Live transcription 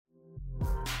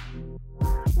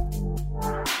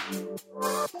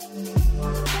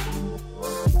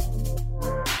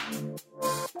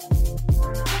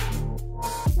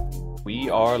We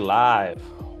are live.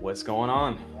 What's going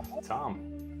on, Tom?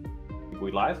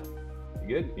 We live? You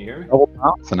good? You hear me? Oh,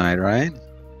 tonight, right?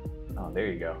 Oh, there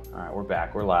you go. All right, we're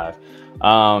back. We're live.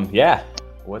 Yeah.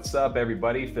 What's up,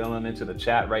 everybody? Filling into the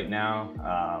chat right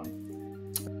now.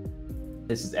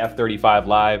 This is F35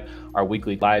 Live, our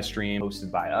weekly live stream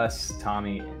hosted by us,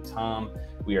 Tommy and Tom.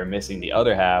 We are missing the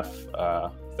other half,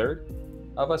 third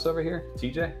of us over here,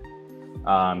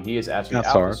 TJ. He is actually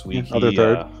out this week. Yeah, other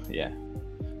third. Yeah.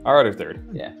 Our other third,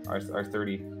 yeah, our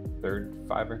 33rd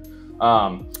fiver.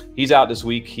 He's out this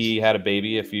week. He had a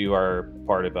baby. If you are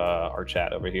part of our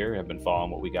chat over here, have been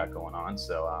following what we got going on.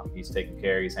 So he's taking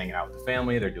care. He's hanging out with the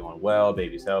family. They're doing well.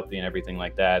 Baby's healthy and everything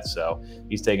like that. So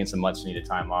he's taking some much needed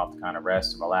time off to kind of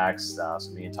rest and relax. So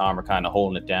me and Tom are kind of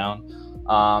holding it down.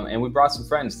 And we brought some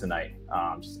friends tonight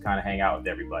just to kind of hang out with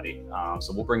everybody.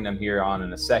 So we'll bring them here on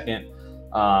in a second.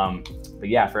 But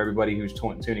yeah, for everybody who's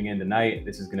tuning in tonight,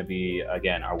 this is going to be,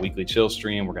 again, our weekly chill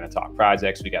stream. We're going to talk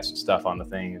projects. We got some stuff on the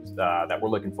things that we're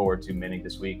looking forward to minting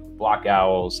this week. Block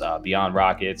Owls, Beyond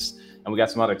Rockets, and we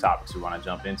got some other topics we want to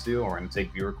jump into, and we're going to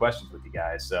take viewer questions with you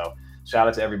guys. So shout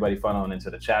out to everybody funneling into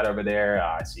the chat over there.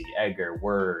 I see Edgar,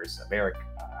 Wurs,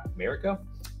 America,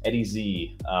 Eddie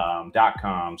Z,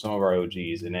 .com, some of our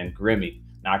OGs, and then Grimmy,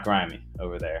 not Grimy,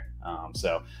 over there.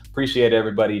 So appreciate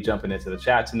everybody jumping into the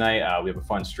chat tonight. We have a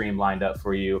fun stream lined up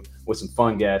for you with some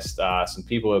fun guests, some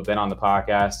people who have been on the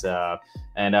podcast.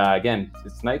 And again,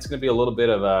 tonight's going to be a little bit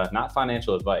of not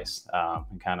financial advice,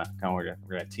 and kind of we're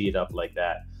going to tee it up like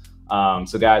that.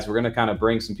 So guys, we're going to kind of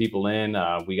bring some people in.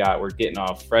 We're getting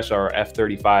off fresh our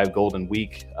F35 Golden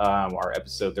Week. Our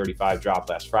episode 35 dropped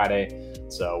last Friday.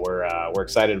 So we're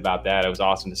excited about that. It was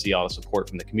awesome to see all the support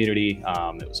from the community.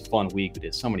 It was a fun week. We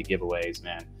did so many giveaways,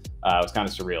 man. It was kind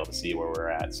of surreal to see where we're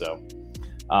at. So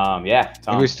yeah,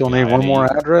 Tom, we still need one more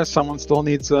address. Someone still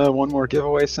needs one more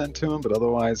giveaway sent to him, but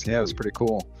otherwise, yeah, it was pretty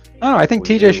cool. I don't know. I think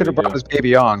TJ should have brought his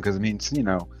baby on, because it means,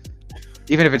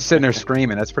 even if it's sitting there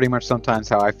screaming, that's pretty much sometimes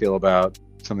how I feel about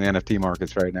some of the NFT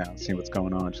markets right now. Seeing what's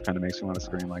going on just kind of makes me want to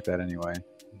scream like that anyway.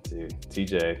 Dude,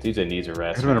 TJ needs a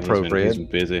rest. It's been appropriate. He's been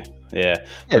busy. Yeah,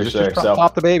 just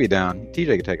pop the baby down.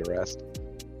 TJ could take a rest.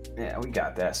 Yeah, we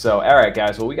got that. So, all right,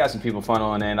 guys. Well, we got some people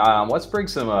funneling in. Let's bring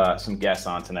some guests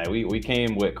on tonight. We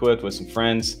came equipped with some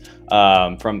friends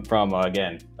from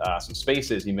again some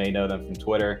spaces. You may know them from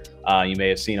Twitter. You may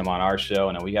have seen them on our show.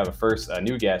 And then we have a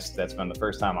new guest that's been the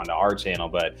first time onto our channel,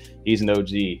 but he's an OG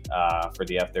for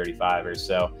the F35ers.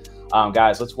 So,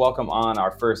 guys, let's welcome on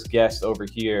our first guest over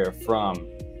here from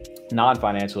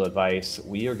Non-Financial Advice.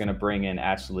 We are going to bring in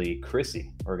actually Chrissy.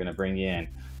 We're going to bring you in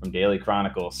from Daily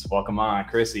Chronicles. Welcome on,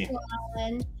 Chrissy.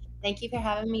 Thank you for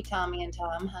having me, Tommy and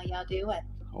Tom. How y'all doing?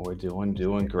 Oh, we're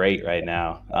doing great right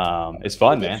now. It's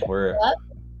fun, man.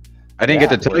 I didn't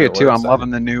get to tell you too. I'm loving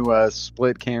the new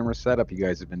split camera setup you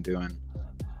guys have been doing.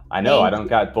 I know. I don't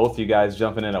got both you guys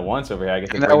jumping in at once over here. I get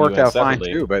to that worked out fine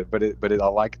too. But I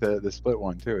like the split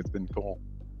one too. It's been cool.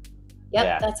 Yep,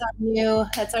 yeah.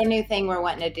 That's our new thing we're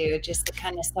wanting to do, just to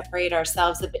kind of separate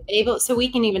ourselves so we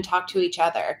can even talk to each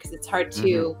other, because it's hard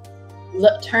to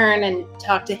turn and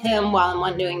talk to him while I'm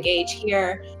wanting to engage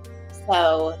here.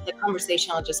 So the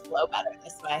conversation will just flow better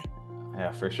this way.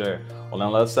 Yeah, for sure. Well, now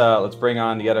let's bring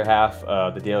on the other half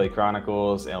of the Daily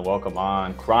Chronicles and welcome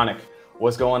on Chronic.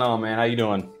 What's going on, man? How you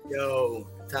doing? Yo,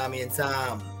 Tommy and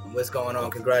Tom, what's going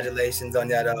on? Congratulations on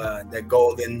that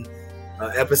golden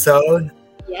episode.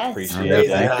 Yes. Appreciate it.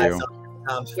 Thank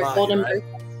you. Your golden birthday.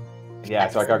 Yeah,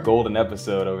 it's like our golden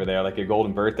episode over there, like your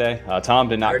golden birthday. Tom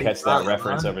did not catch that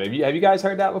reference over there. Have you guys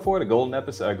heard that before? The golden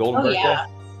episode, golden birthday?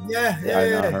 Yeah.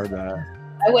 I heard that.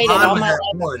 I waited all my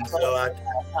life. So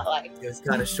it was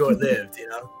kind of short-lived,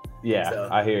 Yeah, so.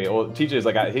 I hear you. Well, TJ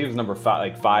is he was number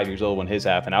 5 years old when his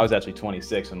happened. I was actually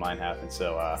 26 when mine happened,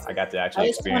 so I got to actually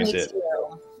experience it.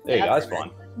 There you go. That's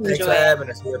fun. Thanks for having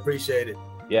us. We appreciate it.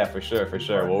 Yeah, for sure.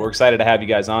 Well, we're excited to have you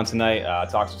guys on tonight.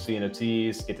 Talk some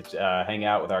CNFTs, get to hang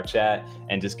out with our chat,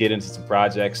 and just get into some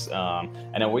projects.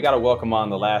 And then we got to welcome on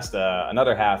the last,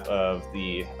 another half of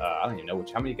the, I don't even know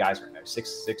how many guys are in there.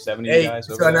 6, 7 of you guys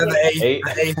over there? Another eight.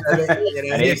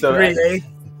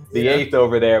 The eighth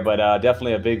over there, but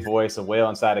definitely a big voice, a whale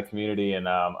inside the community, and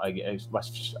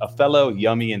a fellow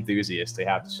yummy enthusiast. They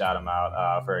have to shout him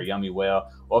out for a yummy whale.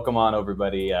 Welcome on,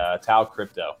 everybody. Tao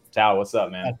Crypto. Tao, what's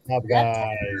up, man? What's up,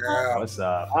 guys? What's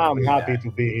up? I'm happy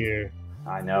to be here.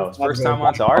 I know. It's first time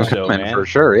onto our show, man. For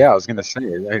sure. Yeah, I was going to say,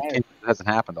 it hasn't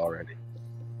happened already.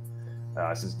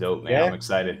 This is dope, man. Yeah. I'm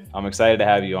excited. I'm excited to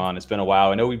have you on. It's been a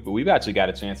while. I know we've actually got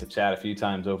a chance to chat a few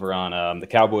times over on the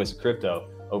Cowboys of Crypto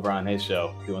over on his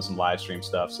show, doing some live stream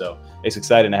stuff. So it's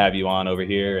exciting to have you on over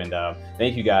here. And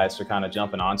thank you guys for kind of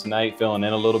jumping on tonight, filling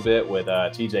in a little bit with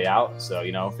TJ out. So,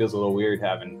 you know, it feels a little weird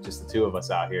having just the two of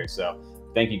us out here. So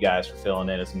thank you guys for filling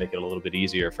in. It's make it a little bit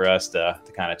easier for us to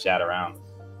kind of chat around.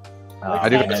 I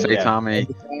do have to say, yeah. Tommy,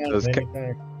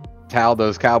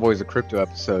 those Cowboys of Crypto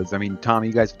episodes. I mean, Tommy,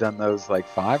 you guys have done those like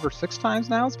 5 or 6 times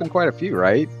now. It's been quite a few,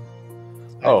 right?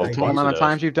 Oh, The amount of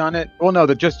times you've done it. Well, no,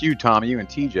 just you, Tommy, you and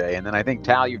TJ, and then I think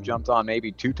Tal, you've jumped on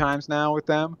maybe 2 times now with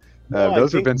them. No,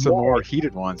 those I have been think some more. more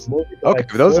heated ones. Maybe Okay, like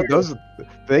but those,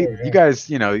 40. you guys,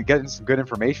 you know, you're getting some good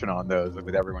information on those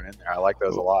with everyone in there. I like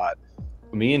those a lot.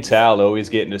 Me and Tal always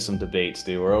get into some debates,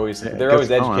 dude. They're always That's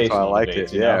educational why I like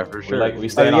debates. it. You Yeah, know? for sure. We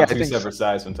stand yeah, on I 2 think separate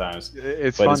sides sometimes.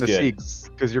 It's But fun it's to good. see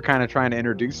because you're kind of trying to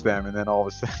introduce them, and then all of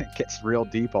a sudden it gets real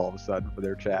deep all of a sudden for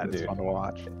their chat. It's Dude. fun to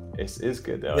watch. It's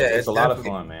good though. Yeah, it's it's a lot of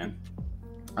definitely- fun, man.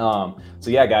 So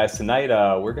yeah, guys, tonight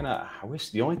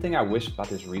the only thing I wish about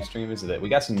this restream is that we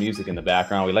got some music in the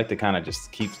background. We like to kind of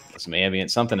just keep some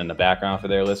ambient, something in the background for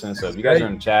their listeners. So if you guys are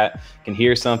in the chat, can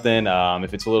hear something,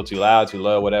 if it's a little too loud, too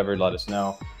low, whatever, let us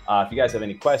know. If you guys have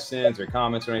any questions or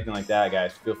comments or anything like that,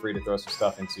 guys, feel free to throw some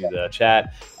stuff into the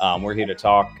chat. We're here to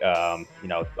talk,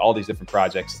 all these different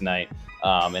projects tonight.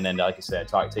 And then, like I said,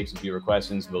 take some viewer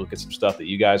questions. We'll look at some stuff that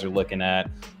you guys are looking at.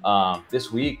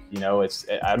 This week,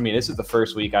 this is the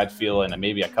first week I'd feel in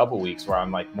maybe a couple weeks where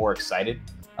I'm like more excited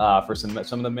for some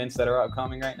of the mints that are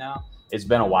upcoming right now. It's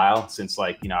been a while since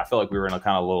I feel like we were in a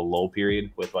kind of little lull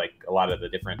period with like a lot of the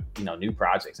different, new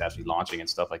projects actually launching and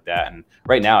stuff like that. And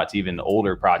right now it's even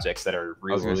older projects that are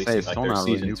releasing like their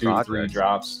season 2, 3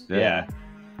 drops. Yeah.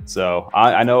 So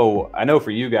I know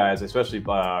for you guys, especially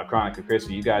Chronic and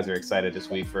Chrissy, you guys are excited this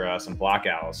week for some Block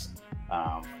Owls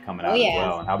coming out as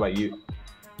well. And how about you?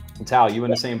 And Tal, you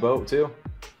in the same boat too?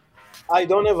 I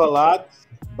don't have a lot,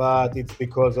 but it's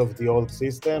because of the old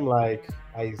system. Like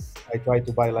I tried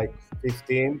to buy like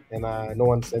 15 and no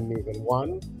one sent me even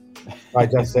one. I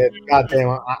just said, God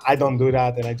damn, I don't do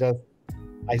that. And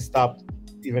I stopped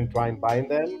even trying buying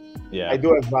them. Yeah. I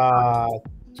do have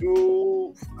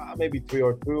 2, maybe 3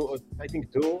 or 2, I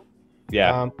think 2.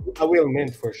 Yeah. I will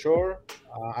mint for sure.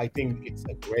 I think it's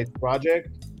a great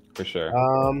project. For sure.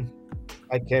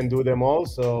 I can do them all,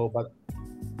 but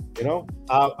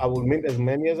I will mint as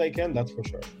many as I can. That's for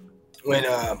sure.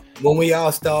 When we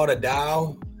all start a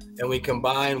DAO and we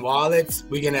combine wallets,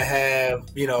 we're gonna have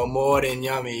more than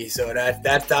Yummy. So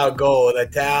that's our goal. The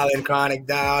Tal and Chronic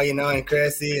DAO, and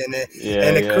Chrissy and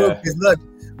the crew. Because look,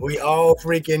 we all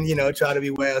freaking try to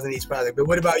be whales in each project. But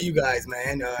what about you guys,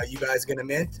 man? You guys gonna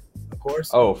mint? Of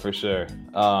course. Oh, for sure.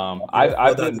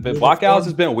 I've been Block Owls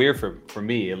has been weird for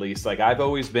me at least. Like I've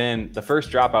always been the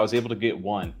first drop. I was able to get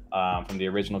one from the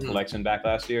original collection back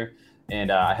last year,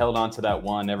 and I held on to that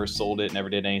one. Never sold it. Never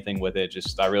did anything with it.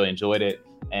 Just I really enjoyed it.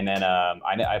 And then I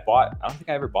don't think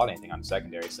I ever bought anything on the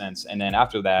secondary since. And then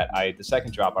after that, the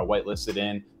second drop I whitelisted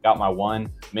in, got my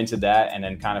one, minted that, and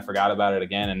then kind of forgot about it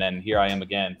again. And then here I am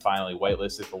again, finally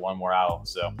whitelisted for one more owl.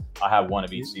 So I'll have one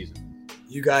of each season.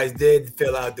 You guys did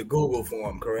fill out the Google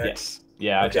form, correct? Yes.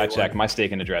 Yeah, okay, I checked. My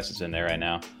staking address is in there right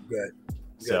now. Good.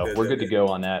 So we're good to go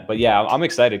on that. But yeah, I'm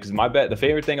excited because the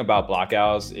favorite thing about Block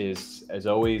Owls is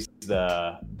always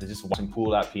the just watching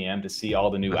Pool.pm to see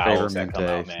all the new owls that come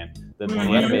out, man.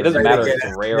 It doesn't matter if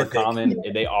it's rare or common,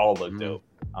 they all look dope.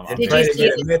 Did you see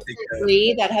the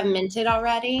 3 that have minted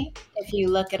already? If you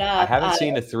look it up. I haven't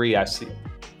seen the 3. I'm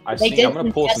going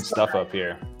to pull some stuff up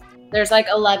here. There's like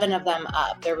 11 of them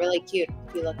up. They're really cute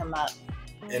if you look them up.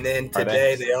 And then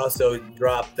today they also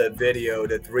dropped the video,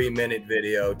 the 3-minute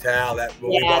video. Tal,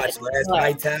 we watched last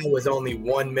night, Tal was only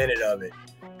 1 minute of it.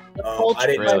 I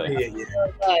didn't see it yet.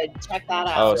 So good. Check that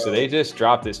out. Oh, so they just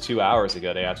dropped this 2 hours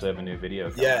ago. They actually have a new video.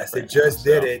 Yes, it just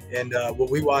did it. And what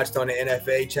we watched on the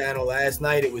NFA channel last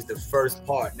night, it was the first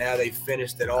part. Now they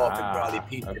finished it off and probably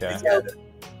pieced it together.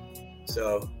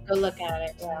 So go look at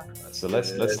it. Yeah. So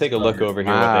let's take a look over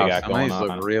here. What they got going on.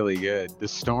 Look really good. The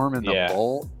storm and the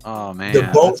bolt. Oh man. The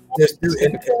bolt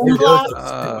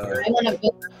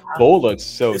bolt looks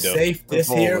so dope. Safe. This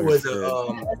here was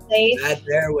that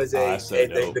there was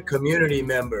the community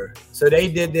member. So they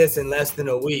did this in less than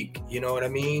a week. You know what I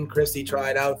mean? Chrissy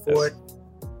tried out for it,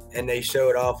 and they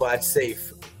showed off at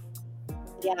Safe.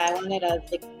 Yeah, I wanted a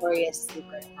Victoria's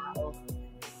Secret owl.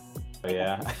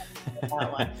 Yeah.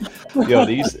 Yo,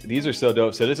 these are so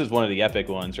dope. So this is one of the epic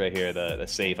ones right here, the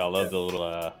safe. I love the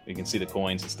little you can see the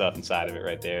coins and stuff inside of it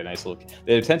right there. Nice little,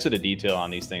 the attention to detail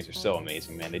on these things are so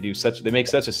amazing, man. They make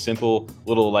such a simple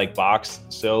little like box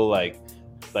so like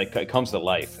like it comes to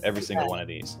life. Every single one of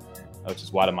these, which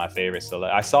is one of my favorites. So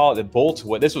I saw the Bolt.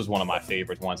 This was one of my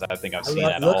favorite ones. I think I've seen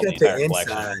out of all the entire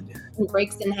collection. It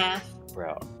breaks in half,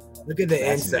 bro. Look at the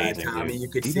That's inside, amazing, Tommy. dude. You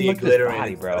could Even see look it at his glittering,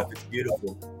 body, bro. It's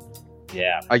beautiful.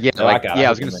 Yeah. Yeah, No, like I I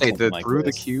was gonna say something the like through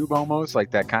this. the cube almost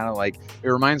like that kind of like it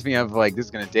reminds me of like this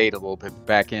is gonna date a little bit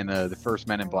back in the first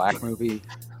Men in Black movie.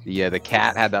 The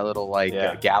cat had that little like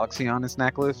Yeah. galaxy on his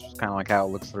necklace, just kind of like how it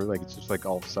looks through. Like it's just like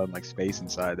all of a sudden like space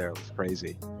inside there. It looks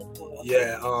crazy.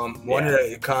 Yeah, one of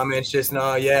the comments just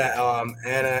now,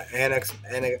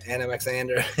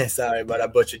 Alexander, sorry, but I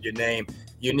butchered your name.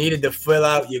 You needed to fill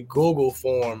out your Google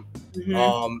form,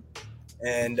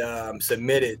 and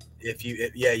submit it.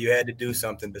 You had to do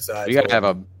something besides. You got to have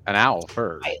an owl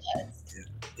first.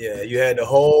 Yeah, you had to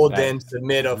hold, then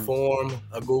submit a form,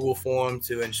 a Google form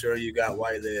to ensure you got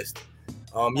whitelist.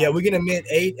 We're gonna mint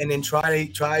 8 and then try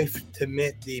to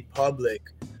mint the public.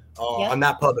 I'm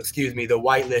not public, excuse me, the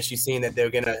whitelist. You've seen that they're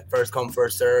gonna first come,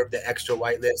 first serve, the extra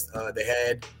whitelist they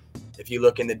had. If you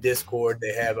look in the Discord,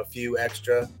 they have a few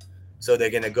extra. So they're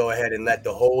gonna go ahead and let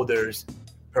the holders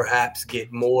perhaps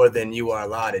get more than you are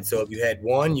allotted. So if you had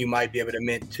 1, you might be able to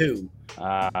mint 2.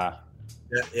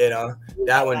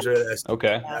 That one's really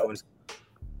okay. That one's.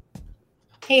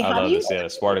 Hey, I love this. Yeah,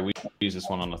 Sparta. We use this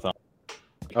one on the thumb.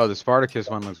 Oh, the Spartacus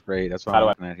one looks great. That's what How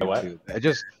I'm do looking I- at here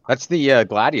too. That's the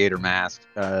gladiator mask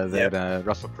that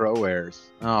Russell Crowe wears.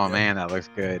 Oh man, that looks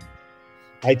good.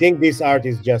 I think this art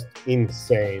is just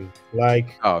insane.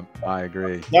 Like, Oh, I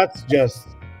agree. that's just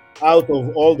out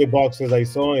of all the boxes I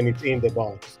saw, and it's in the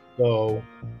box. So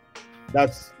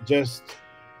that's just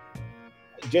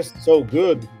so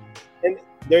good. And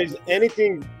there's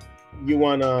anything you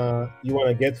wanna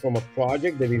get from a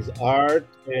project that is art,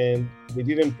 and they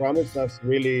didn't promise us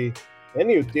really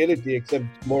any utility except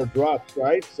more drops,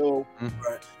 right? So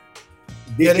Right.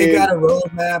 this They is- got a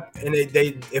roadmap, and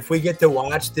they if we get to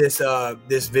watch this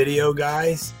this video,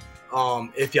 guys,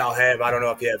 if y'all have, I don't know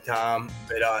if you have time,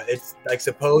 but it's like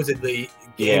supposedly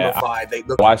Yeah, gamified. They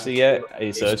look. Watched it yet?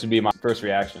 So this would be my first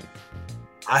reaction.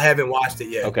 I haven't watched it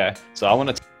yet. Okay, so I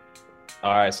want to.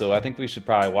 All right, so I think we should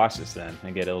probably watch this then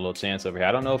and get a little chance over here.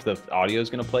 I don't know if the audio is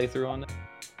going to play through on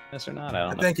this or not. I I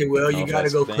don't know. think it will. I don't know You if got to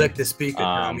that's go the thing. click the speaker,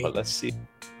 Tommy. But let's see.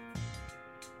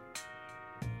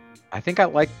 I think I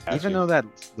like, Gotcha. even though that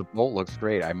the bolt looks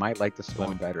great, I might like the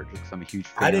storm better just because I'm a huge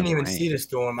fan. I didn't of even rain. see the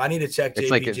storm. I need to check It's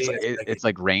JPG. like in a second. it's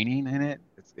like raining in it.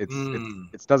 It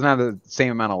doesn't have the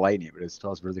same amount of light in it, but it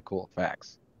still has really cool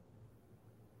effects.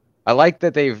 I like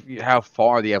that how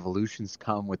far the evolutions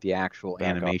come with the actual Back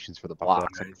up. animations for the Up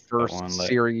blocks. there. Like the first That one, like-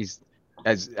 series,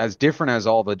 as different as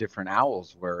all the different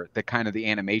owls were, the kind of the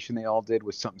animation they all did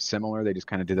was something similar. They just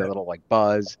kind of did that little like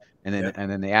buzz, and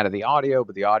then they added the audio,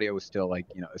 but the audio was still like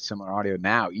a similar audio.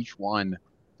 Now each one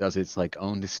does its like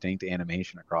own distinct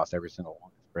animation across every single one.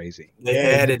 It's crazy. They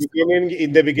Yeah, added.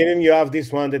 in the beginning, you have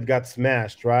this one that got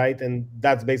smashed, right? And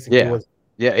that's basically Yeah. what.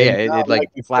 Yeah, And it now, like like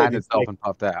you said, flattened it's itself like- and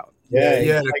puffed out. Yeah,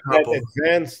 you had it's a like that couple.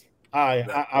 advanced.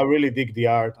 I really dig the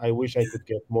art. I wish I could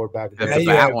get more back The, then. Yeah, the you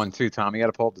bat have- one too, Tom. You got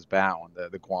to pull up this bat one.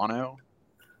 The guano.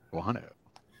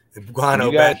 Can Guano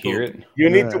you guys back. hear it? You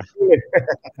need to feel it.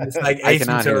 It's like I Ace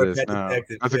cannot Ventura, hear this. Pet No.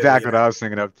 Detective. That's Yeah, exactly yeah. what I was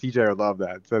thinking of. TJ would love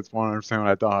that. That's 100%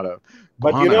 what I thought of.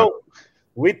 But Guano.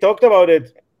 we talked about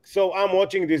it. So I'm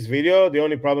watching this video. The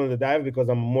only problem that I have, because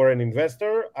I'm more an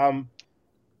investor,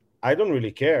 I don't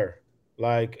really care.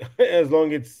 Like, as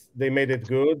long as they made it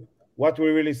good. What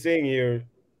we're really seeing here,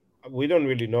 we don't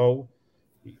really know.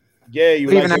 Yeah, you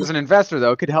But even like as an investor,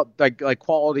 though, it could help. Like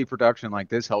quality production like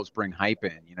this helps bring hype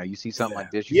in. You see something like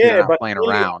this, you see Yeah, they're not but playing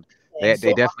only- around. They so-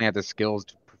 definitely have the skills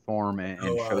to perform and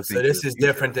Oh, wow. show So things. this to the is future.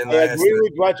 different than I last. agree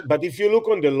with what, but if you look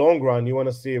on the long run, you want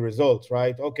to see results,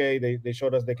 right? Okay, they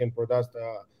showed us they can produce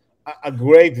a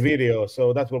great video,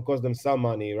 so that will cost them some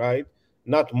money, right?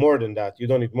 Not more than that. You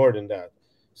don't need more than that.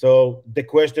 So the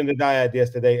question that I had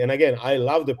yesterday, and again, I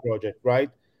love the project, right?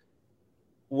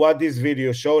 What this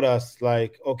video showed us,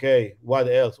 like, okay, what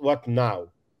else? What now?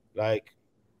 Like,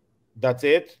 that's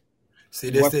it? See,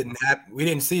 this What- didn't happen. We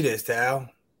didn't see this, Tal.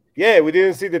 Yeah, we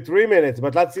didn't see the 3 minutes,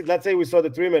 but let's say we saw the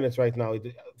 3 minutes right now.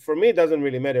 For me, it doesn't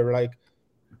really matter. Like,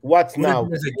 what's What if now?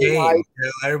 there's a game?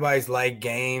 Everybody's like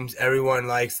games. Everyone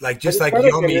likes just But like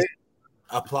it's not a Yummies game.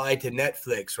 applied to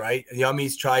Netflix, right?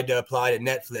 Yummies tried to apply to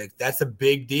Netflix. That's a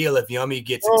big deal if Yummy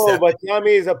gets Oh, accepted. but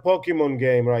Yummy is a Pokemon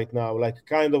game right now, like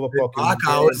kind of a Pokemon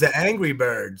Blackout game. was the Angry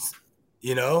Birds.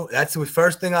 That's the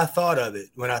first thing I thought of it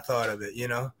when I thought of it.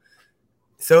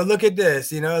 So look at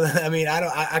this. I mean,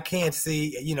 I can't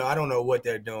see. I don't know what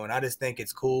they're doing. I just think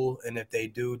it's cool, and if they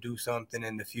do something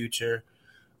in the future,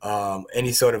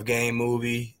 any sort of game,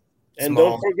 movie, And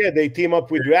small- don't forget, they team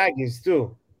up with Dragons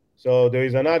too. So there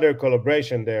is another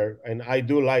collaboration there, and I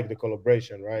do like the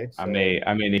collaboration, right? So, I may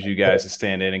need you guys to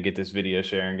stand in and get this video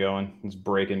sharing going. It's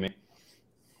breaking me.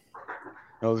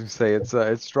 I was gonna say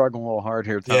it's struggling a little hard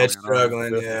here. Tommy, Yeah, it's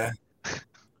struggling. Yeah.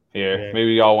 Here,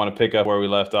 maybe y'all want to pick up where we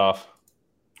left off.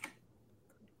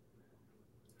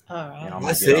 All right. You know, I'm I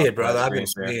gonna see get it, off brother. my I've been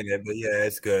screen share. seeing it, but yeah,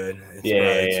 it's good. It's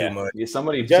Yeah. too much. Yeah,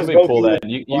 somebody Just pull go that. to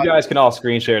You guys can all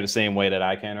screen share the same way that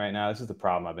I can right now. This is the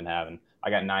problem I've been having. I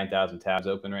got 9,000 tabs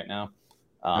open right now.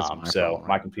 So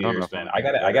my computer's been. I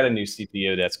got a new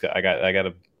CPU I got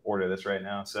to order this right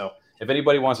now. So if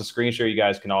anybody wants a screen share, you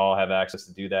guys can all have access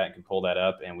to do that and can pull that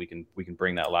up, and we can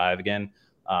bring that live again.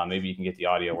 Maybe you can get the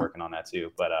audio working on that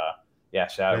too. But yeah,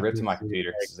 shout out, rip to my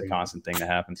computer. This is a constant thing that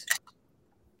happens.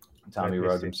 Tommy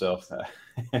rugged himself.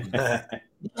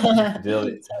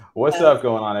 What's up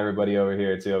going on, everybody over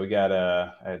here too? We got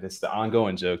this the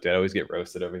ongoing joke that I always get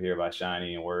roasted over here by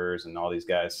Shiny and Wurs and all these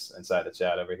guys inside the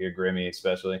chat over here, Grimmy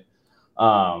especially.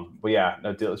 But yeah,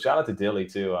 no, shout out to Dilly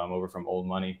too. Over from Old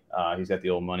Money. He's got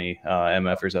the Old Money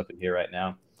MFers up in here right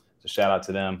now. So shout out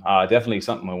to them. Definitely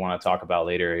something we want to talk about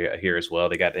later here as well.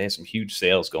 They had some huge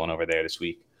sales going over there this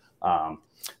week.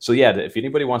 So yeah, if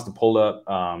anybody wants to pull up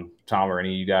Tom or any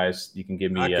of you guys, you can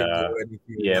give me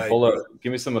pull up,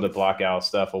 give me some of the blockout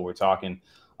stuff while we're talking.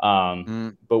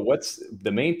 But what's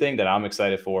the main thing that I'm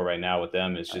excited for right now with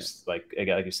them is just like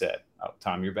you said,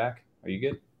 Tom, you're back. Are you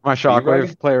good? My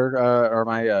Shockwave player or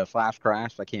my Flash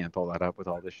crashed. I can't pull that up with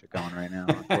all this shit going right now.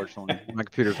 Unfortunately, my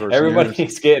computer's worse.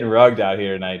 Everybody's getting rugged out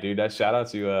here tonight, dude. Shout out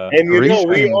to and you know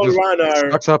we all run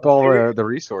our sucks up all the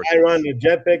resources. I run the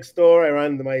Jetpack store. I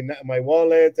run my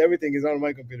wallets. Everything is on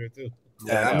my computer too.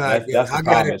 Yeah, that's I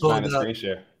got it pulled up.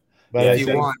 Share. But if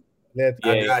you want,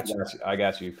 I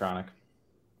got you, Chronic.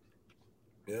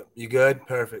 Yep, you good?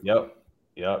 Perfect. Yep.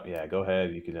 Yeah, go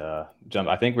ahead. You could jump.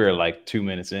 I think we were like 2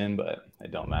 minutes in, but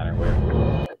it don't matter where.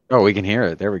 Oh, we can hear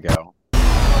it. There we go. We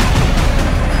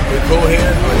cool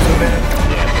here for 2 minutes?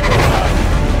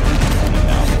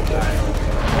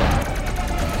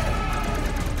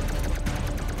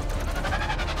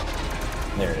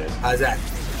 There it is. How's that?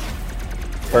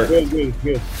 Perfect.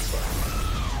 Good.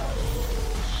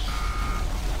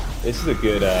 This is a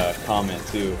good comment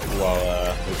too while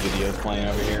the video is playing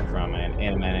over here from an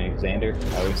Anime Alexander.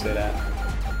 I always say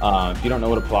that. If you don't know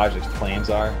what a project's plans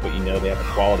are, but you know they have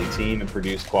a quality team and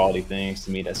produce quality things,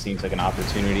 to me that seems like an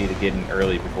opportunity to get in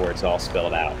early before it's all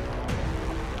spelled out.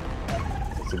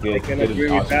 It's a good, I can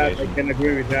agree with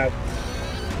that.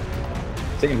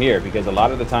 Same here, because a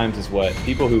lot of the times is what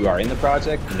people who are in the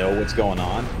project know what's going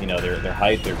on. You know, they're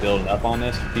hyped, they're building up on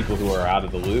this. People who are out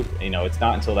of the loop, you know, it's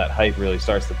not until that hype really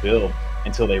starts to build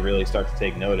until they really start to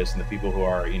take notice. And the people who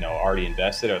are, you know, already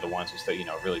invested are the ones who start, you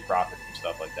know, really profit from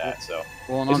stuff like that. So,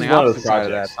 well, and on the opposite side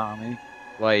of that, Tommy,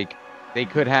 like they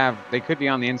could be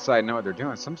on the inside and know what they're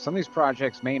doing. Some of these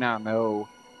projects may not know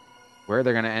where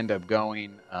they're going to end up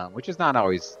going, which is not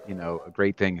always, you know, a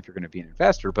great thing if you're going to be an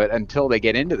investor. But until they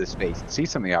get into the space and see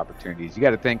some of the opportunities, you got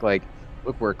to think like,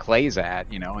 look where Clay's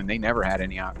at, you know, and they never had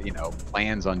any, you know,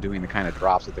 plans on doing the kind of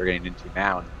drops that they're getting into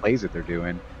now and the plays that they're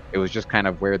doing. It was just kind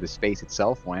of where the space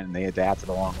itself went, and they adapted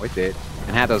along with it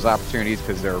and had those opportunities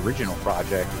because their original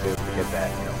project was able to get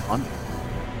that, you know, funding.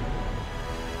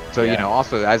 So, you know,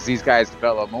 also as these guys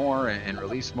develop more and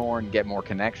release more and get more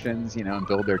connections, you know, and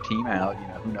build their team out, you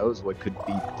know, who knows what could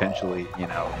be potentially, you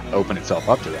know, open itself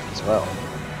up to them as well.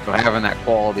 So having that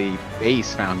quality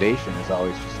base foundation is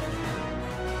always just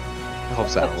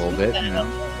helps out a little bit, you know.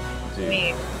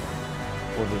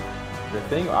 Well, the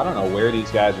thing, I don't know where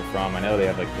these guys are from. I know they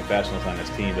have like professionals on this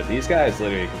team, but these guys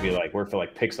literally could be like work for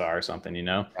like Pixar or something, you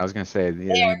know? I was gonna say,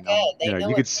 you know,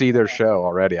 you could see their show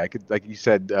already. I could, like you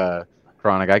said,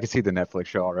 Chronic, I could see the Netflix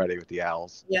show already with the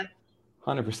owls. Yeah.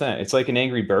 100%. It's like an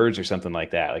Angry Birds or something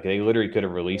like that. Like they literally could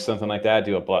have released something like that,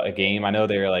 do a game. I know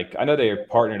they're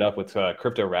partnered up with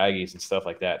Crypto Raggies and stuff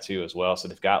like that too as well. So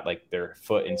they've got like their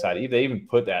foot inside. They even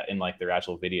put that in like their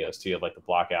actual videos too, of like the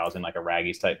block owls in like a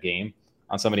Raggies type game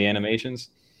on some of the animations.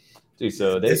 Dude,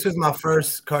 so this was my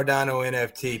first Cardano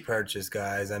NFT purchase,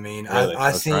 guys. I mean, really?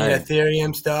 I seen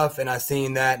Ethereum stuff and I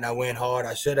seen that and I went hard.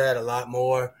 I should have had a lot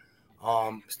more.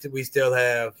 We still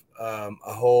have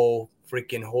a whole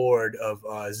freaking horde of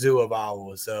zoo of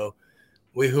owls. So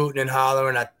we hooting and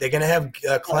hollering. They're going to have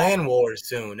clan wars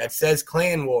soon. That says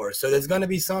clan wars. So there's going to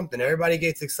be something. Everybody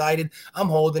gets excited. I'm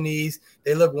holding these.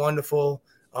 They look wonderful.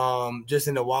 Just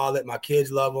in the wallet. My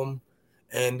kids love them.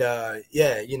 And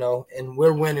yeah, you know, and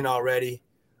we're winning already.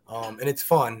 And it's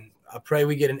fun. I pray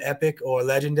we get an epic or a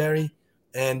legendary.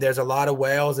 And there's a lot of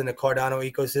whales in the Cardano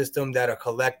ecosystem that are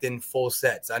collecting full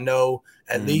sets. I know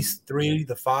at least 3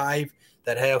 to 5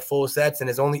 that have full sets, and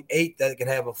there's only 8 that can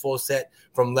have a full set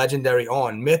from Legendary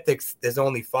on. Mythics, there's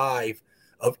only 5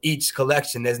 of each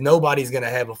collection. There's nobody's going to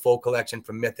have a full collection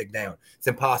from Mythic down. It's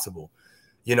impossible.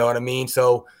 You know what I mean?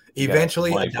 So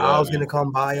eventually a Dow's going to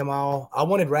come buy them all. I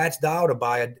wanted Rat's Dow to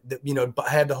buy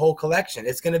have the whole collection.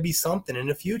 It's going to be something in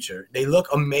the future. They look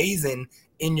amazing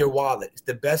in your wallet. It's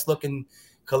the best looking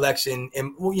collection.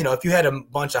 And, you know, if you had a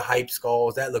bunch of hype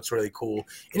skulls, that looks really cool.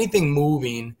 Anything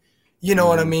moving, you know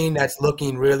what I mean? That's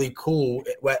looking really cool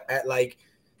at like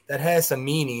that has some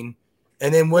meaning.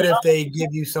 And then what if they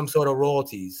give you some sort of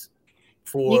royalties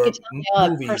for you could tell they all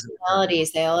have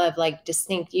personalities? They all have like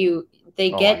distinct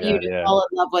they get you to fall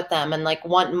in love with them and like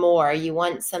want more. You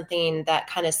want something that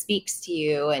kind of speaks to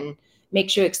you and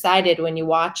makes you excited when you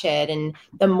watch it. And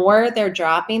the more they're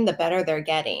dropping, the better they're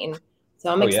getting.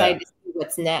 So I'm excited to see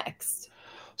what's next.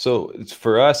 So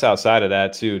for us outside of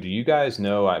that too, do you guys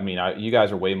know, I mean, you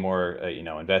guys are way more,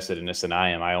 invested in this than I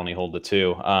am. I only hold the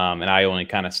 2 and I only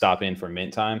kind of stop in for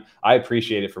mint time. I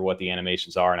appreciate it for what the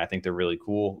animations are. And I think they're really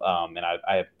cool.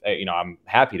 And I'm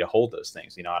happy to hold those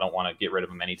things. You know, I don't want to get rid of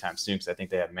them anytime soon because I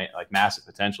think they have like massive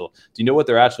potential. Do you know what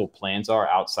their actual plans are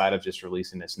outside of just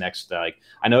releasing this next, I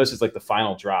know this is like the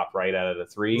final drop right out of the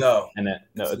 3. No,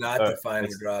 it's not the final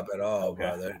drop at all,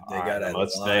 brother. They got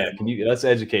let's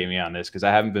educate me on this because I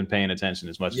haven't been paying attention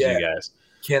as much as you guys.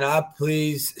 Can I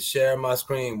please share my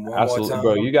screen one more time?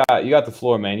 Bro. You got the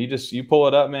floor, man. You pull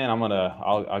it up, man.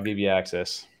 I'll give you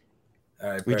access. All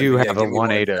right, we do have a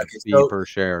 1.8 fee per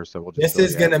share, so we'll just. This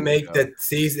is gonna make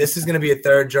this is gonna be a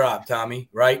third drop, Tommy.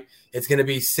 Right? It's gonna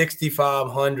be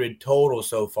 6,500 total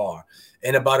so far.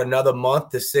 In about another month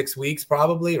to 6 weeks,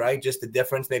 probably, right? Just the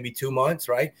difference, maybe 2 months,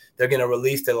 right? They're gonna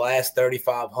release the last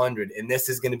 3,500, and this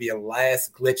is gonna be a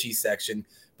last glitchy section.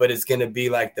 But it's going to be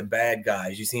like the bad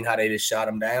guys. You seen how they just shot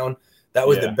them down? That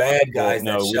was the bad guys.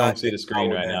 No, we don't see the screen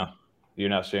right now. You're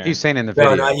not sharing. He's saying in the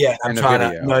video. No, not yet. I'm trying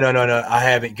to. No. I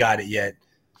haven't got it yet.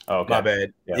 Oh, okay. My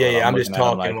bad. Yeah. I'm just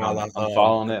talking while I'm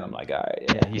following it. I'm like, all right.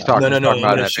 Yeah, he's talking. No. I'm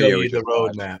going to show you the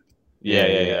roadmap.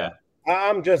 Yeah.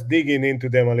 I'm just digging into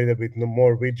them a little bit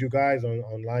more with you guys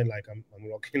online. Like I'm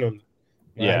looking on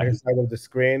the other side of the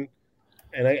screen,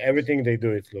 and everything they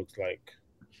do, it looks like.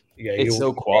 Yeah, it's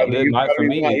so quality. For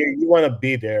me, you want to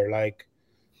be there. Like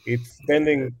it's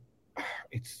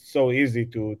so easy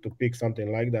to pick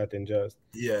something like that and just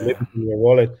leave it in your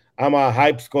wallet. I'm a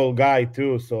hype skull guy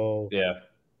too, so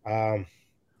in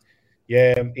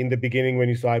the beginning when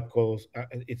you saw hype skulls,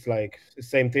 it's like the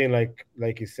same thing.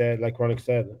 Like you said, like Chronic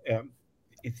said,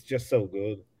 it's just so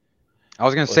good. I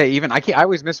was gonna say I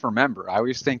always misremember. I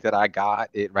always think that I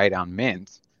got it right on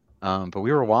mint, but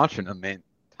we were watching a mint.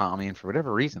 Tommy, and for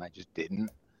whatever reason, I just didn't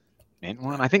mint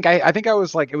one. I think I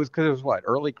was like, it was because it was what,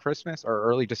 early Christmas or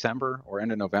early December or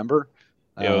end of November.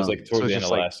 Yeah, it was like towards the end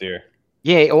of last year.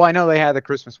 Yeah, well, I know they had the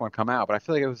Christmas one come out, but I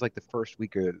feel like it was like the first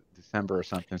week of December or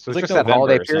something. So it's just that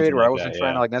holiday period where I wasn't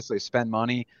trying to like necessarily spend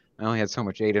money. I only had so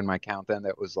much ADA in my account then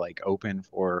that was like open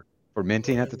for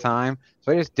minting at the time,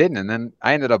 so I just didn't. And then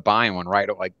I ended up buying one right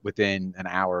like within an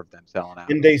hour of them selling out.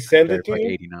 And they sent it to like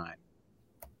 89.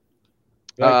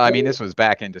 I mean, this was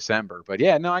back in December, but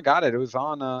yeah, no, I got it. It was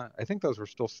on. I think that was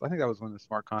when the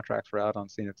smart contracts were out on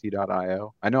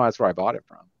CNFT.io. I know that's where I bought it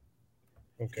from.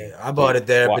 Okay, I bought it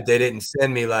there, but they didn't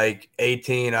send me like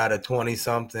 18 out of 20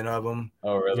 something of them.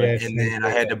 Oh, really? Yes, and then I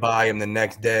had to buy them the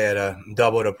next day at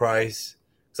double the price.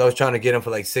 So I was trying to get them for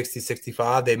like 60,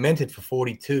 65. They meant it for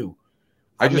 42.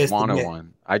 I just wanted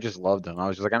one. I just loved them. I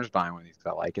was just like, I'm just buying one of these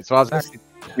because I like it. So I was actually,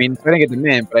 I didn't get the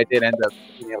mint, but I did end up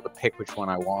being able to pick which one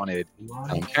I wanted.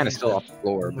 I'm kind of still off the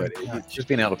floor, but it's just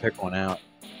being able to pick one out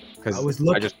because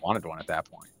I just wanted one at that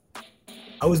point.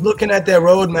 I was looking at their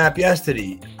roadmap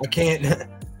yesterday. I can't.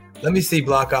 Let me see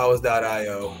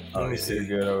blockhours.io. Let me see.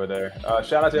 You're good over there.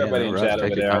 Shout out to everybody in chat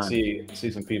over there. I see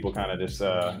some people kind of just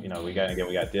we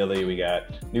got Dilly, we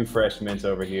got new freshmen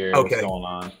over here. Okay. What's going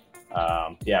on?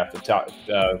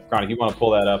 Chronic, you want to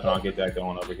pull that up and I'll get that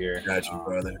going over here. Got you,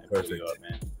 brother. Perfect. Up,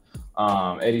 man.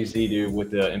 Eddie Z, dude, with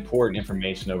the important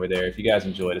information over there. If you guys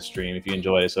enjoy the stream, if you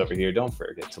enjoy this over here, don't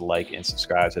forget to like and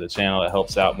subscribe to the channel. It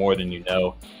helps out more than you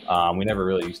know. We never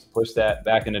really used to push that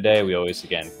back in the day.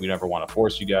 We never want to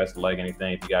force you guys to like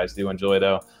anything. If you guys do enjoy,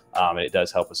 though, it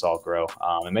does help us all grow.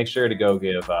 And make sure to go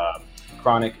give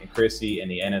Chronic and Chrissy and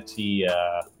the NFT,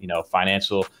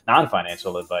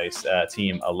 non-financial advice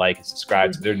team a like and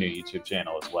subscribe to their new YouTube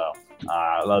channel as well.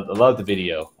 I love the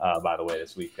video, by the way,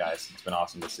 this week, guys. It's been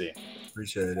awesome to see.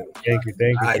 Appreciate it. Thank you.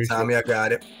 All right, Tommy, I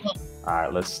got it. All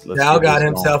right, let's Dal got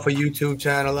himself a YouTube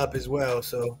channel up as well,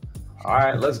 so All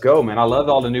right, let's go, man. I love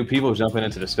all the new people jumping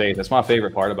into the space. That's my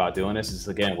favorite part about doing this is,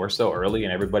 again, we're so early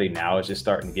and everybody now is just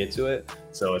starting to get to it.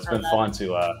 So it's been fun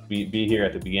to be here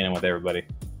at the beginning with everybody.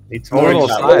 It's more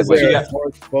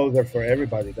exposure for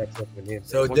everybody. That's what we need.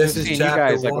 So Well, this just is seeing you chapter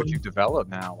guys, like 1. what you've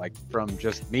developed now, like from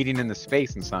just meeting in the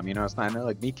space and some, you know, it's not, I know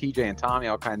like me, TJ, and Tommy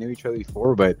all kind of knew each other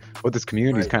before, but what this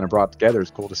community's kind of brought together is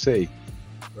cool to see.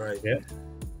 Right. Yeah.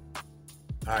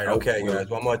 All right. Okay, guys.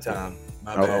 One more time.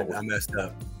 My Oh. bad. I messed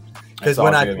up. Because That's all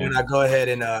when I good, man. go ahead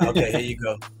and okay, here you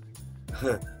go.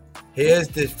 Here's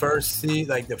the first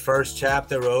the first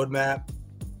chapter roadmap,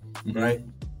 right?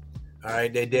 All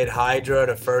right, they did Hydra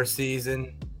the first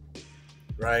season,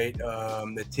 right?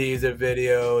 The teaser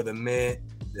video, the Mint,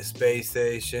 the space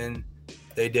station.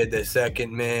 They did the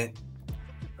second Mint.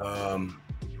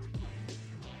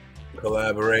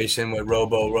 Collaboration with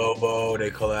Robo.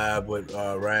 They collab with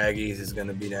Raggies. Is going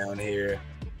to be down here.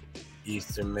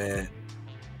 Easter Mint.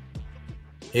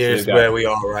 Here's where we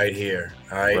are right here.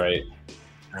 All right. Right.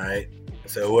 All right.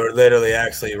 So we're literally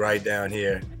actually right down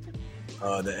here.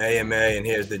 The AMA, and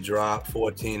here's the drop,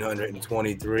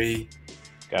 1,423.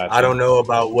 Gotcha. I don't know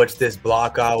about what's this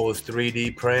Block Owls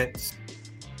 3D prints.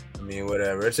 I mean,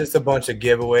 whatever. It's just a bunch of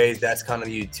giveaways. That's kind of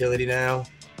the utility now.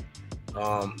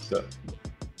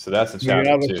 So that's the You have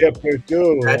chapter a 2. chapter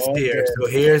 2. That's okay. here. So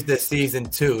here's the season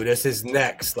 2. This is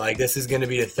next. Like, this is going to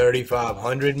be the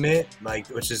 3,500 mint, like,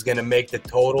 which is going to make the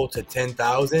total to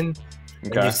 10,000.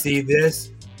 And Okay. you see this?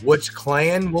 Which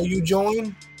clan will you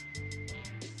join?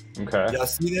 Okay. Y'all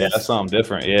see this? Yeah, that's something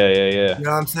different. Yeah. You know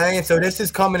what I'm saying? So this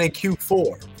is coming in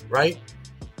Q4, right?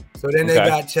 So then they Okay.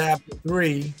 got chapter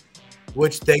 3,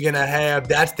 which they're going to have.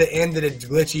 That's the end of the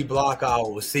glitchy Block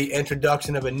Owls. See,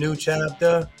 introduction of a new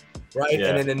chapter, right? Yeah.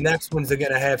 And then the next ones are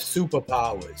going to have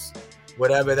superpowers,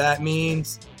 whatever that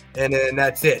means. And then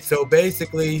that's it. So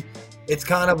basically, it's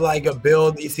kind of like a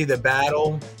build. You see the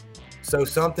battle. So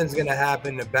something's going to happen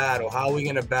in the battle. How are we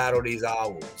going to battle these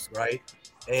owls, right?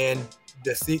 And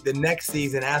the next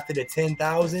season after the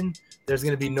 10,000, there's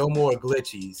going to be no more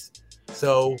glitchies.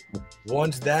 So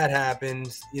once that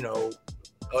happens, you know,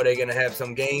 are they going to have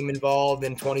some game involved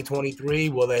in 2023?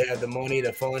 Will they have the money,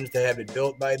 the funds to have it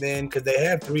built by then? Because they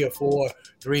have 3 or 4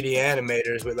 3D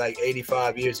animators with like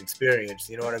 85 years experience.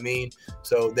 You know what I mean?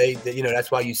 So they you know, that's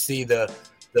why you see the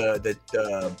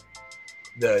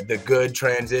good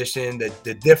transition,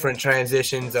 the different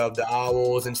transitions of the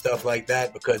owls and stuff like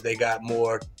that, because they got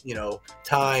more, you know,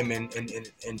 time and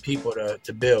people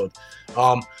to build.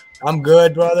 I'm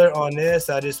good, brother, on this.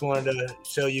 I just wanted to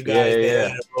show you guys they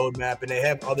had a roadmap, and they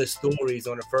have other stories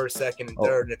on the first, second, and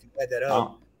third. And if you add that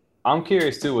up, I'm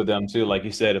curious too with them too. Like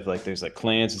you said, if like there's like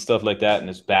clans and stuff like that in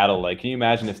this battle, like can you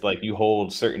imagine if like you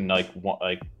hold certain like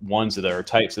ones of or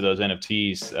types of those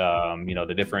NFTs, you know,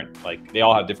 the different, like they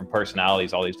all have different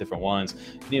personalities, all these different ones.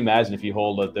 Can you imagine if you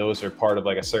hold that those are part of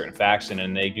like a certain faction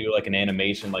and they do like an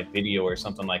animation like video or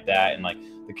something like that, and like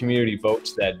the community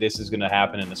votes that this is going to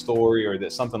happen in the story, or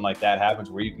that something like that happens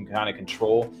where you can kind of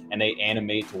control and they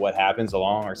animate to what happens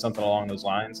along or something along those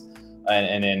lines.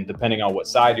 And then depending on what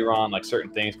side you're on, like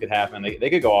certain things could happen. They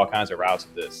could go all kinds of routes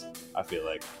with this, I feel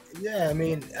like. Yeah, I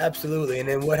mean, absolutely. And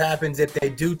then what happens if they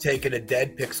do take it a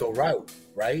dead pixel route,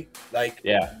 right? Like,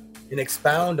 yeah. And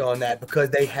expound on that, because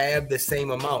they have the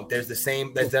same amount. There's the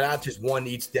same, there's not just one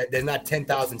each. There's not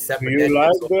 10,000 separate. Do you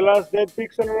like the last dead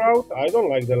pixel route? I don't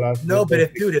like the last. No, but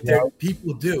if there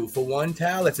people do, for one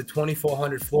tile, it's a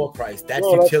 2,400 floor price. That's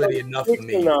utility enough for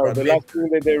me. Now. The last thing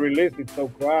that they released, it's so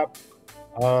crap.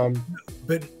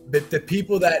 But the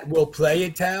people that will play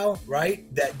it, Tal,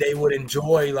 right, that they would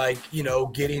enjoy, like, you know,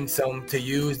 getting some to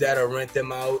use that or rent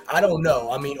them out. I don't know.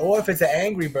 I mean, or if it's an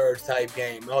Angry Birds type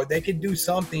game, or they could do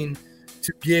something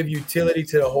to give utility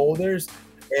to the holders.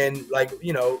 And, like,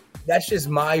 you know, that's just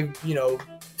my, you know,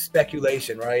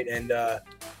 speculation, right? And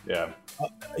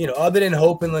you know, other than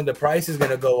hoping that the price is going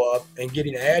to go up and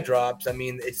getting airdrops, I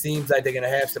mean, it seems like they're going to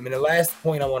have some. And the last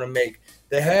point I want to make,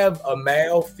 they have a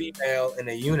male, female, and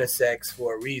a unisex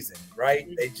for a reason, right?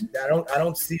 I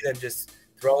don't see them just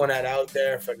throwing that out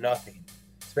there for nothing,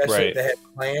 especially if they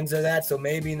have plans of that. So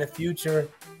maybe in the future,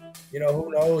 you know,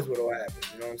 who knows what will happen?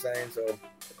 You know what I'm saying? So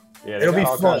yeah, it'll be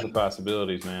all fun. Kinds of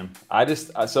possibilities, man.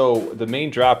 So the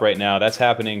main drop right now, that's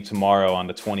happening tomorrow on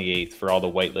the 28th for all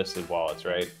the whitelisted wallets,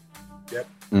 right? Yep.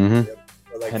 Mm-hmm. Yep.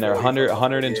 Like and they're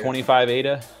 125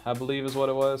 ADA, I believe is what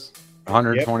it was.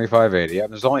 125 ADA. Yeah,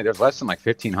 there's less than like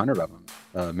 1,500 of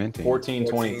them minting.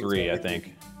 1423, I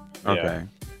think. Okay. Yeah.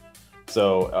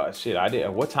 So shit, I did.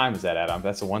 What time is that at?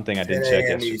 That's the one thing I didn't 10 check.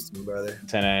 a.m. Eastern, brother.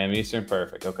 10 a.m. Eastern.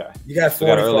 Perfect. Okay. You got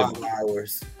 45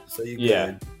 hours, so you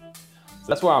good. So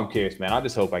that's why I'm curious, man. I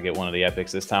just hope I get one of the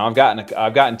epics this time. I've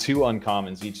gotten 2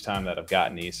 uncommons each time that I've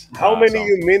gotten these. How many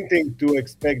you minting to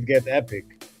expect get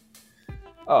epic?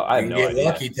 Oh, I have no idea.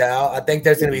 Lucky, Tal. I think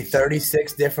there's going to be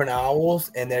 36 different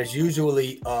owls, and there's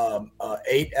usually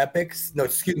 8 epics. No,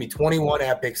 excuse me, 21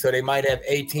 epics. So they might have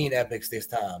 18 epics this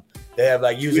time. They have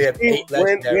usually have 8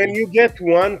 legendaries. When you get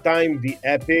one time the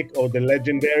epic or the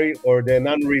legendary or the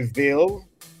non-reveal,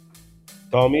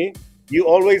 Tommy, you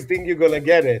always think you're gonna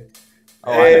get it.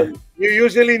 Oh, and you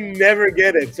usually never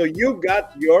get it. So you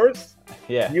got yours.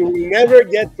 Yeah. You will never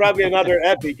get probably another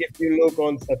epic if you look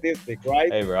on statistics,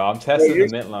 right? Hey, bro, I'm testing the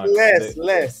mint launch.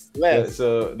 Less.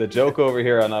 So the joke over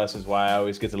here on us is why I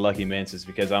always get the lucky mints is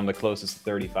because I'm the closest to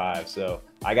 35. So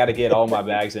I got to get all my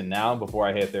bags in now before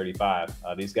I hit 35.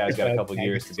 These guys got a couple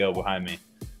years to go behind me.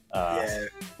 Yeah,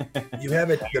 you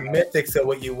have it. The mythics are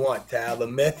what you want, Tal. The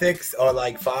mythics are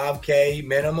like 5K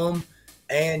minimum,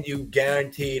 and you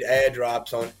guaranteed air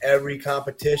drops on every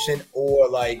competition or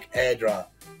air drop.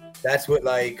 That's what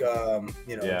Jake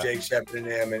Shepard and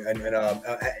them and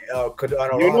Cardano.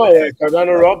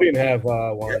 Cardano Robin have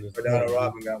one. Yeah, Cardano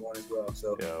Robin got one as well.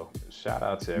 So shout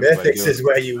out to everybody. Mythics is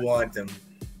where you want them.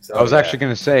 So, I was actually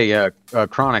going to say,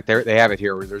 Chronic. They have it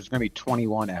here. Where there's going to be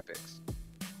 21 epics,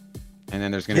 and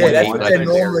then there's going to be that's what that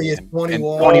normally is 21. And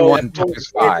 21 times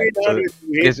 5. So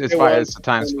it's 5. It's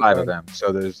times 5 of them.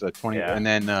 So there's a 20, and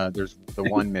then there's the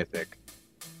one mythic.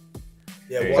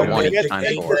 Yeah, one mythic,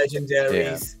 8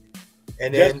 legendaries.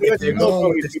 And then if you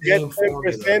get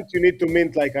 10%, you need to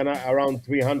mint around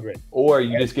 300. Or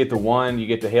you just get the one, you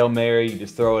get the Hail Mary, you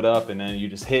just throw it up, and then you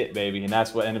just hit, baby. And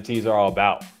that's what NFTs are all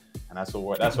about. And that's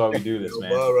why we do this,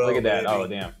 man. Look at that. Oh,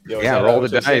 damn. Yo, roll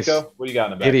the dice. What do you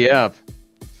got in the back? Giddy up.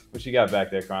 What you got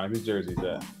back there, Chronic? Whose jersey is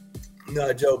that?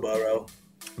 No, Joe Burrow.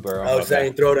 I was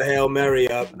saying throw the Hail Mary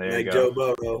up Joe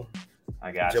Burrow.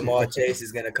 I got Jamal Chase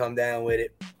is going to come down with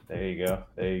it. There you go.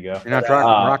 You're not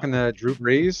rocking the Drew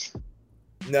Brees?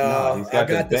 No, he's got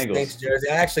I got the Bengals Saints jersey.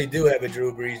 I actually do have a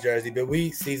Drew Brees jersey, but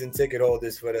we season ticket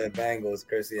holders for the Bengals,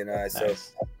 Chrissy and I. So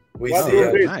we see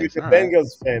it. You're a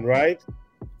Bengals fan, right?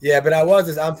 Yeah, but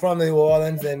I'm from New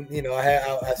Orleans, and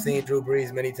I've seen Drew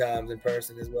Brees many times in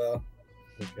person as well.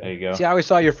 There you go. See, I always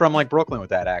thought you're from Brooklyn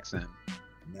with that accent.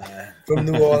 Nah, from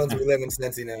New Orleans. We live in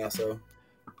Cincy now, so.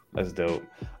 That's dope.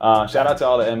 Shout out to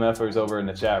all the MFers over in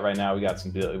the chat right now. We got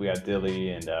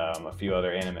Dilly and a few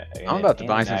other anime. I'm about to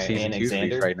buy some season 2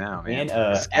 threes right now, man.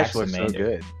 And sketch looks so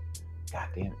good. God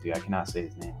damn it, dude! I cannot say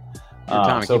his name.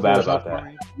 I'm so bad about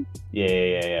that.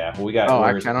 Yeah. Well, we got. Oh,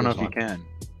 actually, I don't know if you can.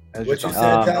 What you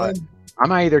said, Tyler? I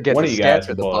might either get the sketch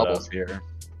or the bubbles here.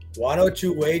 Why don't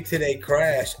you wait till they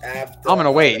crash after? I'm gonna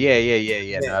wait.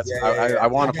 Yeah. No, I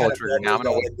want to pull the trigger now. I'm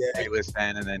gonna wait for the list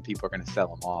end, and then people are gonna sell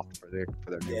them off for their.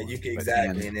 Yeah, you can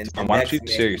exactly. And then why don't you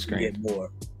share your screen? More.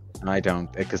 I don't,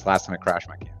 because last time it crashed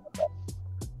my camera.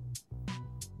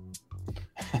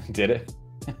 Did it?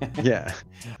 Yeah.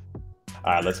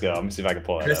 All right, let's go. Let me see if I can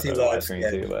pull it up on my screen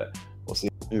too, but we'll see.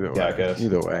 Either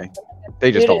way,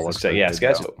 they just all look so. Yeah,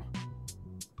 schedule.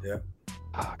 Yeah.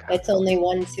 Oh, it's only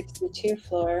 162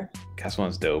 floor. That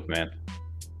one's dope, man.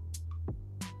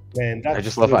 Man, I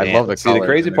just love. I love the. See, the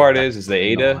crazy part is the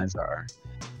ADA.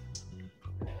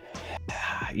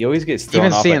 You always get thrown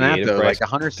even off seeing that though, price. like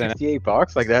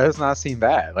 $168. Like that does not seem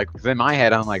bad. Like in my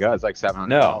head, I'm like, oh, it's like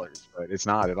 $700, but it's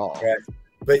not at all. Right.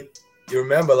 But you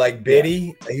remember,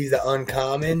 Biddy, he's the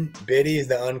uncommon. Biddy is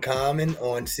the uncommon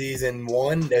on season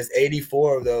 1. There's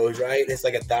 84 of those, right? It's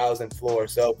like 1,000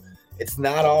 floors. So it's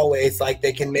not always like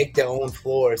they can make their own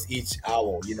floors each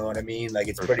owl. You know what I mean? Like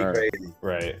it's pretty crazy.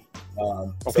 Right.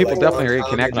 Well, people definitely are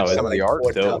connecting some of the art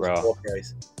still, bro.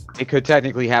 It could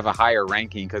technically have a higher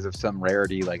ranking because of some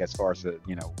rarity, like as far as the,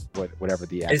 whatever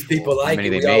the actual, people like how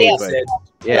many it. they made.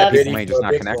 But people may just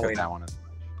not connect with that one.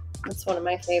 That's one of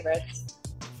my favorites.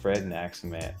 Fred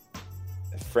Naxamander,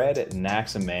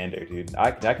 dude.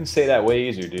 I can say that way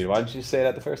easier, dude. Why didn't you say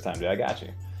that the first time, dude? I got you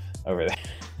over there.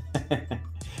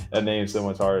 That name's so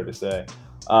much harder to say.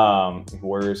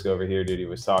 Worsk over here, dude. He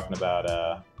was talking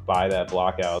about buy that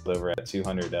block out over at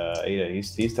 200 ADA.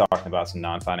 He's talking about some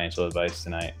non-financial advice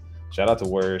tonight. Shout out to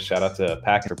Worsk. Shout out to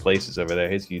Packing for Places over there,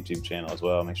 his YouTube channel as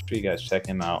well. Make sure you guys check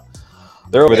him out.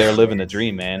 They're over there living the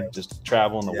dream, man. Just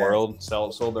traveling the world,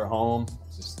 sold their home,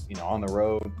 just on the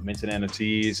road, minting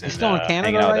NFTs, and still in Canada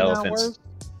hanging out with right elephants.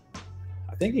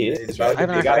 I think he is. Right?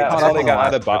 They got out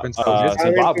of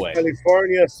Zimbabwe.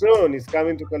 California soon. He's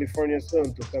coming to California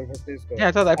soon to San Francisco. Yeah,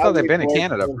 I thought they've been in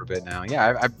Canada for a bit now.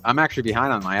 Yeah, I'm actually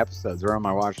behind on my episodes. They're on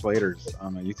my watch laters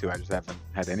on my YouTube. I just haven't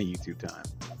had any YouTube time.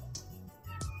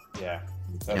 Yeah,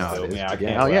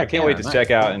 I can't wait to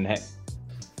check out and.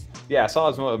 Yeah, I saw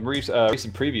his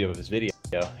recent preview of his video.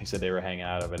 He said they were hanging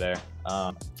out over there.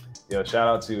 Shout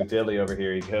out to Dilly over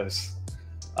here. He goes,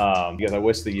 because I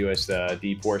wish the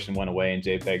USD portion went away in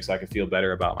JPEG so I could feel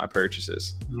better about my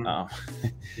purchases.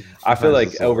 I feel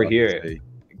like over here,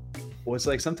 well, it's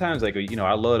like sometimes like,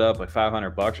 I load up like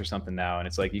 $500 or something now, and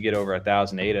it's like you get over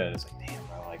 1,000 ADA, and it's like, damn,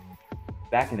 bro, like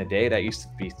back in the day that used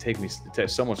to take me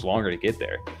so much longer to get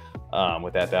there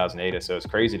with that 1,000 ADA. So it's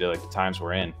crazy to like the times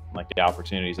we're in, like the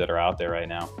opportunities that are out there right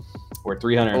now. We're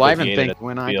 300. Well, I even think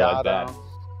when I got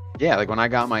like when I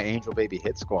got my Angel Baby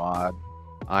Hit Squad,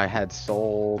 I had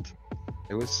sold.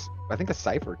 It was, I think, a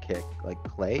Cypher Kick, like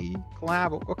Clay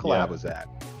collab. What collab was that?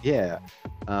 Yeah.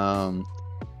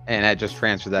 And I just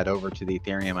transferred that over to the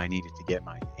Ethereum I needed to get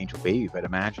my Angel Baby. But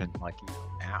imagine, like,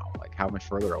 now, like how much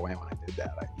further I went when I did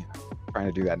that. Trying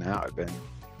to do that now, I've been,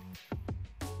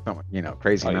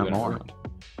 crazy amount more.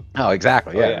 Oh,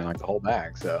 exactly. Yeah, and like the whole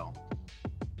bag. So.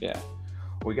 Yeah,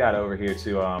 we got over here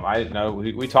too. I know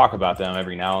we talk about them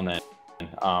every now and then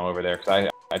over there because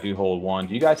I do hold one.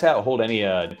 Do you guys hold any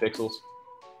Pixels?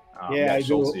 Yeah, I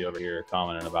do. Over here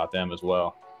commenting about them as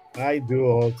well. I do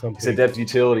hold something. So depth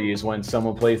utility is when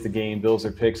someone plays the game, builds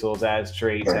their pixels, adds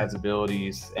traits, adds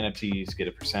abilities. NFTs get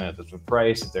a percentage of the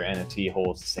price if their NFT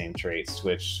holds the same traits,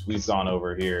 which we've gone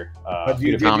over here.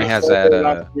 Tommy has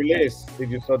that. Release?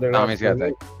 Did you saw the Tommy's got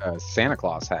that Santa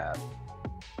Claus hat.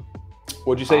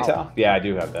 What'd you say, Tal? Yeah, I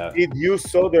do have that. Did you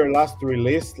saw their last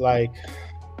release? Like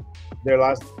their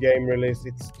last game release?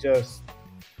 It's just,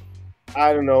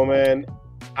 I don't know, man.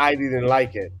 I didn't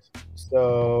like it.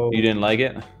 So you didn't like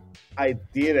it? I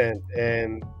didn't,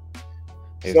 and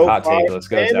so hot take. Let's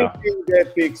go, anything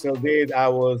that Pixel did, I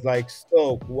was like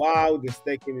stoked. Wow, the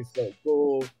staking is so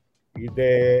cool.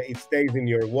 It stays in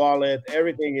your wallet.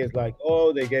 Everything is like,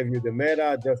 oh, they gave you the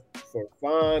meta just for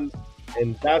fun,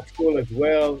 and that's cool as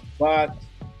well. But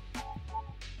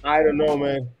I don't know,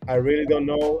 man. I really don't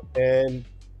know, and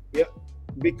yeah,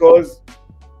 because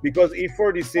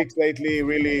E46 lately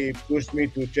really pushed me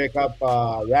to check up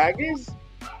Raggies.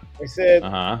 I said,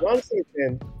 one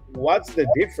second, what's the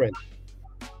difference?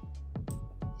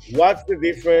 What's the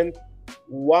difference?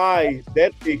 Why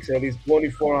that pixel is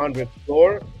 2,400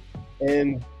 floor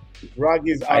and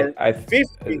Raggies are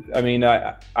 50? I mean,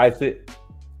 I think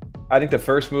the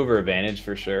first mover advantage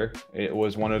for sure. It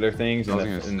was one of their things,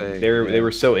 and they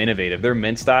were so innovative. Their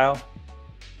mint style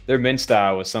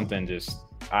was something just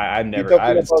I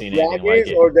haven't seen anything like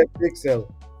it. Or Dead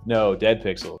Pixel? No, Dead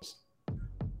Pixels.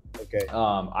 Okay.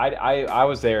 I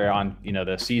was there on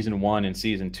the season 1 and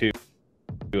season 2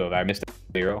 of I missed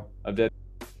 0 of Dead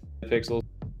Pixels.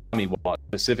 I mean,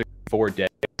 specific for Dead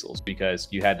Pixels because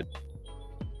you had to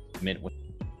mint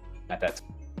at that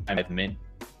time at mint.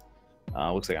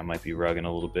 Looks like I might be rugging a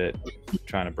little bit,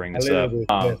 trying to bring this up.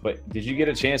 But did you get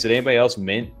a chance? Did anybody else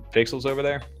mint Pixels over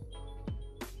there?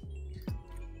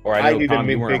 Or I know Tom,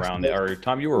 you weren't around. Or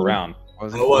Tom, you were around. I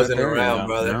wasn't around,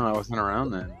 brother. No, I wasn't around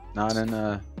then. Not in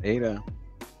Ada.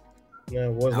 Yeah,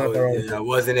 was not around. I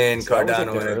wasn't in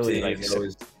Cardano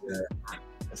NFT.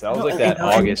 So that was like that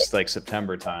August,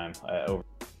 September time over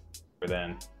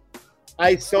then.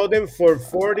 I saw them for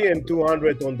 40 and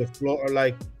 200 on the floor,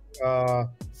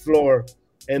 floor,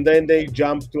 and then they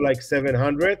jumped to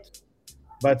 700.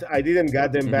 But I didn't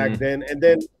get them back then. And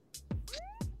then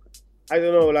I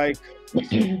don't know,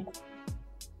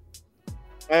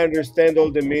 I understand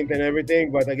all the mint and everything,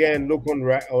 but again, look on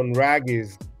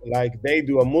Raggies, they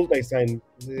do a multi-sign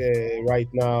right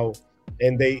now,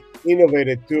 and they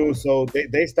innovated too, so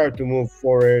they start to move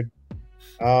forward.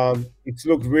 It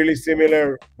looks really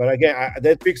similar, but again,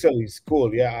 that pixel is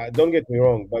cool. Yeah, don't get me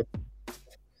wrong, but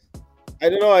I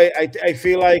don't know. I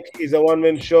feel like it's a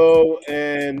one-man show,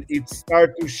 and it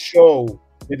starts to show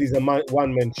that it's a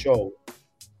one-man show.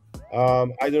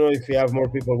 I don't know if you have more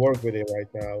people work with it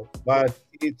right now, but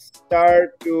it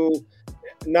start to,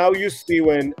 now you see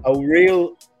when a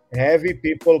real heavy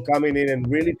people coming in and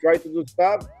really try to do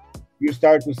stuff, you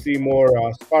start to see more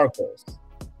sparkles.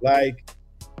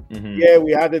 Yeah,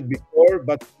 we had it before,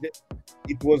 but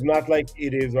it was not like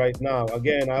it is right now.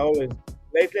 Again,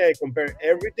 lately I compare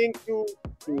everything to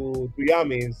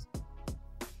Yummies,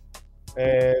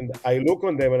 and I look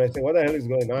on them and I say, what the hell is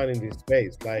going on in this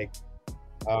space?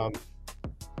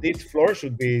 This floor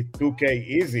should be 2K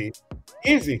easy.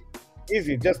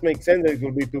 It just makes sense that it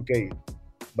will be 2K,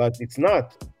 but it's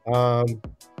not.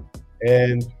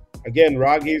 And again,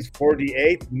 Raggies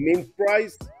 48 mint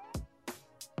price.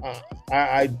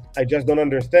 I just don't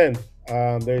understand.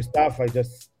 There's stuff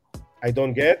I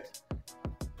don't get.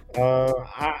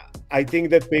 I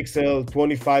think that Pixel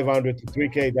 2,500 to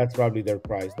 3K, that's probably their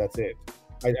price. That's it.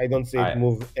 I don't see it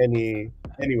move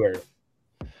anywhere.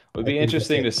 It would be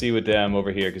interesting to see with them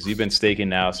over here because you've been staking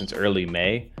now since early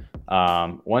May.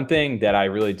 One thing that I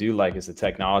really do like is the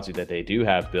technology that they do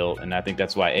have built, and I think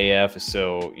that's why AF is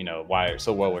so, why it's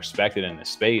so well respected in this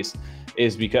space,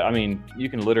 is because, I mean, you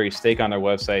can literally stake on their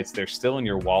websites. They're still in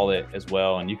your wallet as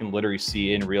well, and you can literally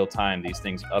see in real time these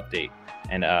things update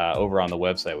and over on the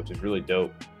website, which is really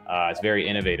dope. It's very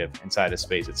innovative inside the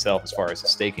space itself as far as the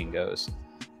staking goes.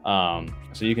 So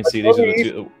you can see these are the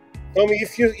two. Tommy,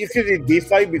 if you did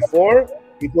DeFi before,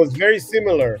 it was very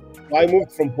similar. I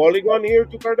moved from Polygon here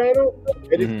to Cardano.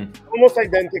 It is almost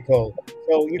identical.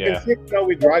 So you can see it now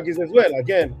with Raggies as well.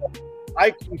 Again,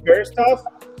 I compare stuff.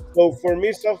 So for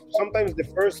me, sometimes the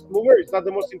first mover is not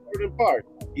the most important part.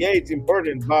 Yeah, it's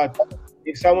important, but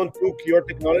if someone took your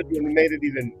technology and made it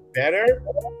even better,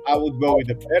 I would go with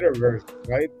the better version,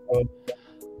 right? So,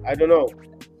 I don't know.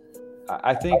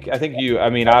 I think I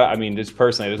mean, just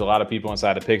personally, there's a lot of people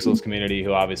inside the Pixels community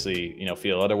who obviously,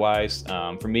 feel otherwise.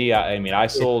 For me, I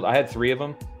had 3 of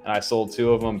them, and I sold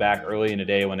 2 of them back early in the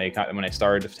day when they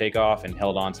started to take off and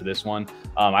held on to this one.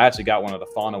 I actually got one of the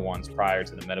Fauna ones prior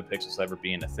to the MetaPixels ever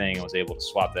being a thing and was able to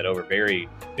swap that over very,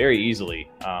 very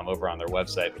easily over on their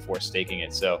website before staking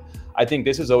it. So I think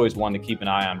this is always one to keep an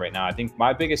eye on right now. I think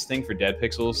my biggest thing for Dead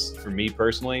Pixels, for me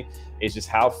personally, is just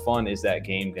how fun is that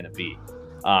game going to be?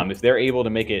 If they're able to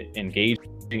make it engaging,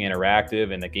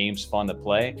 interactive, and the game's fun to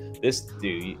play,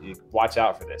 you watch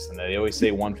out for this. And they always say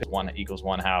 1 pick 1 equals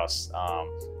 1 house.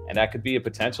 And that could be a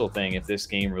potential thing if this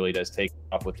game really does take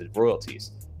off with the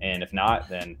royalties. And if not,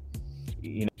 then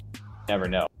you never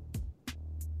know.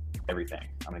 Everything.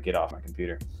 I'm gonna get off my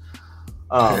computer.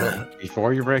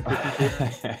 Before you break your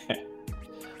computer?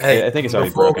 Hey, I think it's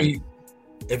already broken.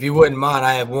 If you wouldn't mind,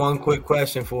 I have one quick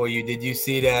question for you. Did you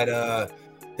see that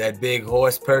that big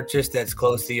horse purchase that's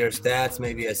close to your stats?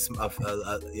 Maybe a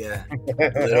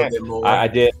little bit more. I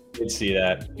did see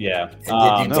that. Yeah.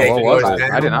 I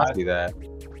did not see that.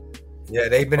 Yeah,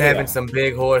 they've been having some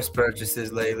big horse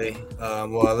purchases lately.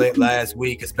 Last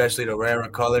week, especially the rarer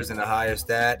colors and the higher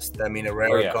stats. I mean, the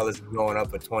rarer colors are going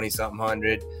up for 20-something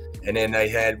hundred. And then they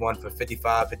had one for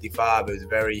 55. It was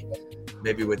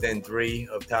maybe within 3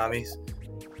 of Tommy's.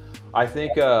 I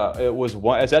think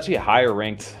it's actually a higher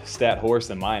ranked stat horse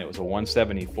than mine. It was a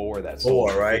 174 that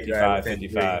sold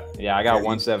 55. Yeah, I got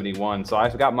 171. So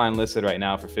I've got mine listed right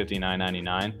now for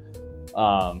 $59.99.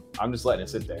 I'm just letting it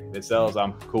sit there. If it sells,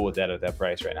 I'm cool with that at that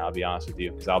price right now, I'll be honest with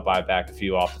you, because I'll buy back a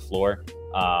few off the floor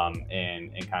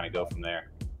and kind of go from there.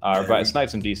 But snipe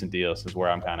some decent deals is where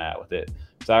I'm kind of at with it.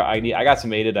 So I got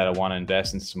some ADA that I want to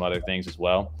invest in some other things as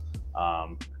well.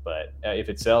 But if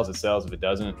it sells, it sells. If it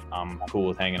doesn't, I'm cool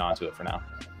with hanging on to it for now.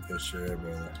 For sure,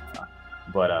 brother.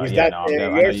 But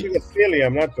yours is a Philly,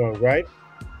 I'm not wrong, right?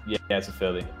 Yeah, it's a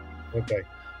Philly. Okay.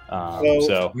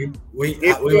 So we would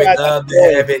love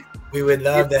to have it. We would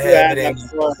love to have it in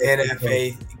the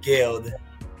NFA Guild.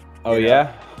 Oh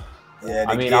yeah. Yeah,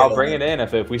 I mean, I'll bring it in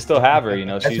if we still have her.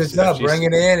 That's what's up. Bring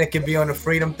it in. It could be on the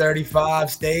Freedom 35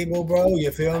 stable, bro.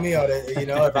 You feel me? Or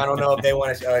if I don't know if they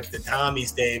want to, or it's the Tommy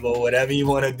stable, whatever you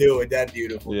want to do with that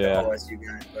beautiful horse you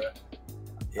got, bro.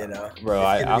 Bro,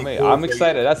 I'm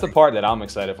excited. That's the part that I'm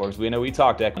excited for. Because we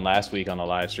talked Equine last week on the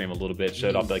live stream a little bit,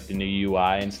 showed off like the new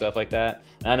UI and stuff like that.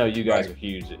 And I know you guys are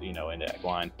huge, into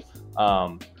Equine.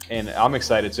 And I'm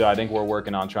excited too. I think we're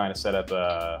working on trying to set up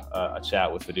a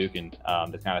chat with Fadukin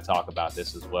to kind of talk about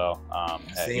this as well.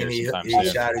 He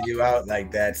shouted you out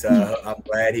like that, so I'm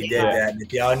glad he did that. And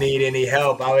if y'all need any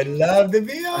help, I would love to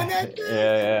be on that.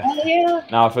 Yeah.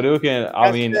 Now Fadukin,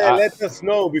 let us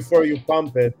know before you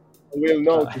pump it. We'll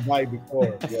know to buy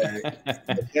before.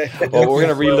 Well, we're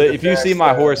gonna if you see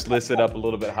my horse listed up a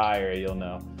little bit higher, you'll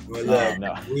know. Well,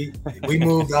 no. we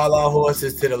moved all our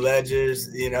horses to the ledgers.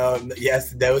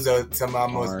 Yes, those are some of our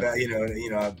most.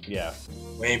 Yeah.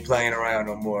 We ain't playing around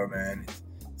no more, man.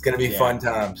 It's gonna be fun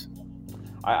times.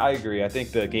 I agree. I think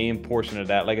the game portion of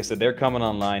that, like I said, they're coming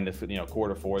online to,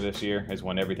 Q4 this year is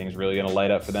when everything's really going to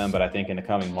light up for them. But I think in the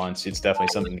coming months, it's definitely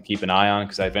something to keep an eye on,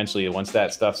 because eventually once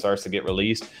that stuff starts to get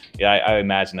released, I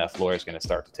imagine that floor is going to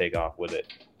start to take off with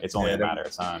it. It's only a matter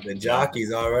of time. The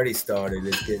jockeys already started.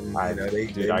 It's getting,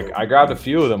 I grabbed a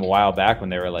few of them a while back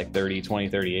when they were like 30, 20,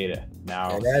 38.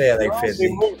 Now they're like 50.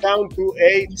 They moved down to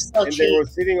 8, and they were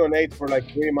sitting on 8 for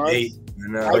like 3 months. 8.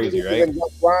 Crazy, right?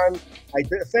 One. I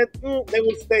said they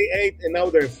will stay 8, and now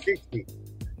they're 50.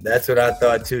 That's what I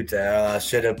thought too, Tal. I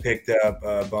should have picked up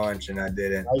a bunch, and I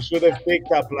didn't. I should have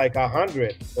picked up like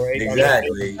 100 or 800.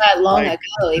 Exactly. That long ago.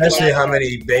 Especially how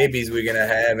many babies we're gonna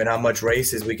have, and how much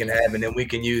races we can have, and then we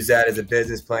can use that as a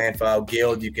business plan for our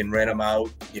guild. You can rent them out.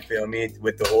 You feel me?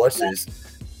 With the horses.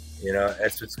 You know,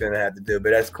 that's what's gonna have to do.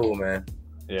 But that's cool, man.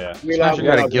 Yeah. You got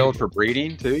a guild for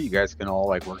breeding too. You guys can all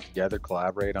like work together,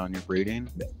 collaborate on your breeding.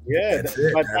 Yeah, That's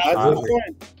it. but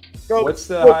so, What's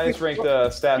the highest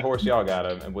ranked stat horse y'all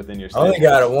got within your I stable? only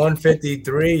got a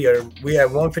 153, or we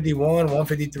have 151,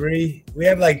 153. We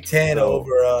have like 10 over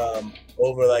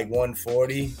like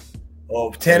 140.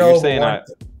 Oh, 10 So you're over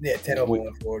saying 10 over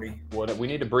 140. What we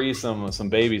need to breed some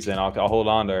babies, then I'll hold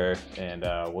on to her, and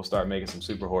we'll start making some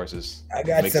super horses. I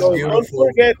got Make some so beautiful.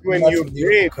 don't forget when I got you some beautiful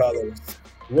breed, colors.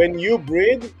 when you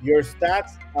breed, your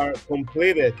stats are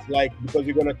completed, like because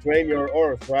you're gonna train your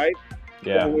horse, right?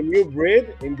 Yeah. So when you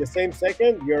breed, in the same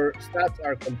second, your stats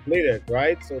are completed,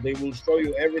 right? So they will show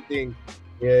you everything,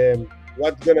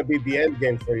 what's gonna be the end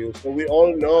game for you. So we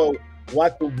all know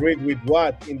what to breed with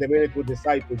what in the minute we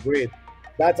decide to breed.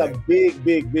 That's a big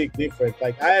difference.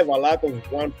 Like I have a lot of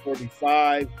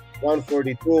 145,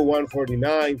 142,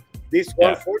 149. These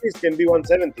 140s can be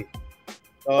 170.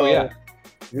 Oh yeah.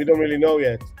 We don't really know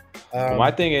yet. My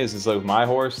thing is like my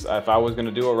horse, if I was going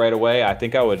to do it right away, I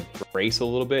think I would race a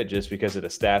little bit just because of the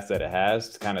stats that it has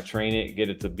to kind of train it, get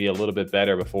it to be a little bit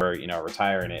better before,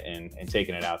 retiring it and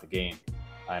taking it out the game.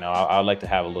 I know I'd like to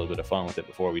have a little bit of fun with it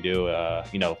before we do,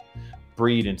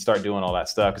 breed and start doing all that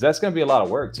stuff. Cause that's going to be a lot of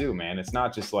work too, man. It's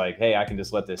not just like, hey, I can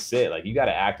just let this sit. Like you got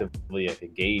to actively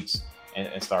engage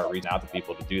and start reaching out to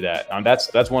people to do that.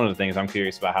 That's one of the things I'm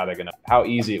curious about how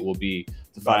easy it will be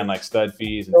to find like stud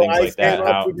fees and things like that.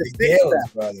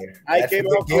 I came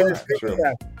up with a stick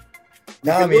staff.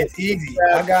 No, I mean, it's easy.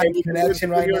 I got a connection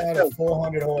right now to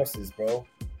 400 horses, bro.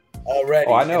 Already.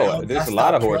 Oh, I know. There's a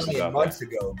lot of horses out months there.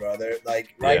 ago, brother.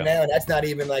 Like right now, that's not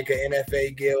even like an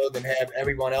NFA guild, and have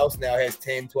everyone else now has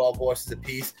 10, 12 horses a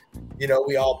piece.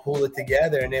 We all pool it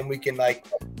together, and then we can like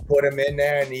put them in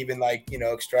there and even like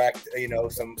extract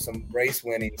some race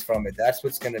winnings from it. That's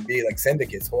what's gonna be like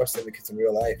syndicates, horse syndicates in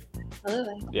real life.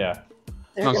 Absolutely. Yeah.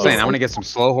 I'm saying I'm gonna get some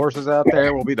slow horses out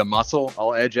there. We'll be the muscle.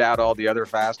 I'll edge out all the other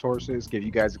fast horses. Give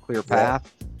you guys a clear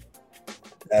path.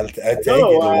 I'll take it.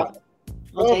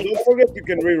 Don't forget you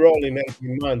can re-roll in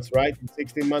 18 months, right? In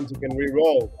 16 months you can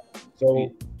re-roll.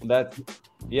 So you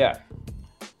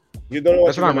don't know.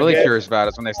 That's what I'm really curious about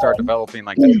is when they start developing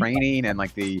like the training and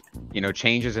like the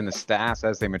changes in the stats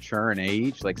as they mature and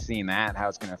age, like seeing that how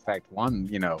it's going to affect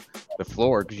the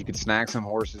floor, because you could snag some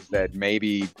horses that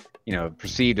maybe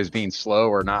perceived as being slow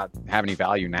or not have any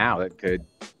value now that could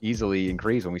easily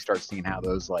increase when we start seeing how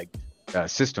those like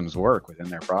systems work within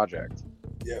their project.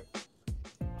 Yep.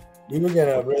 We were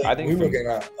gonna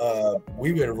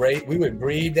we would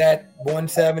breed that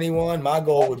 171. My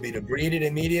goal would be to breed it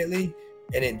immediately,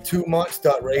 and in 2 months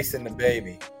start racing the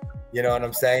baby. You know what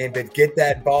I'm saying? But get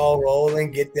that ball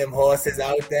rolling, get them horses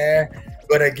out there.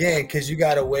 But again, because you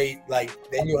gotta wait,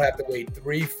 then you'll have to wait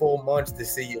 3 full months to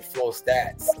see your full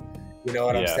stats. You know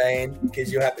what I'm saying?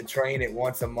 Because you have to train it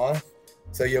once a month.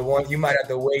 So you might have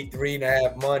to wait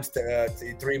 3.5 months to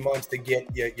 3 months to get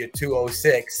your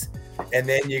 206, and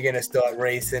then you're gonna start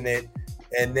racing it,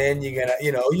 and then you're gonna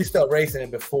you start racing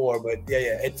it before, but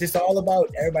it's just all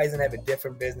about everybody's gonna have a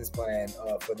different business plan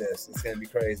for this. It's gonna be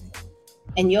crazy.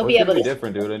 And you'll be able to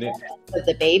different, dude. With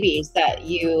the babies that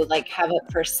you like have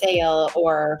up for sale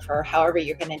or for however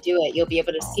you're going to do it, you'll be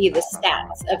able to see the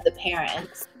stats of the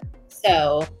parents.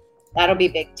 So that'll be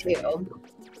big too.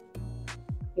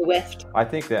 Whiffed. I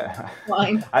think that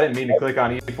I didn't mean to click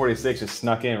on E46, just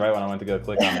snuck in right when I went to go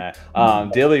click on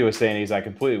that. Dilly was saying I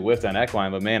completely whiffed on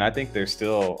equine, but man, I think there's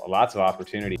still lots of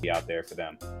opportunity out there for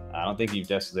them. I don't think you've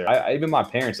just there. Even my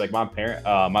parents, like my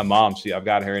mom, I've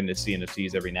got her into seeing the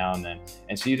T's every now and then,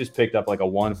 and she just picked up like a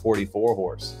 144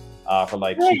 horse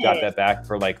for she got that back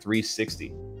for like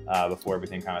 360 before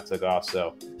everything kind of took off.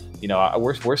 So.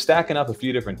 We're stacking up a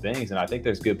few different things, and I think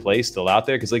there's good plays still out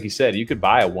there because, like you said, you could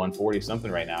buy a 140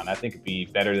 something right now, and I think it'd be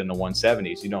better than the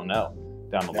 170s. You don't know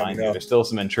down the line. There's still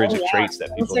some intrinsic traits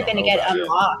that people are going to get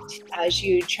unlocked as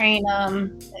you train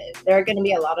them. There are going to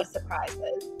be a lot of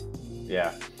surprises.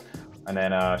 Yeah, and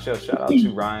then shout out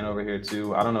to Ryan over here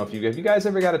too. I don't know if you guys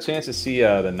ever got a chance to see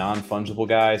the non-fungible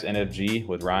guys NFG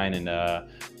with Ryan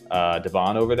and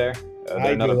Devon over there.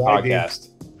 They're another podcast.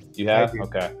 You have?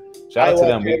 Okay. Shout out to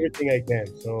them. Everything I can,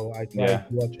 so I try to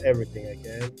watch everything I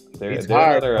can. It's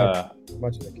hard, as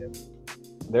much as I can.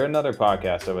 They're another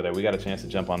podcast over there. We got a chance to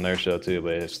jump on their show too,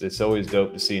 but it's always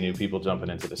dope to see new people jumping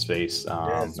into the space.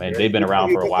 And they've been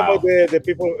around for a while. The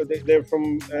people, they're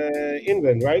from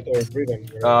England, right, or Britain?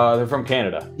 They're from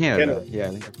Canada. Canada.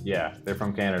 Yeah, they're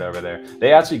from Canada over there.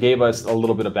 They actually gave us a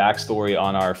little bit of backstory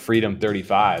on our Freedom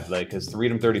 35, because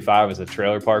Freedom 35 is a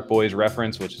Trailer Park Boys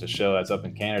reference, which is a show that's up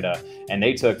in Canada, and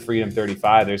they took Freedom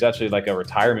 35. There's actually like a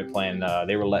retirement plan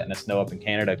they were letting us know up in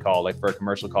Canada called for a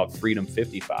commercial called Freedom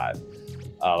 55.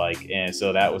 And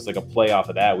so that was like a play off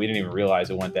of that. We didn't even realize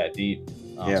it went that deep.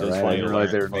 So right. I didn't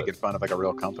realize they were making fun of like a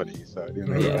real company, so it didn't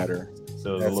make it better.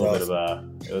 So it was a little bit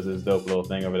of it was this dope little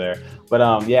thing over there. But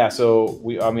so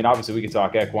obviously we could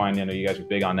talk equine. You guys are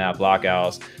big on that, Block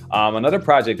Owls. Another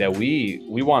project that we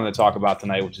wanted to talk about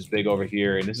tonight, which is big over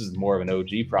here, and this is more of an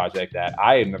OG project that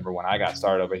I remember when I got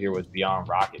started over here, was Beyond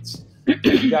Rockets. Have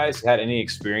you guys had any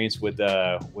experience with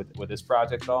this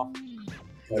project at all?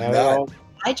 No.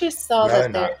 I just saw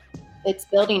that it's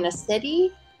building a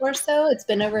city or so. It's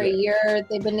been over a year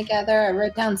they've been together. I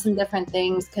wrote down some different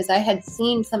things because I had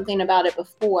seen something about it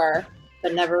before,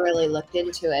 but never really looked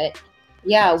into it.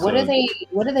 Yeah, what are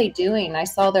they doing? I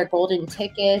saw their golden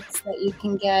tickets that you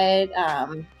can get.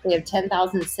 They have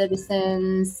 10,000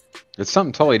 citizens. It's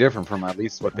something totally different from at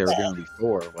least what they were doing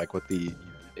before, like what the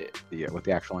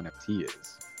actual NFT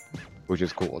is, which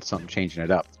is cool. It's something changing it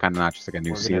up. It's kind of not just like a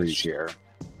new series here.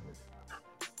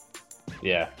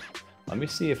 Yeah. Let me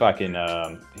see if I can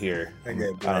hear. I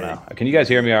don't know. Can you guys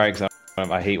hear me all right? Because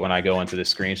I hate when I go into the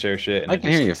screen share shit. And I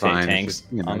can hear you fine. Tanks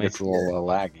it's a little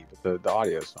laggy, but the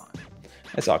audio's fine.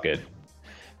 It's all good.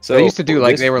 So they used to do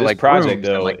they were like project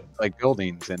though, and like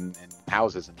buildings and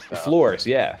houses and stuff. Floors,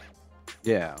 yeah.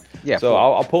 So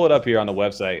I'll pull it up here on the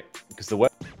website because the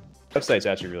website's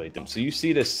actually really dumb. So you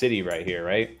see this city right here,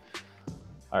 right?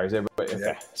 All right, is everybody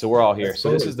okay? So we're all here.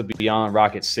 So this is the Beyond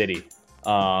Rocket City.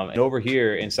 And over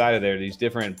here inside of there, these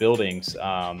different buildings,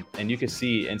 and you can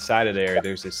see inside of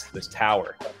there's this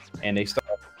tower, and they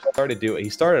he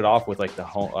started off with like the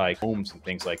homes and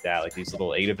things like that, like these little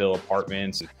Adaville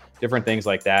apartments and different things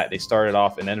like that. They started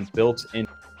off and then built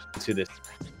into this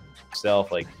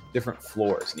itself like different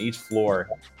floors, and each floor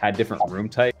had different room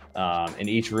type, and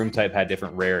each room type had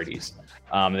different rarities.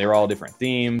 They were all different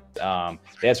themes.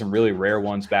 They had some really rare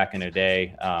ones back in the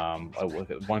day.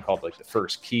 One called like the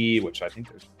First Key, which I think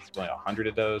there's only 100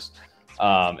 of those.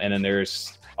 And then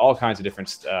there's all kinds of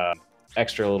different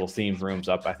extra little themed rooms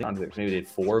up. I think maybe they had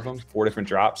 4 of them, 4 different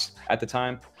drops at the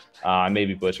time. I may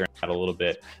be butchering that a little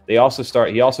bit. He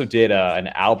also did an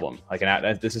album,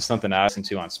 this is something I listened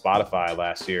to on Spotify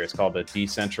last year. It's called the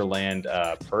Decentraland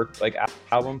Perk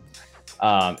album.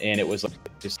 And it was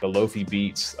just the lofi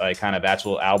beats, kind of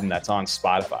actual album that's on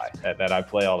Spotify that I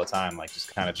play all the time, like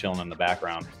just kind of chilling in the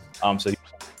background. So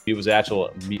he was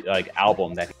actual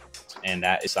album and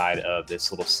that is side of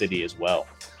this little city as well.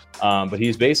 But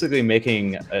he's basically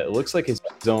making, it looks like his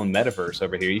own metaverse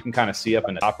over here. You can kind of see up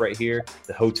in the top right here,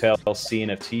 the Hotel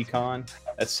CNFT Con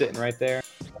that's sitting right there.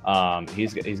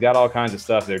 He's got all kinds of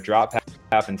stuff. Their drop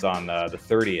happens on the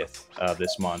 30th of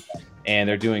this month. And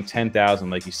they're doing 10,000,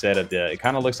 like you said, it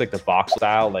kind of looks like the box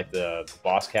style, like the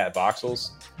Boss Cat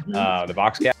voxels, the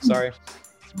Box Cat, sorry.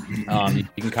 You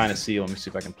can kind of see, let me see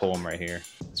if I can pull them right here.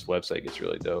 This website gets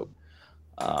really dope.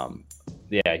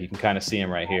 Yeah, you can kind of see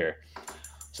them right here.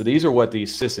 So these are what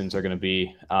these systems are going to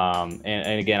be.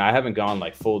 And again, I haven't gone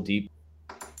like full deep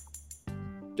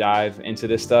dive into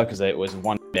this stuff because it was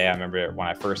one day I remember when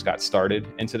I first got started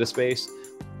into the space.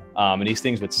 And these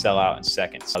things would sell out in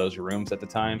seconds, those rooms at the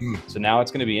time. So now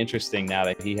it's going to be interesting now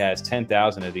that he has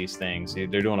 10,000 of these things. They're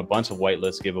doing a bunch of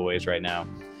whitelist giveaways right now.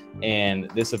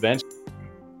 And this event,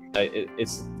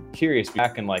 it's curious,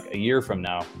 back in like a year from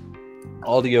now,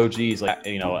 all the OGs,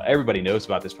 everybody knows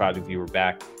about this project. You were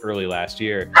back early last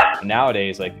year.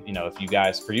 Nowadays,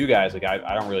 for you guys,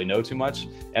 I don't really know too much.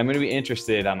 I'm going to be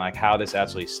interested on how this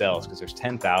actually sells because there's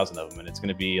 10,000 of them, and it's going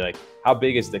to be how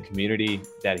big is the community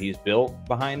that he's built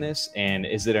behind this, and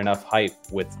is it enough hype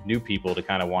with new people to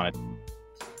kind of want to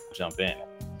jump in?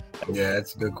 Yeah,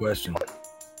 that's a good question.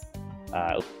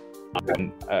 From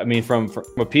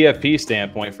a PFP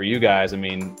standpoint for you guys,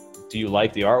 do you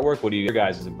like the artwork? What are your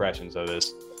guys' impressions of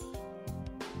this?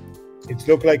 It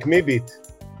looks like Meebit.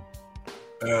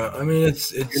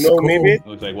 It's cool. Meebit?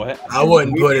 Looks like what? I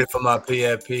wouldn't put it for my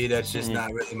PFP. That's just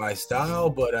not really my style.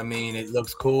 But it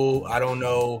looks cool. I don't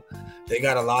know. They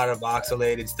got a lot of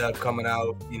voxelated stuff coming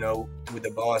out. With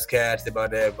the Boss Cats, they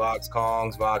about to have Vox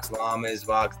Kongs, Vox Llamas,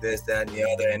 Vox this, that, and the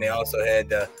other. And they also had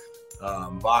the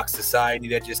Vox Society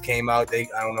that just came out. I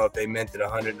don't know if they meant it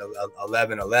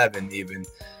 111 even.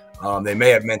 They may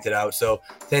have minted out. So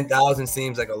 10,000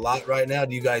 seems like a lot right now.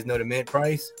 Do you guys know the mint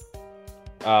price?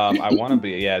 I want to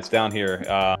be. Yeah, it's down here.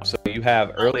 So you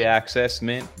have early access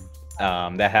mint.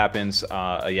 That happens.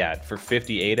 For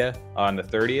 50 ADA on the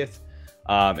 30th.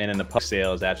 And then the public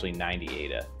sale is actually 90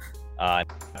 ADA.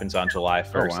 Happens on July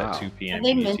 1st at 2 p.m.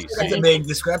 UTC. That's a big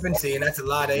discrepancy, and that's a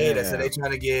lot of ADA. So they're trying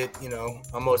to get,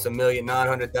 almost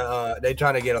 1,900,000. They're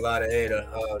trying to get a lot of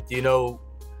ADA. Do you know?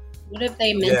 What have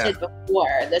they minted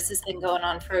before? This has been going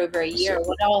on for over a year.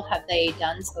 What all have they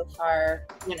done so far?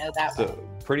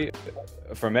 Pretty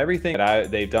from everything that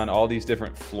they've done all these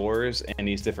different floors and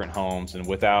these different homes, and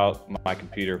without my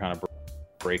computer kind of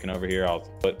breaking over here, I'll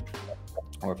put.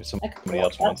 Or if somebody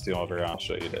else wants to over, I'll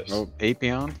show you this. Oh,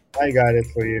 Apion? I got it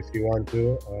for you if you want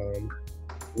to.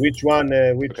 Which one?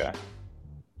 Okay.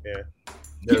 Yeah.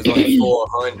 There's only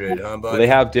 400, huh, buddy? They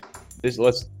have this. There's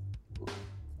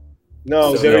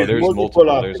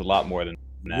multiple. There's a lot more than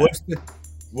that.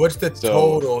 What's the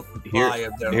total supply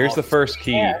of their Here's the first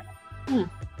key. Yeah.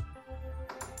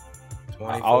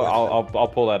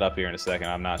 I'll pull that up here in a second.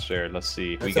 I'm not sure. Let's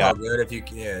see. It's all good if you.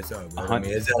 Yeah, it's all good. I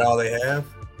mean, is that all they have?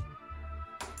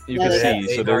 You can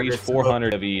see, so they're each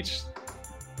 400 of each.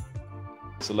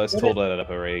 So let's total that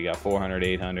up already. You got 400,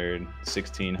 800,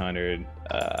 1,600,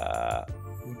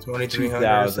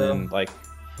 2,000, like,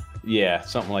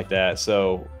 something like that.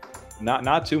 So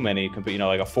not too many,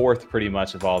 like a fourth pretty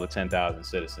much of all the 10,000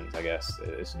 citizens, I guess,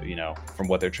 is, from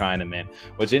what they're trying to mint.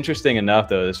 What's interesting enough,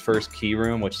 though, this first key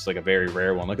room, which is like a very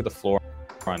rare one. Look at the floor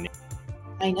on.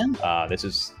 I know. This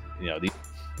is, these.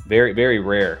 Very, very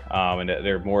rare, and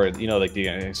they're more, like the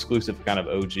exclusive kind of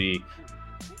OG.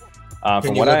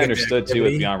 From what I understood too,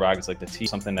 with Beyond Rockets, like the T,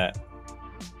 something that.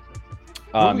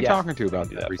 Who are we talking to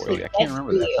about that recently? I can't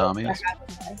remember that, Tommy.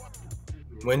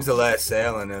 When's the last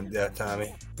sale on them,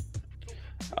 Tommy?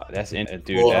 That's been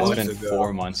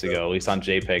 4 months ago, at least on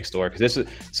JPEG Store. Because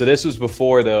this was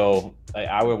before though.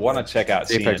 I would want to check out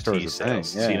CNFT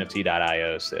sales,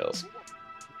 CNFT.io sales.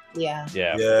 Yeah.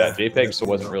 That JPEG Store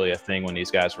wasn't really a thing when these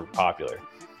guys were popular.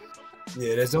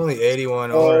 Yeah, there's only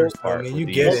 81 orders. I mean, you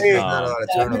get it. Not a lot of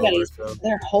turnover. So.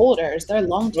 They're holders. They're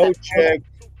long-term. Go check.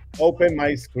 Open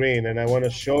my screen, and I want to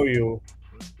show you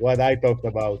what I talked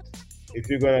about. If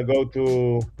you're gonna go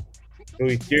to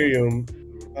Ethereum,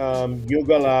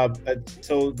 Yuga Lab.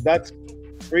 So that's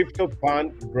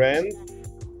CryptoPunk brand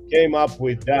came up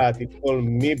with that. It's called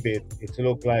Mibit. It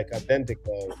looks like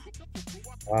identical.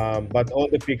 But all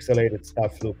the pixelated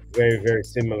stuff look very, very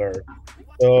similar.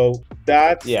 So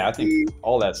that's I think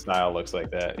all that style looks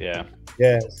like that.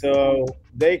 Yeah. So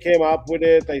they came up with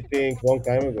it, I think, long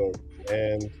time ago,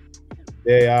 and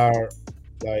they are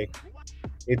like,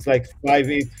 it's like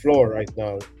 5/8 floor right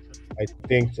now. I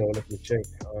think so. Let me check.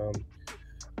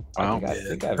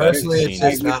 Personally, it's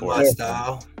just not my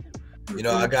style.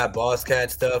 I got Boss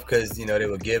Cat stuff because, they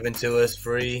were given to us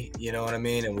free, you know what I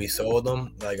mean? And we sold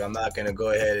them. Like, I'm not going to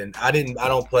go ahead and I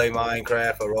don't play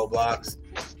Minecraft or Roblox,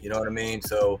 you know what I mean?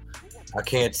 So I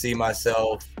can't see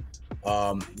myself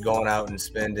going out and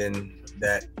spending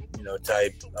that,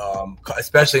 type,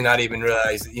 especially not even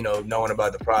realize, knowing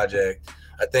about the project.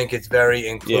 I think it's very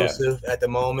inclusive at the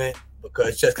moment because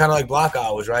it's just kind of like block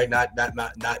hours, right? Not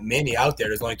many out there.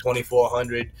 There's only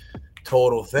 2,400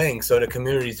 total thing, so the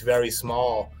community is very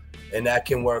small, and that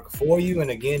can work for you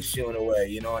and against you in a way,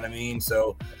 you know what I mean?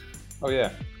 So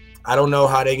I don't know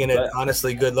how they're gonna,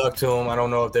 honestly, good luck to them. I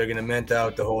don't know if they're gonna mint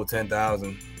out the whole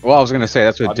 10,000. Well, I was gonna say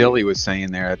that's what Dilly was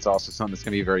saying there. It's also something that's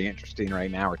gonna be very interesting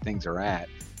right now where things are at,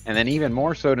 and then even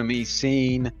more so to me,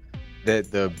 seeing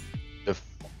that the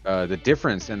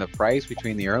difference in the price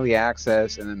between the early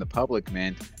access and then the public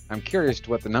mint. I'm curious to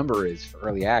what the number is for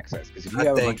early access, because if you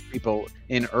have a bunch of people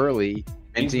in early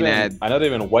minting I know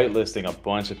they've been whitelisting a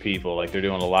bunch of people. Like, they're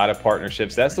doing a lot of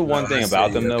partnerships. That's the one thing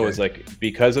about them though, is like,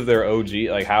 because of their OG,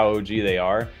 like how OG they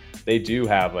are, they do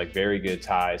have like very good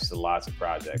ties to lots of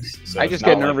projects. So I just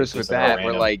get nervous with that,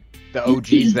 where like the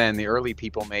OGs, then the early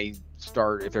people may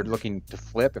start, if they're looking to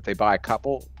flip, if they buy a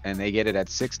couple and they get it at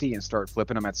 60 and start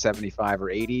flipping them at 75 or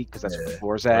 80 because that's what the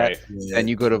floor's at, and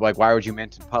you go to like, why would you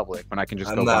mint in public when I can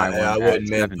just go buy one? I wouldn't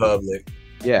mint public.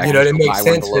 Yeah, it makes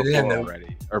sense to them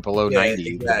already, or below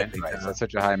 90. Exactly. That's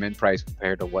such a high mint price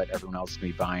compared to what everyone else can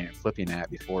be buying and flipping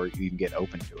at before you even get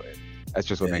open to it. That's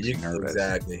just what makes me nervous.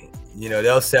 Exactly.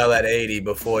 They'll sell at 80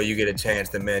 before you get a chance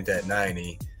to mint at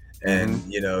 90. And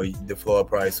the floor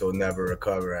price will never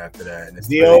recover after that. And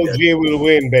the OG will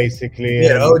win, basically.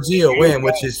 Yeah, the OG will win,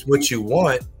 which is what you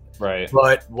want. Right.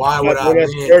 But why would I on a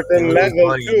certain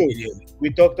level too? Immediately?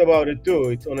 We talked about it too.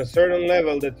 It's on a certain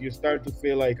level that you start to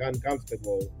feel like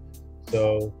uncomfortable.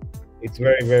 So It's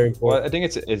very, very important. Well, I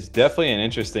think it's definitely an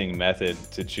interesting method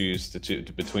to choose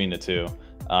between the two.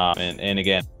 And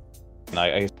again,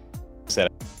 I said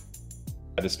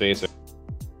the space.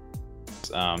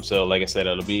 So like I said,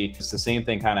 it's the same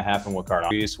thing kind of happened with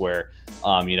Cardano, where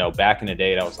back in the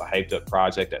day that was a hyped up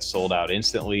project that sold out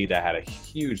instantly, that had a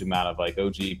huge amount of like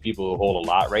OG people who hold a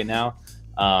lot right now,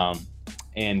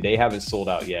 and they haven't sold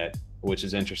out yet, which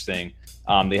is interesting.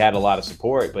 They had a lot of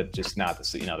support, but just not the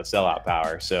sellout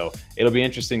power. So it'll be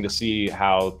interesting to see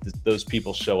how those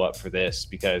people show up for this,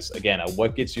 because again,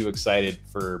 what gets you excited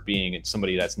for being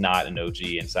somebody that's not an OG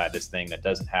inside this thing that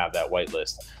doesn't have that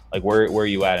whitelist? Like where are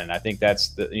you at? And I think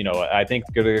that's I think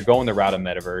they're going the route of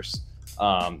metaverse.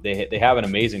 They have an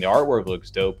amazing, the artwork looks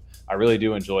dope. I really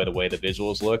do enjoy the way the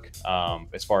visuals look.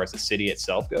 As far as the city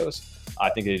itself goes, I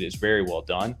think it is very well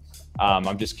done.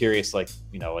 I'm just curious, like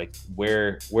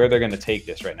where they're going to take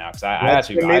this right now, because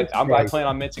I plan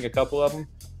on minting a couple of them.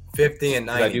 50 and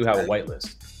 90. I do have a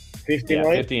whitelist. 50, yeah,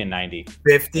 right? 50 and 90.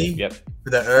 50. Yep. For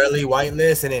the early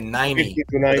whitelist, and then 90 50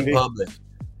 to 90 for the public.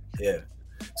 Yeah.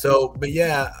 So, but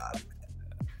yeah.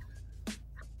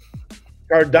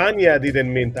 Cardania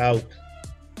didn't mint out.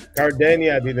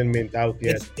 Cardania didn't mint out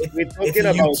yet. We're talking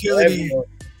about utility.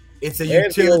 It's a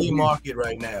utility market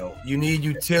right now. You need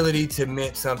utility to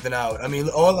mint something out. I mean,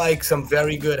 or like some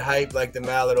very good hype, like the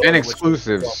Mallet and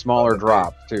exclusive smaller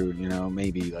drops too.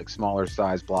 Maybe like smaller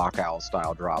size block owl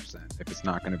style drops in. If it's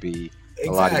not going to be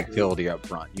a lot of utility up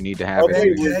front, you need to have.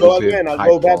 Okay, we'll go again. I'll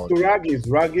go back to Raggies.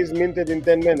 Raggies minted in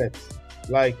 10 minutes,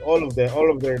 like all of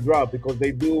their drop, because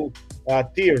they do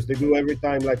tiers. They do every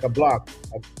time like a block.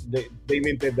 They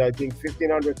minted, I think,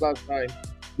 1,500 last time.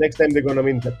 Next time they're gonna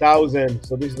mint 1,000.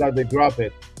 So this is how they drop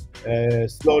it,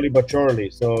 slowly but surely.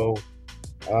 So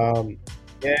to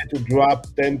drop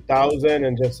 10,000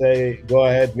 and just say go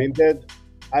ahead, mint it.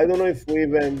 I don't know if we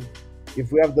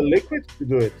have the liquid to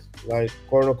do it. Like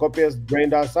Cornucopia's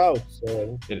drained us out.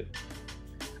 So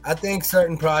I think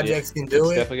certain projects can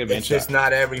do it. It's just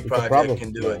not every project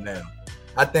can do it now.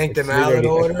 I think the Mallet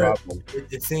order,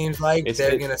 it seems like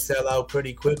they're going to sell out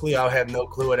pretty quickly. I'll have no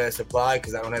clue of their supply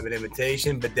because I don't have an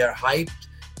invitation, but they're hyped,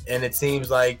 and it seems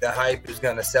like the hype is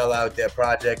going to sell out their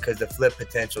project because the flip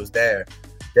potential is there.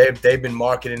 They've been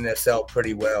marketing themselves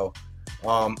pretty well.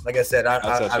 Like I said,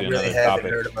 I really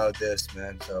haven't heard about this,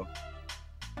 man. So,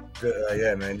 good,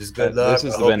 yeah, man, just good luck.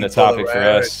 This has been the topic for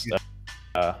us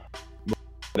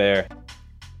there.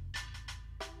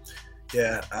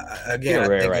 Yeah, again,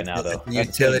 rare right now though.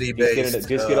 Utility based.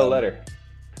 Just get a letter.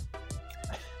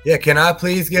 Yeah, can I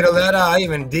please get a letter? I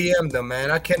even DM'd them, man.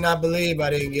 I cannot believe I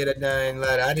didn't get a dang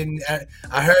letter.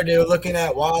 I heard they were looking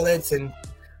at wallets, and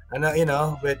I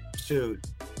know, but shoot.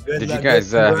 Did you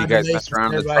guys mess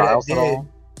around with the trials at all?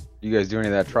 You guys do any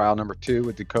of that trial number 2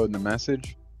 with the code and the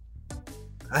message?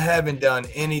 I haven't done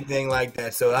anything like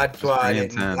that, so that's why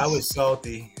I was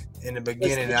salty in the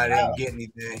beginning. I didn't get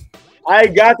anything. I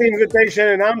got the invitation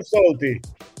and I'm salty.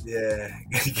 Yeah.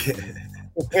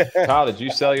 Kyle, did you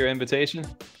sell your invitation?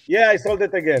 Yeah, I sold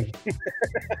it again.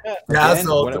 Yeah, I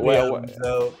sold it.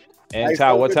 So. And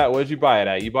Kyle, what did you buy it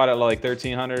at? You bought it like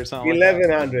 1,300 or something?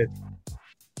 1,100.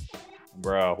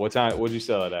 Bro, what did you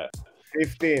sell it at?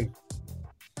 15.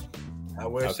 I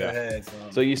wish I had.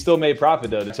 So you still made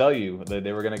profit though, to tell you that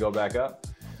they were going to go back up?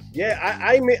 Yeah,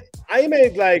 I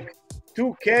made like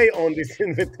 2K on this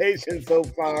invitation so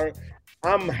far.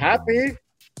 I'm happy.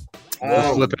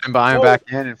 Flipping and buying back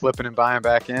in and flipping and buying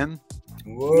back in.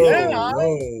 Whoa, yeah,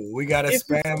 whoa. We got a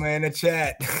spammer in the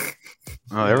chat.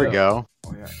 Oh, there we go.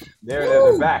 Oh, yeah.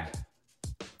 They're back.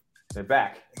 They're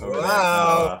back.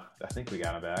 Wow. I think we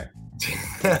got them back.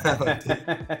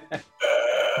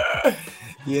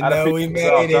 We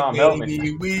made it,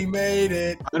 baby. We made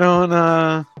it. I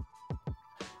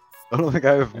don't think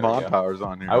I have mod powers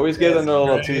on here. I always give them a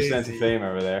little 2 cents of fame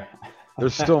over there.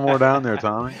 There's still more down there,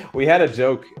 Tommy. We had a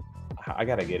joke. I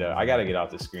gotta get off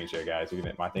this screen share, guys.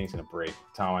 My thing's gonna break.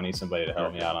 Tom, I need somebody to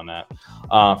help me out on that.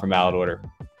 For Mallet order.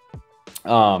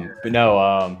 But no,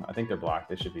 I think they're blocked.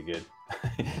 They should be good.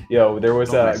 Yo, there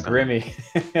was a Grimmy.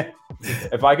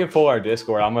 If I could pull our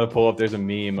Discord, I'm gonna pull up. There's a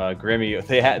meme. Grimmy.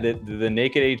 They had the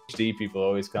Naked HD people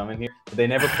always come in here, but they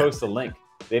never post a link.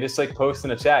 They just like post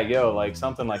in a chat, like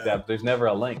something like that. But there's never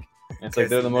a link. And it's like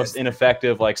they're the most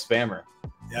ineffective spammer.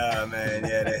 Yeah, man.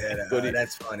 Yeah, they had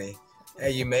that's funny.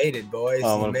 Hey, you made it, boys.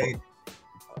 You made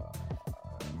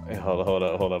it.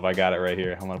 Hold up. I got it right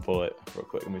here. I'm gonna pull it real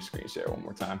quick. Let me screen share one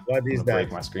more time. What is that?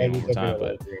 Break my screen one more time,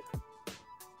 but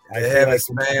I have a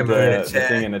spammer in the chat. The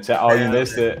thing in the chat. Oh, you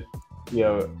missed it.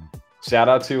 Yo, shout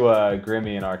out to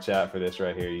Grimmy in our chat for this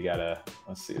right here.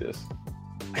 Let's see this.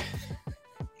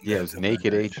 Yeah, it was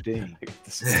Naked HD.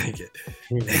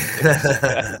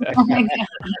 Oh my God.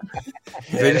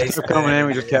 They just kept coming in.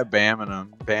 We just kept banning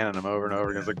them over and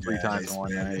over again. It was like 3 times in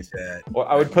one night. Well,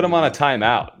 I would put them on a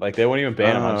timeout. Like they wouldn't even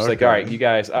ban them. I'm just like, all right, you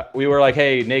guys. We were like,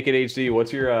 hey, Naked HD,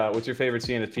 what's your favorite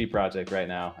CNFP project right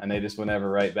now? And they just would never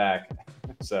write back.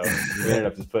 So we ended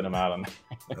up just putting them out on there.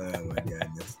 Oh my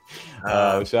goodness!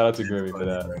 Shout out to Groovy for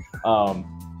that.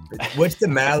 What's the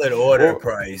Mallard order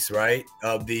price, right?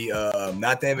 Of the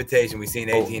not the invitation we seen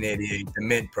 1888, the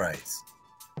mint price.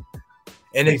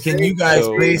 And then can you guys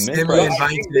please send me an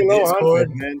invite to the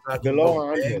Discord? Below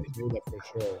 100, for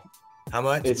sure. How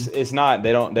much? It's not.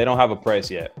 They don't have a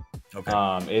price yet.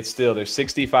 Okay. It's still there's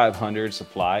 6,500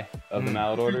 supply of the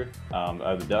Mallard order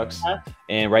of the ducks,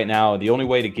 and right now the only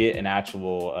way to get an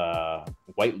actual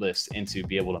whitelist and to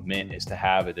be able to mint is to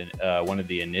have it in one of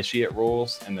the initiate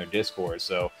roles in their Discord.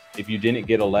 So if you didn't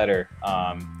get a letter,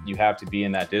 you have to be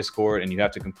in that Discord and you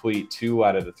have to complete 2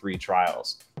 out of the 3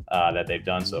 trials that they've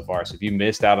done so far. So if you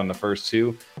missed out on the first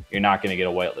 2, you're not going to get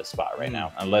a whitelist spot right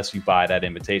now unless you buy that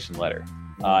invitation letter.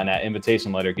 And that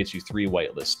invitation letter gets you 3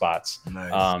 whitelist spots.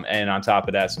 Nice. And on top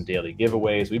of that, some daily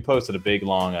giveaways. We posted a big,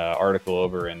 long article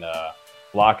over in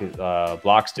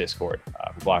Block's Discord.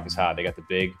 Block is hot. They got the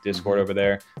big Discord over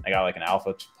there. They got like an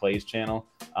Alpha Plays channel.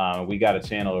 We got a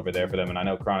channel over there for them, and I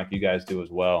know Chronic, you guys do as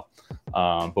well.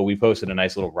 But we posted a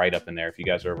nice little write-up in there if you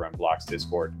guys are over on Block's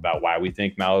Discord about why we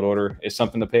think Mallard order is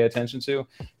something to pay attention to.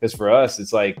 Because for us,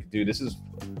 it's like, dude, this is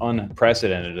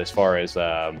unprecedented as far as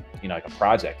like a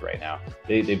project right now.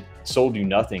 They've sold you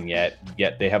nothing yet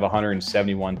they have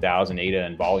 171,000 ADA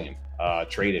in volume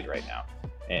traded right now.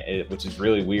 Which is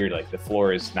really weird. Like the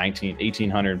floor is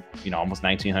 1,800, almost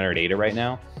 1,900 ADA right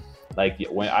now. Like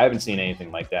I haven't seen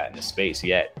anything like that in the space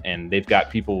yet. And they've got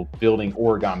people building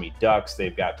origami ducks.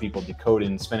 They've got people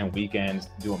decoding, spending weekends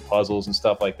doing puzzles and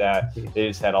stuff like that. They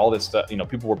just had all this stuff.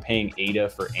 People were paying ADA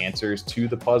for answers to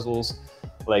the puzzles.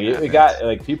 Like it got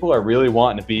like people are really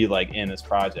wanting to be like in this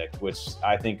project, which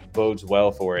I think bodes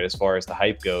well for it as far as the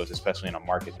hype goes, especially in a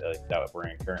market that we're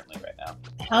in currently right now.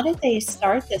 How did they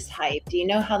start this hype? Do you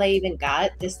know how they even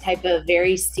got this type of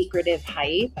very secretive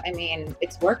hype? I mean,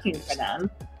 it's working for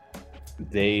them.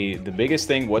 The biggest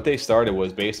thing, what they started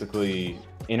was basically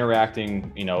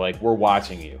interacting, like we're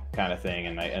watching you kind of thing.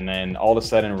 And then all of a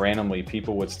sudden randomly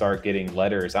people would start getting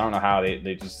letters. I don't know how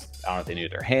they just, I don't know if they knew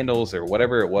their handles or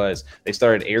whatever it was. They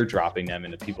started airdropping them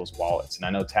into people's wallets. And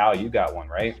I know Tal, you got one,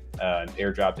 right?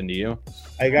 Airdropped into you.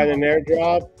 I got an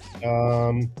airdrop.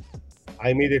 I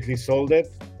immediately sold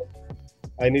it.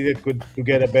 I needed to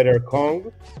get a better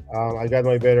Kong. I got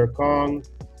my better Kong.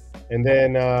 And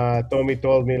then Tommy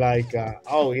told me like,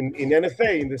 in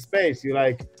NFA, in the space, you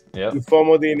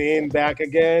FOMO'd in back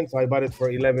again. So I bought it for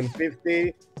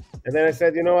 $1,150. And then I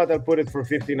said, you know what, I'll put it for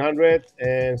 $1,500,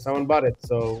 and someone bought it.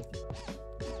 So.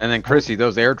 And then Chrissy,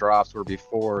 those airdrops were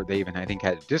before they even, I think,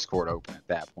 had Discord open at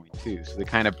that point too. So they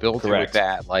kind of built it with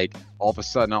that. Like all of a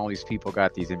sudden, all these people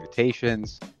got these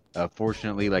invitations.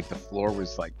 Fortunately, like the floor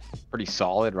was like pretty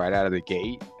solid right out of the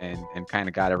gate, and kind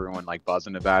of got everyone like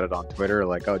buzzing about it on Twitter.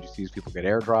 Like, oh, did you see these people get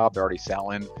airdropped? They're already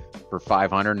selling for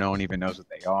 500. No one even knows what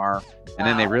they are. And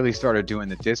then they really started doing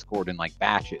the Discord in like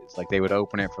batches. Like they would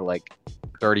open it for like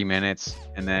 30 minutes,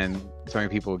 and then so many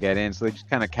people would get in. So they just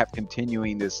kind of kept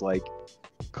continuing this like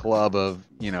club of,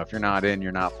 if you're not in,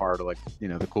 you're not part of like,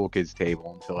 the cool kids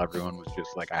table, until everyone was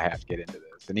just like, I have to get into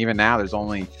this. And even now there's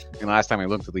only, last time I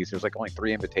looked at least, there's like only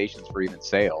 3 invitations for even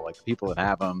sale. Like the people that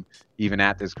have them even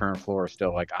at this current floor are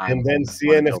still like, and then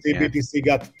CNFT BTC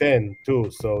got 10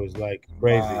 too, so it's like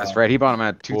crazy. That's right. He bought them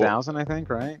at 2,000, I think,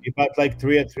 right? He bought like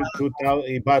 3 at 2,000.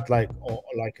 He bought like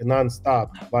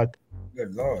non-stop. But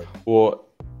good lord. Well,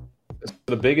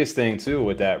 the biggest thing too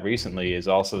with that recently is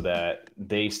also that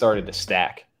they started to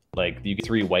stack. Like you get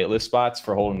 3 whitelist spots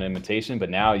for holding an invitation, but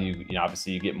now you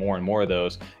obviously you get more and more of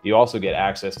those. You also get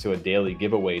access to a daily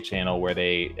giveaway channel where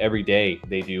every day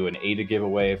they do an ADA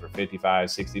giveaway for 55,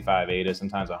 65 ADA,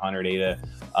 sometimes 100 ADA,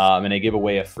 and they give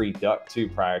away a free duck too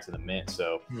prior to the mint.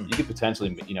 So you could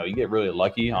potentially, you get really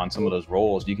lucky on some of those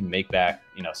rolls. You can make back,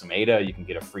 some ADA. You can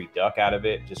get a free duck out of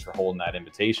it just for holding that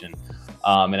invitation.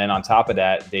 And then on top of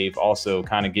that, they've also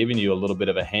kind of given you a little bit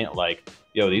of a hint, like,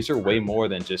 these are way more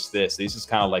than just this. These is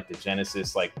kind of like the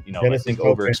Genesis, like, Genesis, I think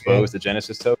overexposed the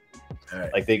Genesis token.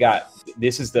 Right. Like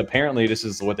this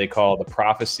is what they call the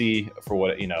prophecy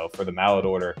for for the Mallard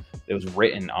order. It was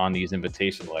written on these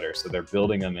invitation letters. So they're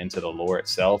building them into the lore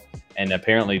itself. And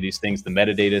apparently these things, the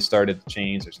metadata started to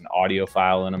change. There's an audio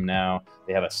file in them now.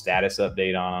 They have a status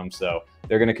update on them. So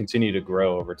they're going to continue to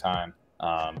grow over time.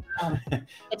 Tom,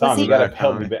 you gotta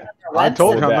help me back. I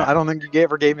told him I don't think you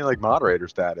ever gave me like moderator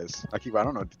status. I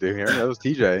don't know what to do here. That was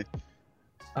TJ.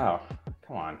 Oh,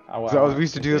 come on. We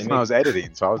used to do this when I was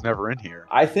editing, so I was never in here.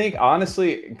 I think,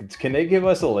 honestly, can they give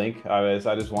us a link? I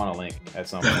just want a link at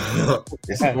some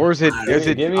point. Or is it?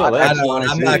 Give me a link.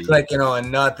 I'm not clicking on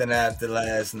nothing after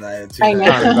last night. I know.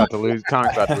 Tommy's about to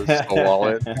lose his whole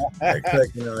wallet.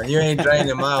 Clicking on. You ain't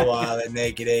draining my wallet,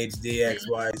 Naked HD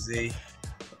XYZ.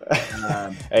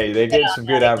 Hey, they get some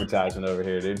good advertising over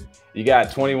here, dude. You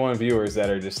got 21 viewers that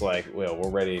are just like, well, we're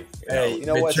ready. You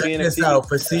know what? Check this out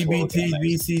for CBT,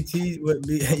 BCT,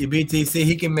 BTC.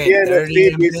 He can make 30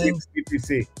 of them things.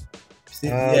 BTC.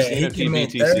 He can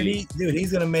make 30. Dude,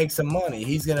 he's gonna make some money.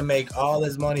 He's gonna make all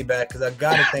his money back because I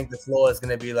gotta think the floor is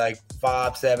gonna be like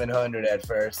 500-700 at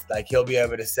first. Like he'll be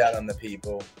able to sell them to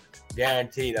people.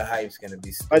 Guarantee the hype's gonna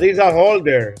be stupid. But he's a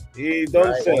holder. He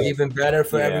don't sell. Well, even better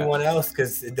for everyone else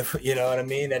because you know what I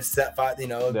mean. That's the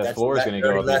floor is gonna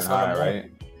go up even higher,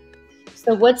 right?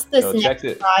 So what's this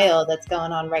next trial that's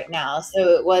going on right now?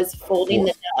 So it was folding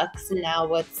the ducks, and now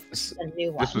what's the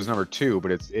new one? This was number 2,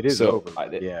 but it is over.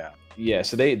 Yeah.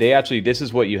 So they actually, this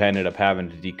is what you ended up having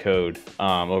to decode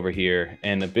over here,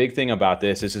 and the big thing about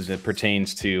this is it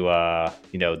pertains to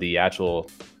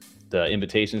the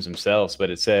invitations themselves, but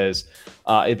it says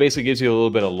it basically gives you a little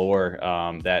bit of lore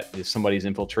that if somebody's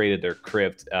infiltrated their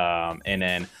crypt, and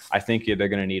then I think they're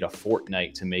going to need a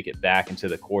fortnight to make it back into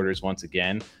the quarters once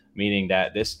again, meaning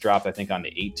that this dropped, I think, on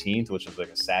the 18th, which was like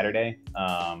a Saturday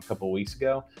a couple of weeks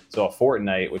ago. So a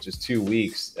fortnight, which is 2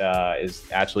 weeks, is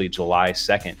actually July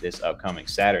 2nd, this upcoming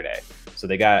Saturday. So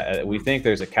they got, we think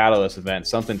there's a catalyst event.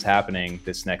 Something's happening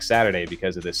this next Saturday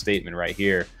because of this statement right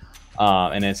here.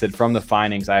 And it said, from the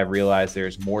findings, I have realized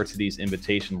there's more to these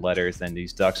invitation letters than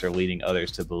these ducks are leading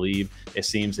others to believe. It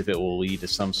seems if it will lead to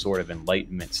some sort of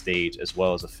enlightenment stage as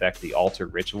well as affect the altar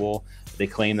ritual. They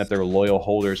claim that their loyal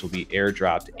holders will be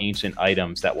airdropped ancient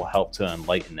items that will help to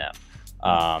enlighten them.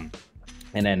 And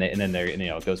then there,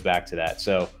 it goes back to that.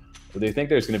 So they think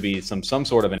there's going to be some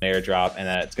sort of an airdrop, and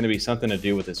that it's going to be something to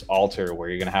do with this altar where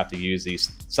you're going to have to use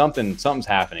these. Something's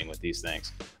happening with these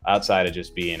things outside of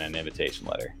just being an invitation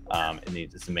letter. And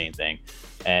it's the main thing.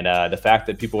 And the fact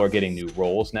that people are getting new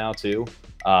roles now too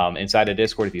inside of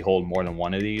Discord, if you hold more than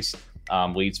one of these,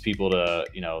 leads people to,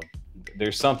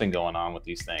 there's something going on with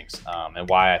these things, and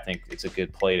why I think it's a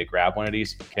good play to grab one of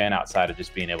these if you can, outside of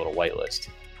just being able to whitelist.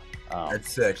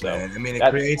 That's sick, man. I mean, it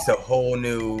creates a whole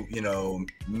new,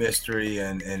 mystery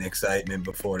and excitement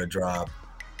before the drop.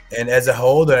 And as a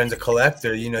holder and as a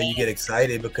collector, you get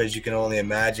excited because you can only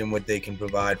imagine what they can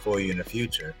provide for you in the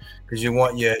future. Because you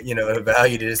want your,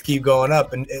 value to just keep going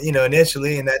up, and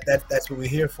initially, and that's what we're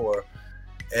here for.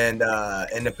 And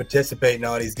to participate in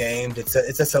all these games,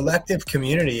 it's a selective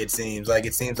community. It seems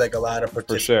like a lot of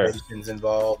participations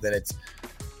involved, and it's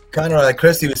kind of like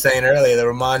Christy was saying earlier, the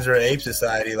Ramondre Ape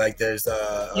Society. Like there's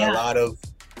a lot of,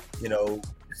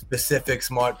 specific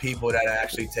smart people that are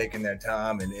actually taking their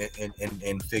time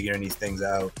and figuring these things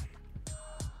out.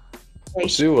 Well,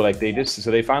 Sue,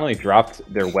 they finally dropped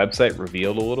their website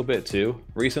revealed a little bit too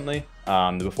recently.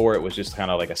 Before it was just kind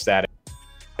of like a static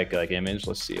like image.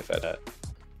 Let's see if that.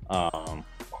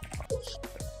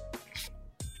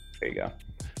 There you go.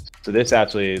 So this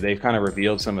actually, they've kind of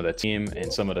revealed some of the team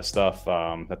and some of the stuff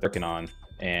that they're working on.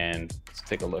 And let's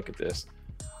take a look at this.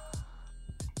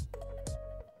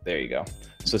 There you go.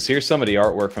 So here's some of the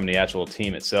artwork from the actual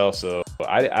team itself. So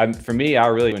for me, I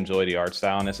really enjoy the art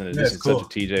style in this, and this is cool.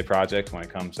 Such a TJ project when it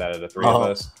comes out of the three of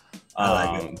us.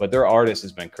 But their artist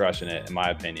has been crushing it, in my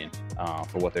opinion,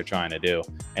 for what they're trying to do.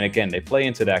 And again, they play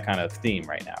into that kind of theme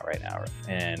right now,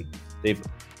 and they've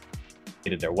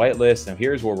did their whitelist. And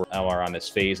here's where we're on this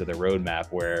phase of the roadmap,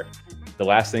 where the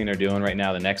last thing they're doing right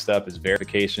now, the next up is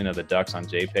verification of the ducks on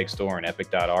JPEG Store and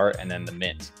Epic.art, and then the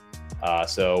mint.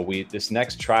 So this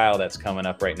next trial that's coming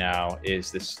up right now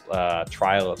is this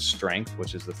trial of strength,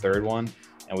 which is the third one.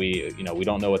 And we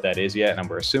don't know what that is yet. And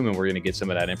we're assuming we're going to get some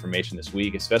of that information this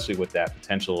week, especially with that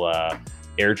potential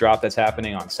airdrop that's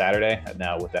happening on Saturday.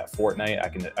 Now with that fortnight, I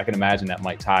can imagine that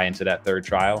might tie into that third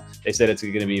trial. They said it's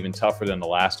going to be even tougher than the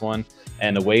last one.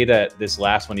 And the way that this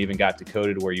last one even got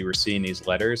decoded, where you were seeing these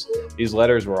letters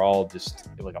were all just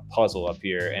like a puzzle up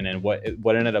here. And then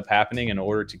what ended up happening, in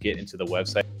order to get into the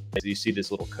website, you see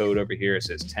this little code over here. It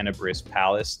says Tenebrous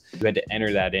Palace. You had to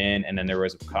enter that in, and then there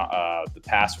was the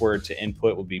password to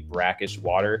input would be brackish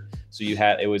water. So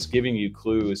it was giving you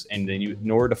clues, and then in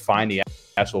order to find the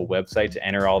actual website to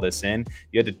enter all this in,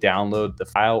 you had to download the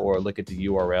file or look at the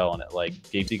URL, and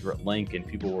it gave a secret link, and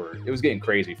it was getting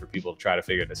crazy for people to try to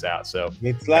figure this out. So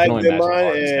it's like the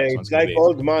money, it's like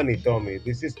old money, Tommy.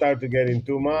 This is start to getting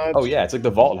too much. Oh yeah, it's like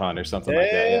the Vault Hunt or something like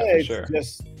that. Yeah, for sure.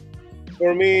 Just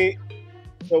for me,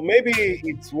 So maybe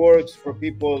it works for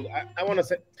people. I want to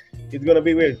say it's gonna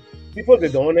be weird. People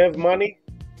that don't have money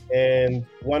and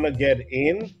want to get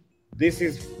in, this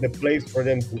is the place for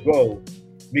them to go,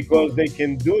 because they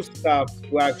can do stuff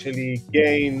to actually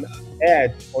gain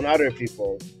edge on other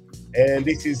people. And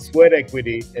this is sweat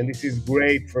equity, and this is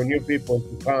great for new people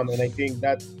to come. And I think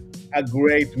that's a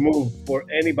great move for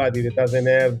anybody that doesn't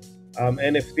have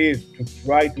NFTs, to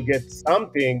try to get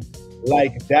something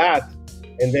like that,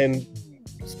 and then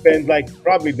spend like,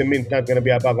 probably the mint's not going to be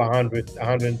above 100,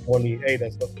 128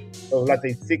 and stuff. So let's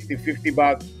say 60, 50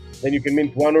 bucks, then you can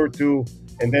mint one or two,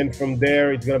 and then from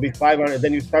there it's going to be 500, and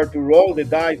then you start to roll the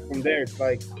dice from there. It's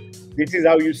like, this is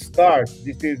how you start.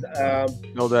 This is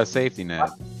build that safety net.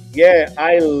 Yeah,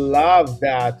 I love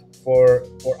that for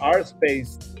our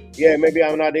space. Yeah, maybe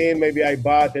I'm not in, maybe I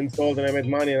bought and sold and I made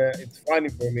money, and it's funny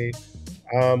for me.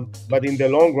 But in the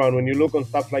long run, when you look on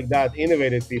stuff like that,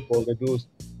 innovative people that do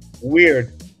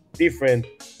weird, different,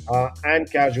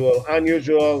 and casual,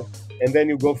 unusual, and then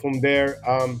you go from there,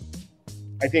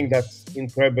 I think that's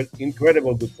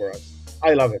incredible good for us.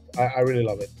 I love it. I really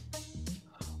love it.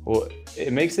 Well,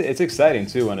 it's exciting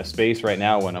too in a space right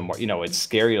now when it's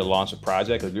scary to launch a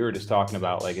project. Like we were just talking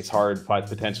about, like it's hard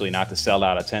potentially not to sell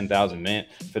out a 10,000 mint.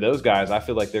 For those guys, I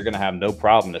feel like they're going to have no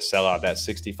problem to sell out that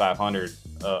 6,500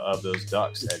 of those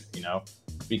ducks,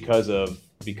 because of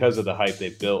the hype they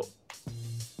built.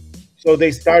 So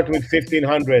they start with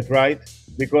 1,500, right?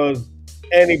 Because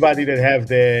anybody that have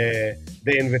the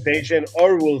invitation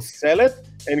or will sell it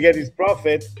and get his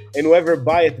profit, and whoever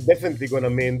buy it definitely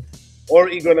gonna mint, or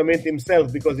he gonna mint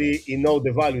himself because he know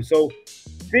the value. So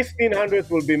 1,500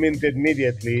 will be minted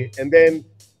immediately, and then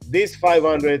these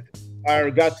 500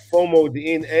 got FOMO'd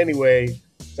in anyway,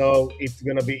 so it's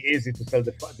gonna be easy to sell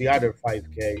the other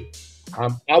 5K.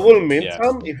 I will mint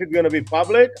some. If it's gonna be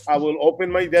public, I will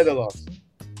open my Daedalus.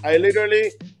 I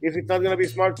literally, if it's not gonna be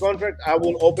smart contract, I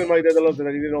will open my Daedalus that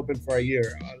I didn't open for a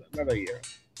year, not a year.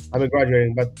 I'm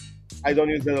graduating, but I don't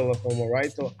use Daedalus no more,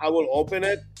 right? So I will open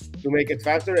it to make it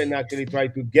faster and actually try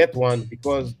to get one,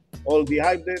 because all the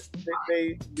hype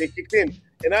they kicked in.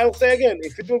 And I'll say again,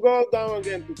 if it will go down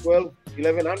again to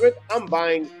 1,100, I'm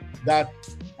buying that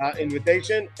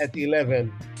invitation at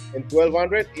 11 and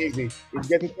 1,200 easy. It's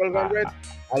getting 1,200.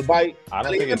 I'll buy. I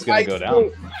don't think it's going to go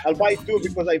down. I'll buy two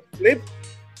because I flipped.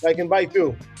 So I can buy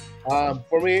two.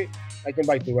 For me, I can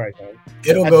buy two right now.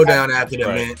 It'll go down after the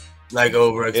mint. Like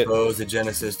overexposed, the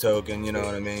Genesis token, you know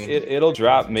what I mean? It'll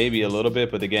drop maybe a little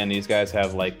bit, but again, these guys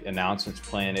have like announcements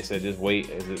planned. They said just wait.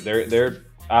 They're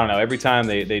I don't know. Every time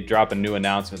they drop a new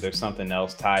announcement, there's something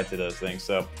else tied to those things.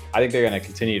 So I think they're going to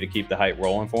continue to keep the hype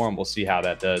rolling for them. We'll see how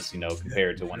that does,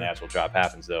 compared to when the actual drop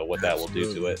happens, though. What that will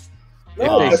do to it.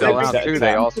 If they sell out too,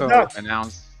 they also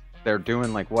announced they're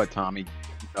doing like what, Tommy?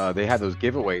 They had those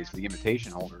giveaways for the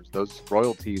invitation holders. Those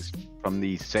royalties from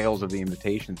the sales of the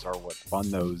invitations are what fund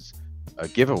those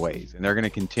giveaways, and they're going to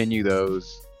continue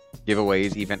those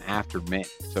giveaways even after mint.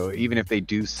 So even if they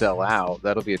do sell out,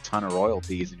 that'll be a ton of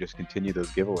royalties, and just continue those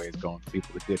giveaways going for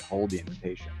people that did hold the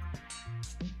invitation.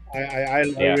 I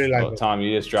really like it. Tom,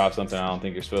 you just dropped something I don't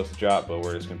think you're supposed to drop, but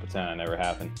we're just going to pretend it never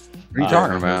happened. What are you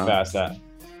talking about? Past that.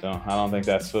 So I don't think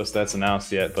that's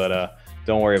announced yet, but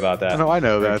don't worry about that. No, I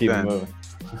know that. Keep it moving.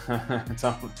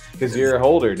 Because you're a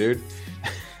holder, dude.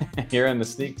 You're in the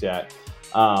sneak chat.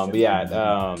 But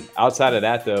yeah, outside of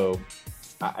that though,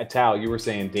 Tal, you were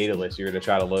saying data list. You're going to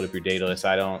try to load up your data list.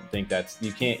 I don't think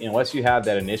you can't, unless you have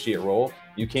that initiate role,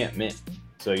 you can't mint.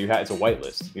 So it's a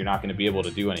whitelist. You're not going to be able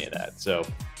to do any of that. So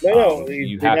you're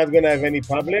not going to have any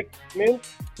public mint?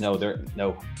 No,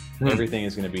 everything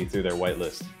is going to be through their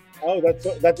whitelist. Oh,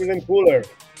 that's even cooler.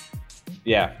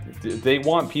 Yeah, they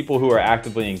want people who are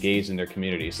actively engaged in their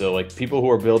community. So like people who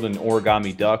are building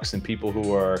origami ducks and people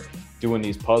who are doing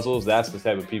these puzzles, that's the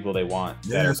type of people they want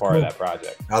that are part of that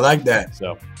project. I like that.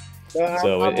 So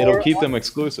it'll keep them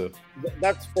exclusive.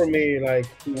 That's for me, like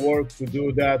to work to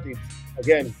do that. It's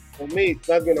again, for me, it's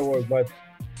not going to work, but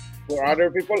for other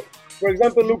people, for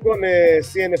example, look on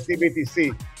CNFT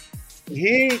BTC.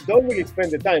 He don't really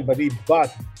spend the time, but he bought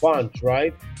bunch,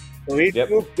 right? So he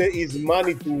took his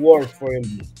money to work for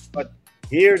him. But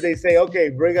here they say, okay,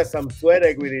 bring us some sweat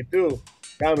equity too.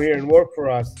 Come here and work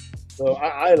for us. So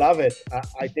I love it.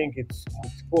 I think it's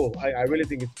cool. I really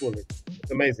think it's cool.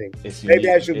 It's amazing.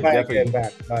 Maybe I should buy again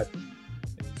back. But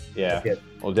yeah.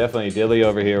 Well, definitely Dilly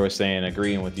over here was saying,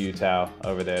 agreeing with you, Tao,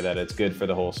 over there, that it's good for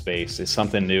the whole space. It's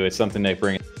something new. It's something they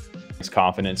bring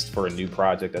confidence for a new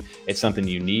project. It's something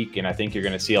unique, and I think you're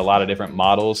going to see a lot of different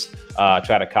models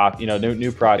try to copy,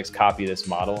 new projects copy this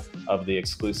model of the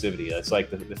exclusivity. It's like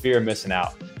the fear of missing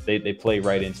out. They play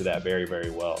right into that very, very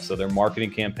well. So their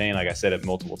marketing campaign, like I said it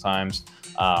multiple times,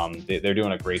 they're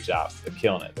doing a great job. They're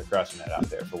killing it. They're crushing it out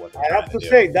there for what they're I have to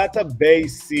say that's a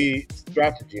base C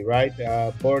strategy, right?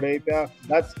 Bored Ape,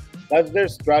 that's their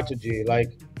strategy.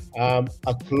 Like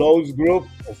a closed group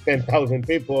of 10,000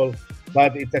 people,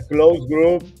 but it's a closed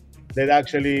group that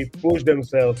actually push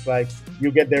themselves. Like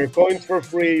you get their coins for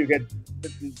free, you get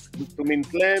to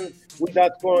mint land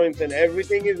without coins, and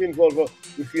everything is involved.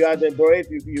 If you add a Bored Ape,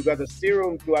 you got a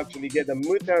serum to actually get a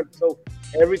mutant. So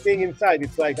everything inside,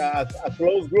 it's like a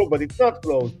closed group, but it's not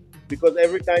closed because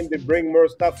every time they bring more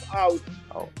stuff out,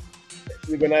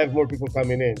 we're gonna have more people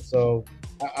coming in. So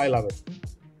I love it.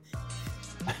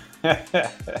 They're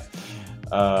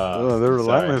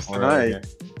relentless tonight.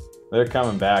 They're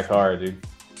coming back hard, dude.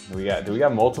 Do we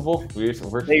got multiple?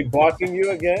 They blocking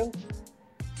you again?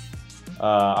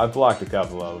 I've blocked a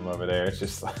couple of them over there. It's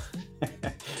just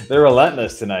they're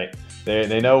relentless tonight.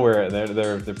 They know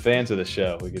they're fans of the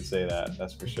show. We could say that.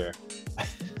 That's for sure.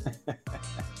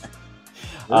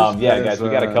 Guys, we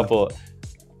got a couple.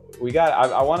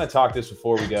 I want to talk this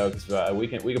before we go because we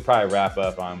could probably wrap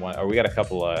up on one. Or we got a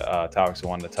couple of topics I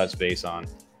wanted to touch base on.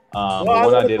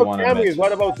 What about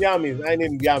Yummies? I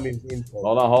need Yummies info.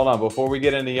 Hold on. Before we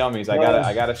get into Yummies, I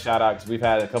got a shout out because we've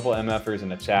had a couple of MFers in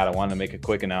the chat. I wanted to make a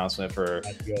quick announcement for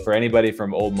anybody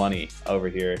from Old Money over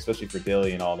here, especially for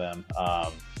Dilly and all them.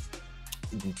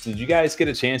 Did you guys get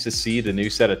a chance to see the new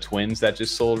set of twins that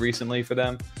just sold recently for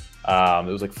them? It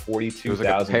was like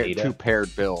 42,000 ADA. Two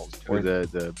paired bills. Or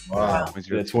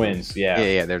the twins.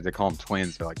 Yeah. They call them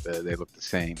twins. They're like they look the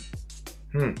same.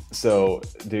 So,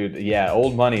 dude,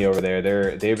 Old Money over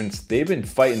there. They've been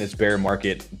fighting this bear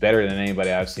market better than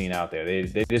anybody I've seen out there.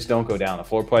 They just don't go down. The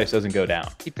floor price doesn't go down.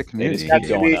 Keep the community. They just keep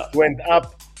going up. Went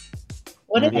up.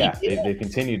 What did they do? They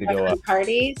continue to go up.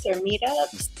 Parties or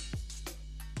meetups?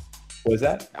 What was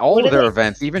that? All of their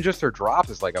events, even just their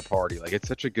drop is like a party. Like it's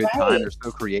such a good time. They're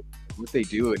so creative what they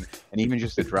do, and even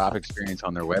just the drop experience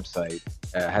on their website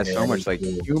has so much like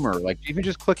humor. Like even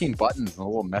just clicking buttons and the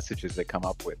little messages that come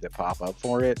up with that pop up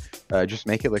for it, just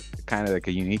make it like kind of like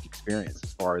a unique experience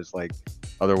as far as like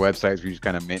other websites where you just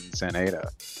kind of mint and send ADA.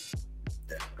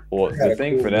 Well, the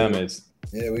thing for them is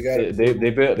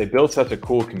they built such a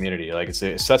cool community. Like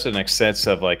it's such an sense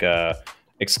of like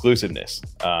exclusiveness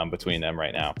between them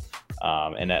right now.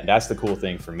 And that's the cool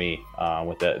thing for me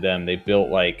with them. They built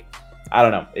like, I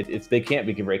don't know, it can't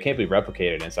be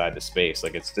replicated inside the space.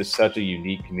 Like it's just such a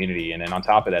unique community. And then on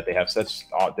top of that, they have such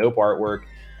dope artwork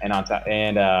and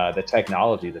the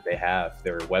technology that they have,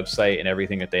 their website and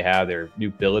everything that they have, their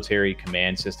new military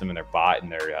command system and their bot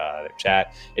and their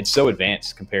chat. It's so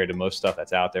advanced compared to most stuff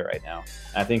that's out there right now.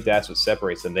 And I think that's what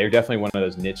separates them. They're definitely one of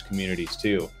those niche communities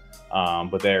too.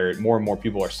 But more and more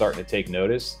people are starting to take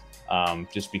notice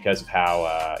just because of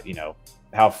how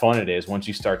fun it is once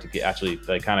you start to actually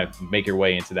like kind of make your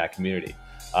way into that community.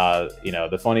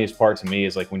 The funniest part to me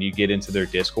is like when you get into their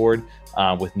Discord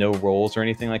with no roles or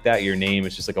anything like that, your name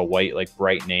is just like a white, like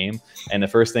bright name. And the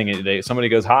first thing somebody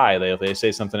goes hi, they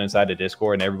say something inside the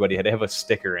Discord, and they have a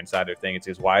sticker inside their thing. It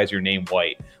says, "Why is your name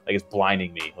white? Like it's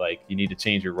blinding me. Like you need to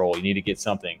change your role. You need to get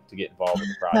something to get involved in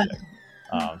the project."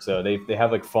 So they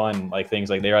have like fun like things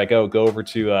like they're like, oh, go over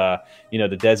to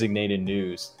the designated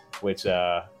news, which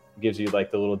gives you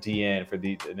like the little DN for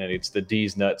and then it's the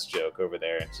D's nuts joke over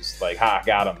there. It's just like,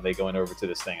 got them. They going over to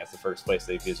this thing. That's the first place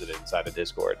they visited inside of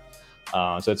Discord.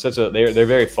 So it's they're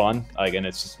very fun. Like, and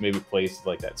it's just maybe plays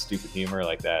like that stupid humor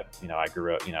like that. I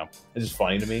grew up. It's just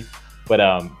funny to me. But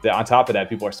on top of that,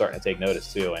 people are starting to take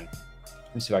notice too. And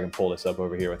let me see if I can pull this up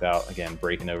over here without again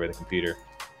breaking over the computer.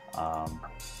 I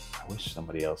wish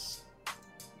somebody else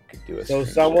could do it. So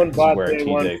someone bought the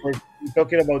one for, you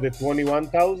talking about the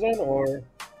 21,000 or?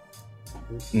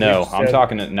 No, I'm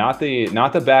talking not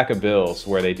the back of bills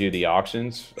where they do the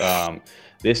auctions.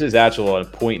 This is actual a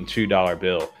 $0.2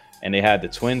 bill, and they had the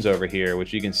twins over here,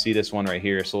 which you can see this one right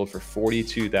here sold for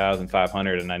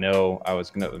 $42,500. And I know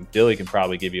Dilly can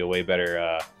probably give you a way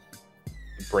better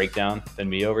breakdown than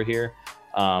me over here.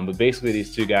 But basically,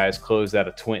 these two guys closed out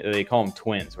a twin. They call them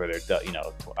twins, where they're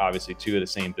obviously two of the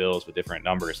same bills with different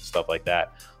numbers and stuff like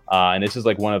that. And this is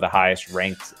like one of the highest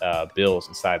ranked bills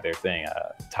inside their thing.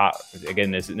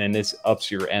 This ups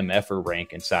your MFer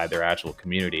rank inside their actual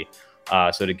community.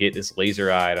 So to get this laser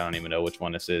eye, I don't even know which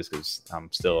one this is because I'm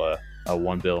still a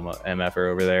one bill MFer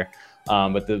over there.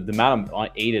 But the amount of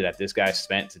ADA that this guy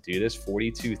spent to do this,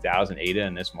 42,000 ADA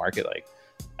in this market, like.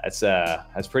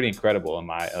 that's pretty incredible in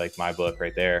my book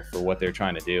right there for what they're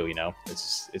trying to do. You know,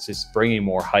 it's just bringing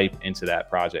more hype into that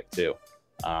project too.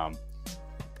 And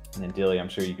then Dilly, I'm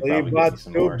sure you could probably bought get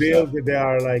some two more bills. stuff. They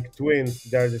are like twins.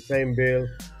 They're the same bill.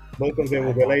 Both of them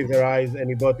with the laser eyes, and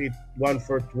he bought it one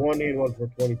for 20 and one for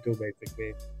 22,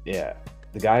 basically. Yeah,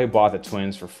 the guy who bought the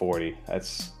twins for 40.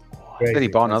 That's Crazy. Did he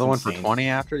bought another one insane. for 20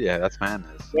 after? Yeah, that's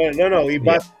madness. No. He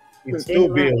bought it's two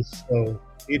Right. bills, so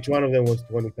each one of them was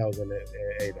 20,000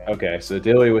 ADA. okay. So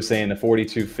Dilly was saying the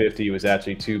 4250 was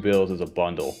actually two bills as a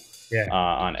bundle. Yeah.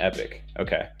 On Epic.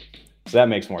 Okay, so that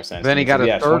makes more sense. Then he got So, a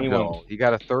yeah, third 21 bill. He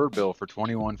got a third bill for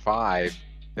 21.5.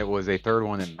 That was a third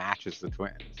one that matches the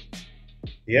twins.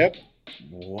 Yep.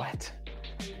 What?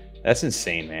 That's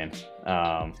insane, man.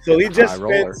 So he just high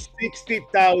roller. spent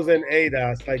 60,000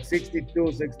 ADA, like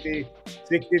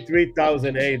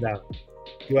 63,000 ADA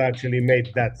to actually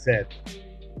make that set.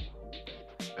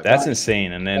 That's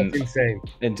insane. And then That's insane.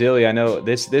 And Dilly, I know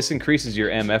this increases your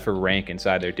MFer rank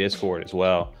inside their Discord as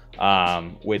well.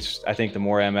 Which I think the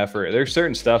more MFer, there's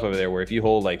certain stuff over there where if you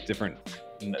hold like different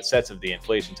sets of the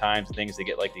inflation times and things, they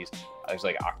get like these. There's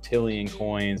like octillion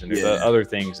coins and there's other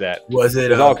things that Was it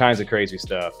there's all kinds of crazy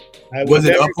stuff. I Was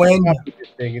it never Upwind? keep up with this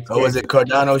thing. It's or was crazy. it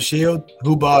Cardano Shield?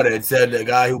 Who bought it? It said the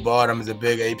guy who bought them is a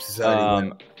big Ape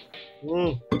Society.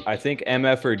 I think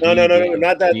MFer. No,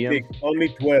 not that big. Only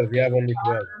 12. You have only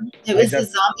 12. It was the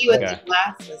just- zombie with Okay. the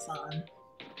glasses on.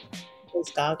 Those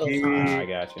goggles He- on. I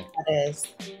got you. That is.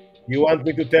 You want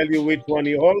me to tell you which one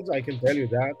he holds? I can tell you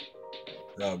that.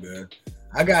 Oh, good.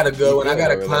 I got a good one. I got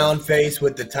a Over clown face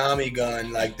with the Tommy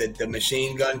gun, like the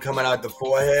machine gun coming out the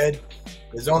forehead.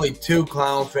 There's only two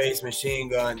clown face machine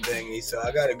gun thingies, so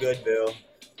I got a good bill.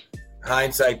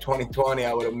 Hindsight 2020,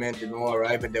 I would have minted more,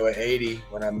 right? But they were 80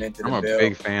 when I minted I'm the a bill.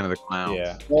 big fan of the clowns.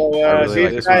 Yeah, So I really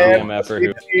like this guy was the has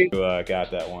MFer 50. who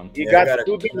got that one. He Yeah, I got got a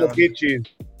two clown. Demodici,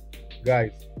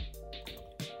 guys.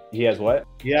 He has what?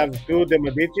 You have two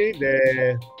Demodici,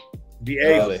 the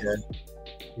Oh, ace. Really?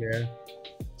 Yeah.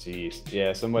 Jeez,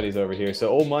 yeah, somebody's over here. So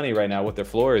old money right now with their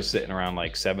floor is sitting around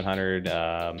like 700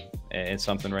 and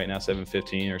something right now,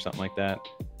 715 or something like that.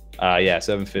 Yeah,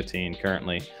 715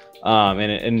 currently.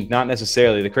 And not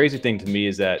necessarily. The crazy thing to me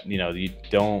is that you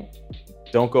don't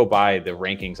go by the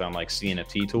rankings on like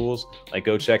CNFT tools. Like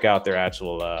go check out their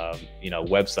actual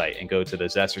website and go to the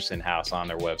Zesterson House on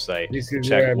their website. This is where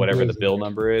Check I'm whatever the losing bill it.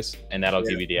 number is, and that'll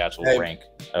give you the actual Hey, rank.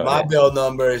 of My it. bill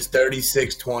number is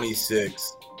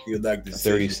 3626. If you'd like to see.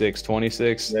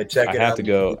 3626. Yeah, check I it have out. to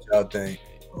go. What y'all think?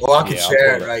 Or I can Yeah, I'll share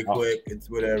pull it it. right I'll- quick. It's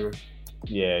whatever.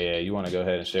 Yeah. You want to go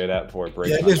ahead and share that before it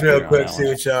breaks? Yeah, my just real computer on quick,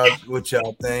 that see one. what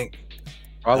y'all think.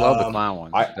 I love the Um, clown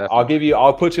ones. I'll give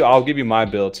you my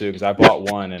bill too because I bought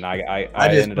one and I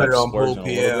just ended put up it on splurging Pool a little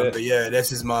PM, bit. but yeah,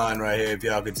 this is mine right here. If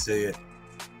y'all could see it,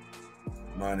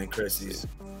 mine and Chrissy's.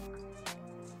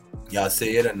 Y'all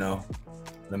see it or no?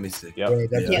 Let me see. Yep. Bro,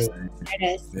 that's Yeah. good. There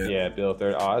it is. Yeah. Yeah, bill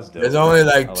third. Oh, that's dope. There's only I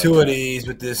like two that. of these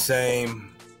with this same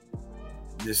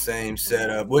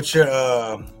setup. What's your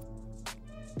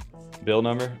bill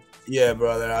number. Yeah,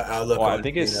 brother. I'll look. Well, on I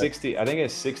think it's it. 60. I think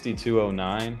it's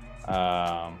 6209.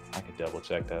 I could double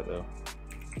check that though.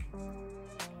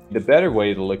 The better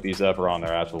way to look these up are on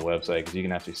their actual website because you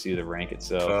can actually see the rank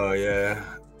itself. Oh yeah.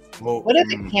 Well, What are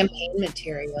the campaign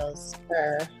materials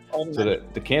for Old So Money?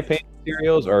 the campaign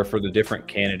materials are for the different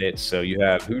candidates. So you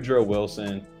have Houdreau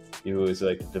Wilson, who is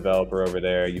like the developer over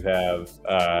there. You have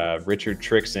Richard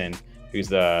Trixon, who's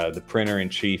the printer in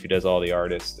chief. He does all the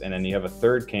artists. And then you have a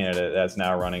third candidate that's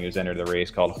now running who's entered the race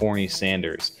called Horny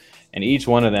Sanders. And each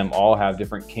one of them all have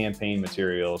different campaign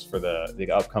materials for the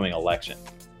upcoming election.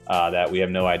 That we have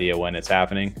no idea when it's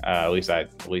happening. At least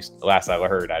last I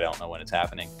heard, I don't know when it's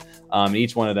happening.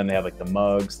 Each one of them, they have like the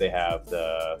mugs, they have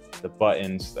the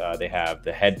buttons, they have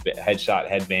the headshot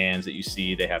headbands that you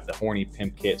see. They have the horny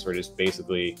pimp kits, where just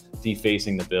basically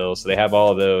defacing the bill. So they have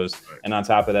all of those, and on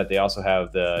top of that, they also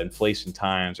have the inflation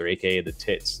times, or AKA the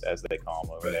tits, as they call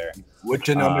them over there. what's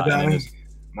your number, and then Tommy? there's-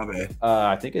 My bad.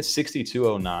 I think it's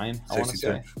 6209. I want to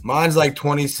 62. say. Mine's like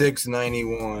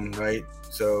 2691, right?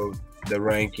 So the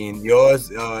ranking. Yours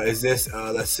is this?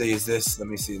 Let's see. Is this? Let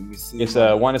me see. It's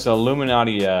one. It's an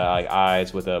Illuminati like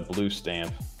eyes with a blue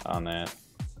stamp on that.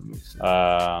 Let me see.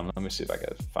 Let me see if I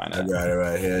can find I it. got it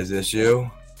right here. Is this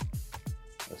you?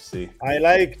 Let's see. I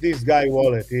like this guy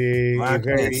wallet. He I can't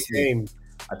very see. aimed.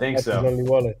 I think That's his so. only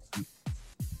wallet.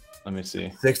 Let me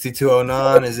see.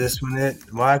 6209. Is this one it?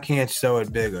 Why I can't show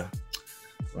it bigger?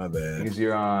 My bad. Because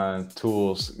you're on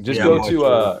tools. Just Yeah, go I'm to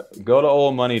on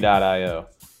oldmoney.io,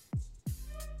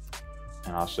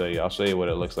 and I'll show you. I'll show you what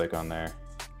it looks like on there.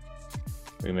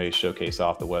 We may showcase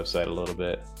off the website a little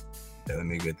bit. Yeah, let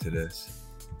me get to this.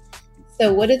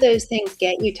 So what do those things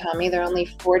get you, Tommy? They're only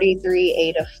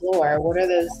 43.8 a floor. What are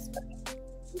those?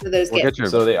 What do those get?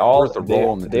 So they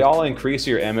all increase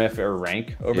your MF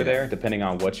rank over there, depending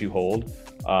on what you hold.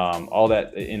 All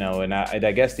that, and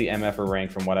I guess the MF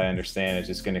rank, from what I understand, is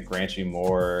just going to grant you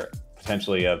more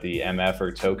potentially of the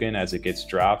MF token as it gets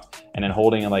dropped, and then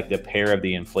holding like the pair of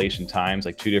the inflation times,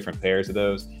 like 2 different pairs of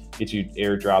those, get you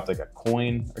airdropped like a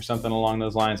coin or something along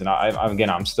those lines. And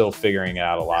I'm still figuring it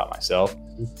out a lot myself.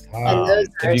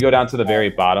 If you go down to the very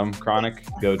bottom, Chronic,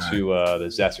 go to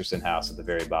the Zesterson house at the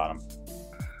very bottom.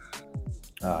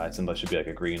 It should be like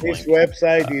a green link. This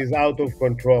website is out of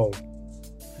control.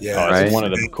 Yeah, it's one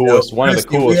of the coolest. One of the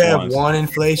coolest we have ones. One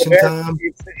inflation time.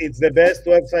 It's the best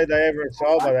website I ever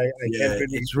saw, but I can't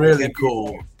really. It's really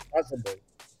cool. Possible.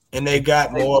 And they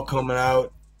got more coming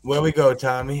out. Where we go,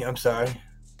 Tommy? I'm sorry.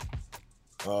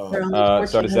 So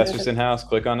the Zesterson house.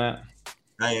 Click on that.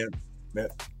 I am.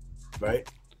 Yep. Right.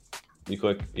 You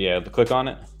click. Yeah, click on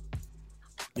it.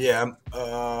 Yeah,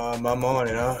 I'm on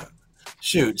it. Huh?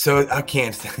 Shoot, so I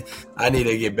can't. I need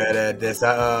to get better at this.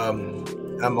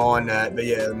 I'm on that, but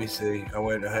yeah, let me see. I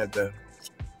had to.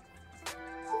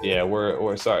 Yeah,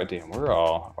 we're sorry, damn. I'm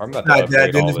about to Not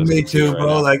upgrade all this. Me too, right bro.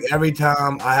 now. Like every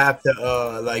time I have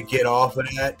to get off of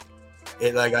that,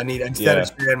 I need instead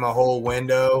of sharing my whole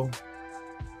window.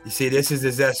 You see, this is the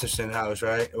Zesterson house,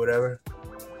 right, or whatever.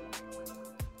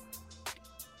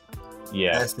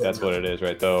 Yeah, that's what it is,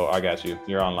 right? Though I got you.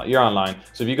 You're online.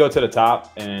 So if you go to the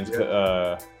top and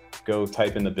go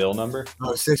type in the bill number.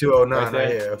 Oh, 6209 right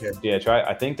here. Okay. Yeah, try.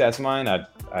 I think that's mine.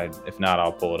 If not,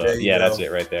 I'll pull it up. Yeah, that's it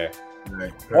right there.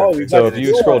 Right. So if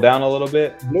you scroll down a little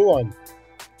bit, blue one.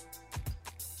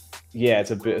 Yeah,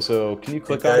 it's a bit. So can you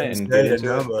click on it and get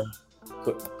into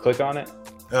it? Click on it.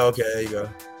 Oh, okay, there you go.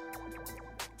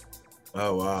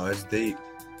 Oh wow, that's deep.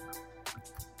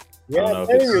 Yeah, I'm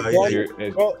telling you,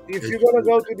 if you're gonna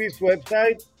go to this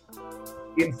website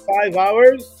in 5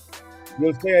 hours,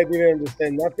 you'll say I didn't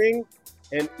understand nothing,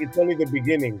 and it's only the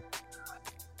beginning.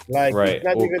 Like it's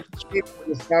not even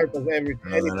the start of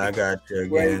everything. And I got you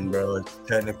again, bro. It's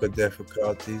technical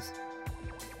difficulties.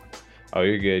 Oh,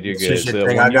 you're good. You're good. So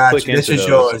I got you. This is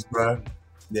yours, bro.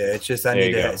 Yeah, it's just I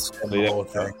need that. So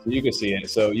you can see it.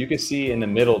 So you can see in the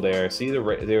middle there. See the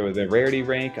rarity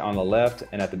rank on the left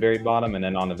and at the very bottom, and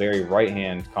then on the very right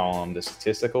hand column the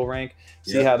statistical rank.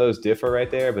 See how those differ right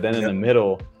there. But then in the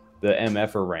middle, the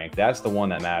MFer rank. That's the one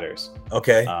that matters.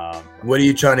 Okay. What are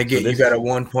you trying to get? So you got a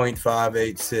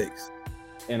 1.586.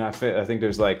 And I think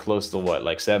there's like close to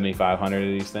like 7,500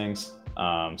 of these things.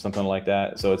 Something like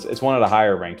that. So it's one of the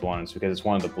higher ranked ones because it's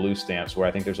one of the blue stamps where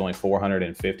I think there's only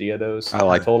 450 of those. I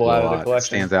like total out of the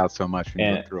collection. It stands out so much when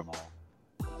you look through them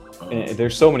all. And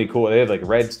there's so many cool. They have like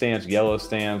red stamps, yellow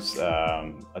stamps,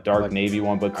 a dark navy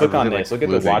one. But click on this. Look at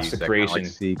the watch the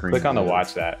creation. Click on the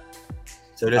watch that.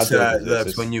 So this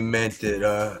that's when you meant it.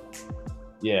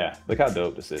 Yeah, look how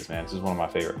dope this is, man. This is one of my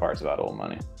favorite parts about Old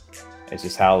Money. It's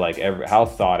just how how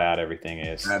thought out everything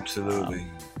is. Absolutely.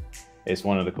 It's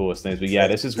one of the coolest things. But yeah,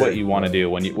 this is what you want to do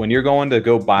when you're going to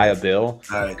go buy a bill.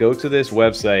 Go to this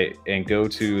website and go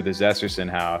to the Zesterson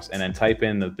house and then type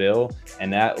in the bill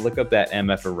and look up that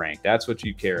MFer rank. That's what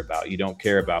you care about. You don't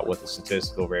care about what the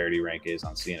statistical rarity rank is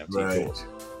on CNMT tools.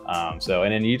 And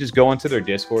then you just go into their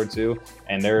Discord too,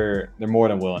 and they're more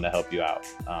than willing to help you out.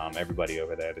 Everybody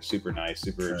over there, they're super nice,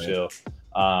 super chill,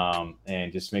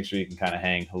 and just make sure you can kind of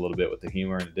hang a little bit with the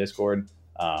humor in the Discord.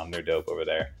 They're dope over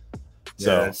there.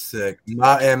 So that's sick.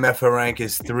 My MFer rank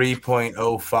is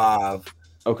 3.05.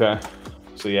 Okay.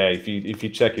 So yeah, if you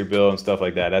check your bill and stuff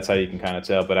like that, that's how you can kind of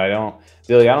tell. But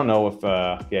Dilly, I don't know if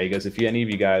you guys, if any of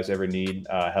you guys ever need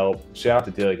help, shout out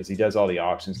to Dilly because he does all the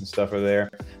auctions and stuff over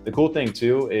there. The cool thing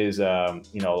too is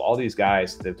all these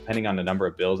guys, depending on the number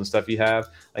of bills and stuff you have,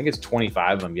 I think it's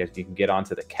 25 of them. You can get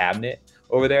onto the cabinet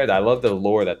over there. I love the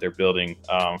lore that they're building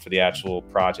for the actual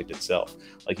project itself.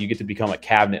 Like you get to become a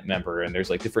cabinet member, and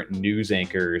there's like different news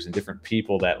anchors and different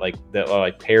people that are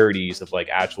like parodies of like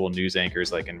actual news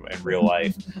anchors like in real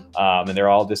life, and they're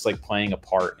all just like playing a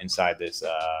part inside this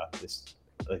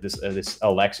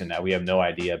election that we have no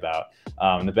idea about.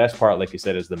 And the best part, like you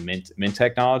said, is the mint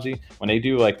technology. When they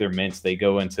do like their mints, they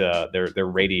go into their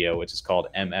radio, which is called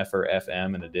MFer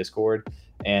FM in the Discord.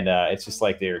 And it's just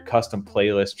like their custom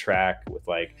playlist track with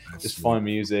like just fun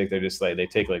music. They're just like, they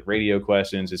take like radio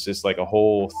questions. It's just like a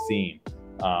whole theme.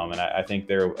 And I think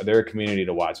they're a community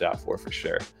to watch out for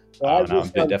sure. Well,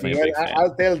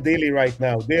 I'll tell Dilly right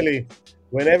now, Dilly,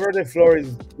 whenever the floor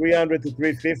is 300 to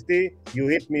 350, you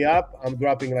hit me up. I'm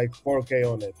dropping like 4K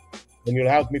on it. And you'll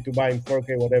help me to buy in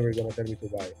 4K, whatever you're going to tell me to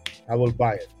buy. I will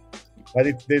buy it. But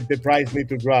the price need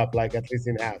to drop like at least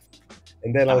in half.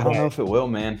 and then I I'll don't buy know it. if it will,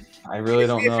 man. I really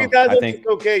don't know. If it doesn't, I think it's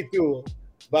okay too.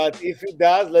 But if it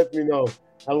does, let me know.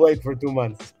 I'll wait for 2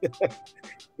 months.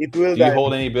 It will Do you die.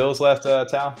 hold any bills left,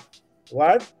 Tal?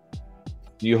 What?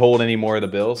 Do you hold any more of the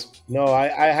bills? No, I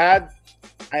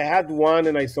had one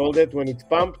and I sold it when it's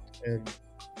pumped,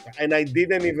 and I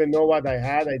didn't even know what I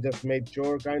had. I just made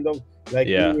sure, kind of like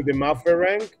Yeah. you with the muffler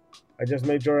rank. I just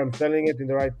made sure I'm selling it in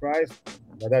the right price.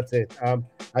 But that's it.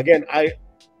 Again, I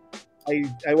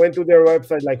went to their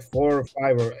website like 4 or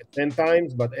 5 or 10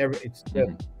 times, but it's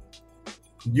just,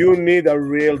 you need a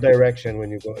real direction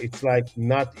when you go. It's like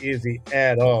not easy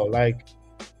at all. Like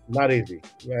not easy.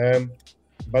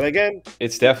 But again,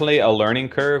 It's definitely a learning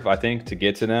curve, I think, to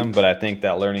get to them. But I think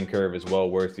that learning curve is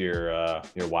well worth your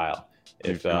while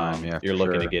if time, yeah, you're for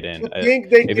looking to sure. get in.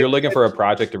 If you're looking for a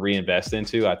project to reinvest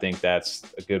into, I think that's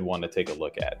a good one to take a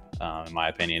look at, in my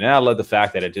opinion. And I love the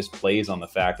fact that it just plays on the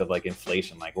fact of like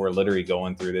inflation. Like we're literally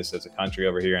going through this as a country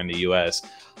over here in the U.S.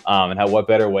 And what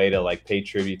better way to like pay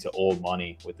tribute to old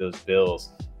money with those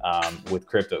bills with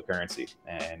cryptocurrency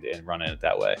and running it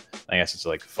that way. I guess it's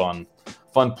like fun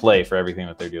play for everything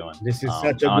that they're doing. this is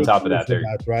such a on good top of that, tool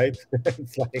for right?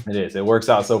 It's like, it is. It works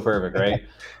out so perfect, right?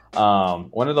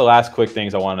 One of the last quick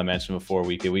things I wanted to mention before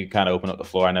we kind of open up the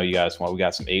floor. I know you guys we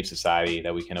got some Ape Society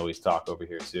that we can always talk over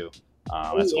here too.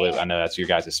 I know that's your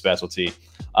guys' specialty.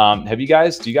 Do you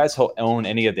guys own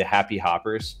any of the Happy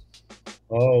Hoppers?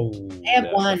 oh, I have The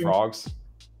one. frogs?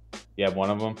 You have one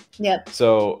of them? Yep.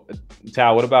 So,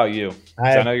 Tal, what about you? 'Cause I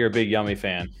have- know you're a big Yummy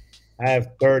fan. I have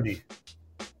 30.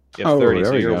 You have 30, so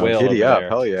there we you're a go. whale Giddy over up. there.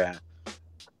 Hell yeah.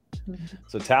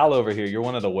 So Tal over here, you're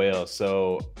one of the whales.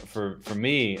 So for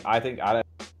me, I think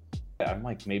I'm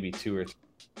like maybe 2 or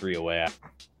 3 away.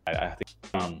 I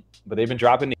think, but they've been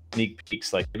dropping sneak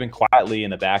peeks. Like they've been quietly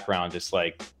in the background, just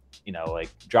like like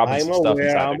dropping I'm some stuff aware.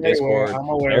 inside I'm their Discord. aware. I'm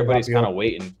aware. Everybody's of kind of Happy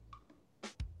waiting.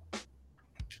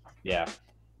 Yeah.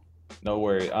 No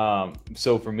worry.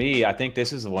 So for me, I think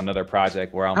this is one other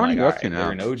project where I'm How many like, you all up to right, now,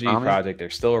 they're an OG Tommy? project. They're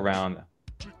still around.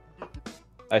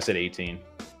 I said 18.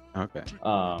 Okay.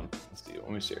 Let's see. Let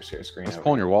me share screen. I was over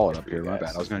pulling your wallet for up you here. My guys.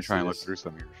 bad. I was going to Let's try see and look this. through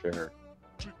some of your share.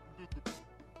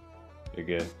 You're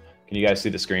good. Can you guys see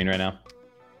the screen right now?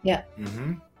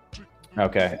 Mm-hmm.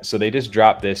 Okay, so they just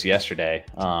dropped this yesterday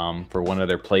for one of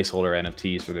their placeholder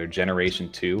NFTs for their Generation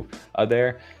 2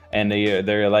 there, and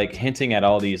they're like hinting at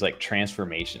all these like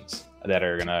transformations that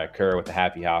are gonna occur with the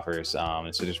Happy Hoppers.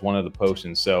 And so there's one of the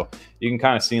potions, so you can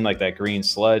kind of see like that green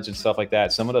sludge and stuff like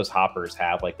that. Some of those hoppers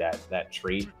have like that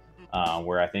trait.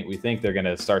 Where we think they're going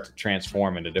to start to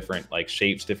transform into different like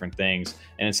shapes, different things.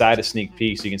 And inside a sneak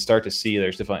peek, so you can start to see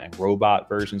there's different like, robot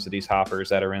versions of these hoppers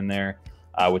that are in there,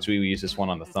 which we use this one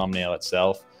on the thumbnail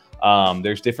itself.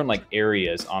 There's different like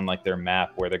areas on like their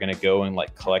map where they're going to go and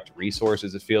like collect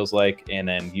resources, it feels like, and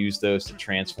then use those to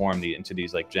transform into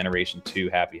these like Generation 2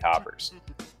 Happy Hoppers.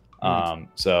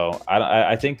 So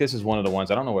I think this is one of the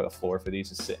ones. I don't know where the floor for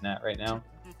these is sitting at right now.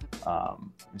 Let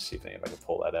me see if I can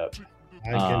pull that up. I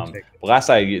can check it. Last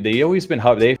they always been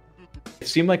they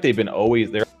seem like they're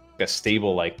like a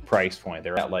stable like price point.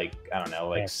 They're at like I don't know,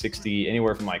 like 60,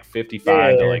 anywhere from like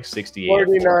 55 to like 68.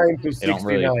 49 to They don't 69.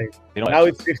 really- They don't Now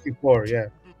it's 54. Yeah,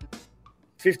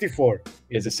 54.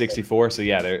 is it 64? So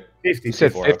yeah, they're 50. You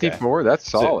said 54, okay. 54? That's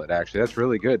So- solid, actually. That's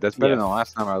really good. That's better Yeah. than the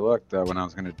last time I looked when I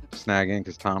was going to snag in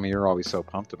because, Tommy, you're always so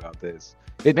pumped about this.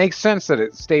 It makes sense that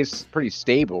it stays pretty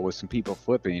stable with some people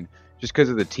flipping just because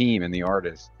of the team and the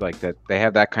artists. Like that, they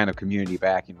have that kind of community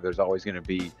backing. There's always going to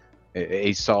be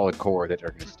a solid core that are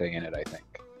going to stay in it, I think.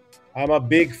 I'm a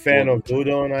big fan of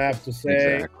Dudon, I have to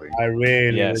say. Exactly. I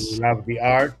really, Yes. really love the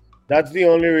art. That's the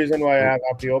only reason why I have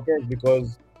Happy Hoppers,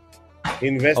 because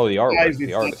investing the artwork, is the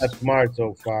not artist. that smart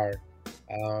so far.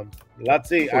 Let's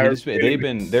see.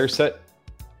 They're set.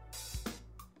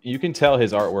 You can tell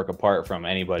his artwork apart from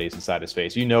anybody's inside his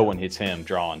face. You know when it's him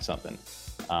drawing something.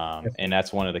 And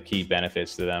that's one of the key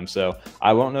benefits to them. So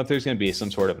I won't know if there's going to be some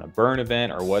sort of a burn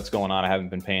event or what's going on. I haven't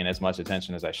been paying as much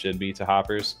attention as I should be to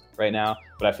hoppers right now,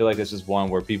 but I feel like this is one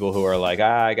where people who are like,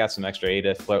 I got some extra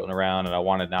ADA floating around and I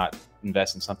want to not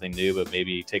invest in something new, but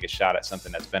maybe take a shot at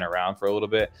something that's been around for a little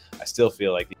bit. I still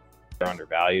feel like they're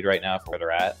undervalued right now for where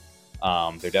they're at.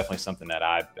 They're definitely something that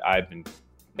I've been,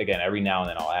 again, every now and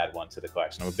then I'll add one to the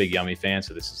collection. I'm a big Yummy fan,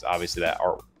 so this is obviously that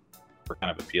art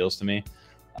kind of appeals to me.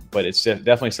 But it's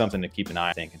definitely something to keep an eye on,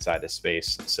 I think, inside this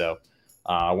space. So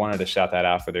I wanted to shout that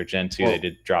out for their Gen 2. They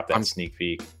did drop that sneak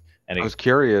peek. And I was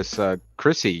curious,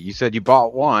 Chrissy, you said you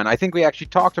bought one. I think we actually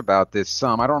talked about this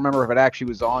some. I don't remember if it actually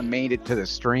was made it to the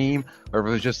stream or if it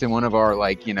was just in one of our,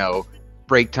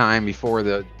 break time before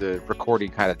the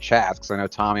recording kind of chats. Because I know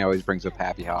Tommy always brings up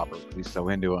Happy Hoppers because he's so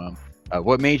into them.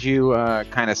 What made you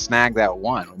kind of snag that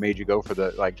one? What made you go for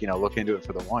the, like, look into it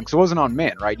for the one? Because it wasn't on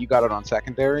Mint, right? You got it on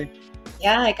secondary?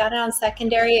 Yeah, I got it on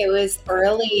secondary. It was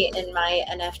early in my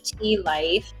NFT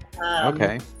life.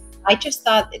 Okay. I just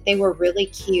thought that they were really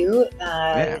cute.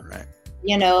 Yeah,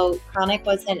 right. Chronic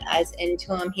wasn't as into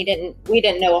them. We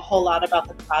didn't know a whole lot about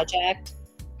the project.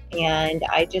 And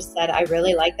I just said I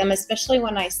really like them, especially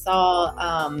when I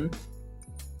saw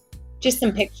just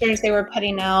some pictures they were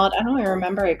putting out. I don't even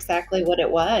remember exactly what it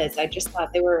was. I just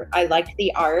thought I liked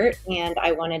the art and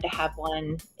I wanted to have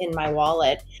one in my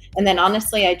wallet. And then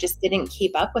honestly, I just didn't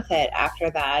keep up with it after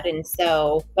that. And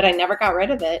so, but I never got rid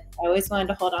of it. I always wanted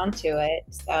to hold on to it.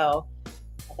 So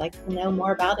I'd like to know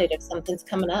more about it if something's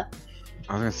coming up.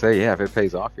 I was going to say, yeah, if it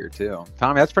pays off here too.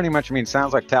 Tommy, that's pretty much,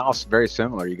 sounds like Tal's very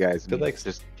similar, you guys.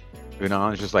 Just,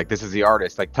 it's just like, this is the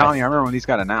artist. Like, Tommy, I remember when these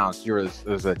got announced, it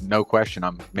was a no question,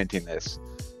 I'm minting this.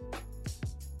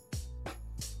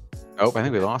 Oh, I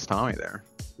think we lost Tommy there.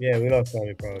 Yeah, we lost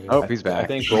Tommy probably. Oh, he's back. I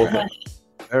think both.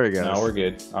 There we go. No, we're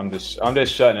good. I'm just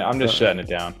shutting it. I'm just shutting it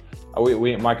down.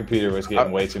 My computer was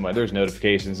getting way too much. There's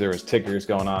notifications, there was tickers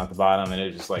going on at the bottom, and it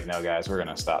was just like, no, guys, we're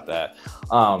gonna stop that.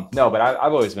 No, but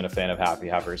I've always been a fan of Happy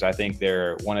Hoppers. I think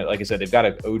they're like I said, they've got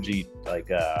an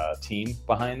OG team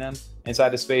behind them inside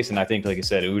the space, and I think, like I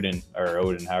said, Odin,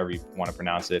 however you want to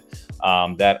pronounce it,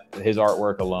 that his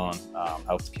artwork alone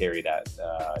helps carry that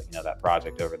that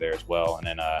project over there as well. And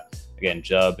then again,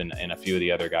 Jub and a few of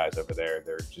the other guys over there,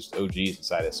 they're just OGs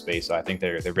inside this space. So I think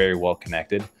they're very well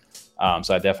connected.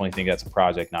 So I definitely think that's a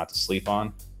project not to sleep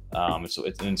on. And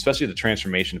especially the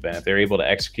transformation event, if they're able to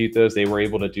execute those, they were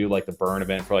able to do like the burn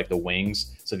event for like the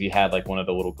wings. So if you had like one of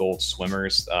the little gold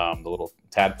swimmers, the little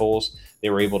tadpoles,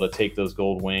 they were able to take those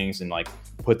gold wings and like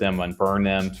put them and burn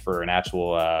them for an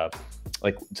actual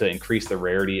like to increase the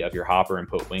rarity of your hopper and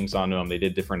put wings onto them. They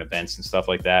did different events and stuff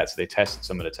like that. So they tested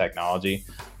some of the technology.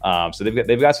 So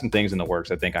they've got some things in the works,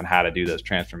 I think, on how to do those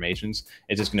transformations.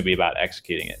 It's just going to be about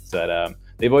executing it. So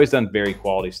they've always done very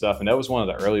quality stuff. And that was one of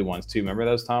the early ones too. Remember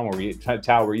those, Tom,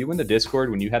 Tal, were you in the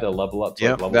Discord when you had to level up to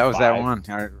level that was 5? That one.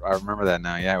 I remember that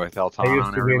now. Yeah, with El Tom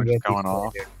and everyone just going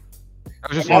off. That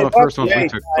was just one of the first ones we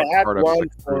took I part had one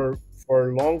of. for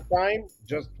a long time,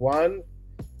 just one.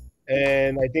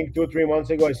 And I think 2-3 months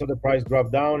ago, I saw the price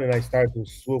drop down, and I started to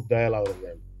swoop the hell out of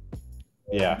them.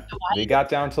 Yeah, they got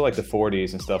down to like the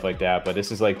 40s and stuff like that. But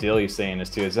this is like Dilly's saying this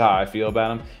too. Is how I feel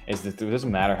about them. Is that it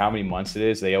doesn't matter how many months it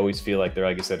is. They always feel like they're,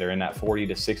 like I said, they're in that 40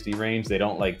 to 60 range. They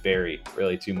don't like vary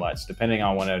really too much, depending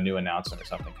on when a new announcement or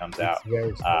something comes out.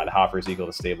 The Hoppers equal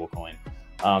to stable coin.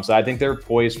 So I think they're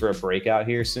poised for a breakout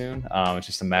here soon. It's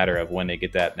just a matter of when they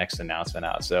get that next announcement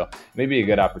out. So maybe a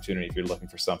good opportunity if you're looking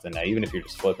for something now, even if you're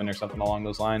just flipping or something along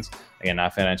those lines. Again,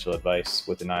 not financial advice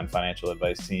with the non-financial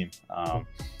advice team.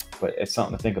 But it's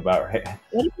something to think about,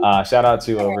 right? Shout out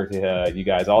to over to you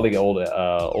guys, all the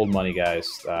old money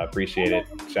guys. Appreciate it.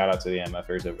 Shout out to the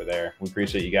MFers over there. We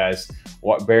appreciate you guys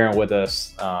bearing with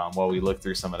us while we look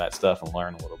through some of that stuff and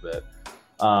learn a little bit.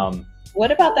 What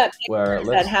about that picture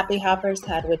that Happy Hoppers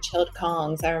had with chilled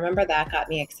Kongs? I remember that got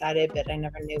me excited, but I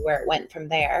never knew where it went from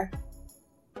there.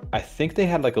 I think they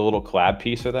had like a little collab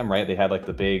piece for them, right? They had like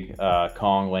the big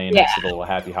Kong laying next to the little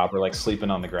Happy Hopper, like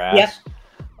sleeping on the grass. Yep.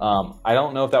 I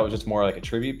don't know if that was just more like a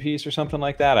tribute piece or something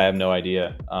like that. I have no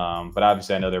idea. But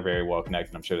obviously I know they're very well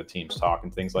connected. I'm sure the teams talk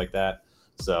and things like that.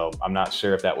 So I'm not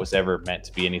sure if that was ever meant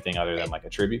to be anything other than like a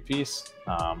tribute piece.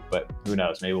 But who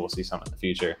knows? Maybe we'll see something in the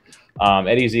future.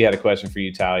 Eddie Z had a question for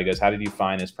you, Tal. He goes, how did you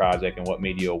find this project and what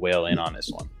made you a whale in on this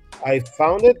one? I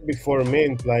found it before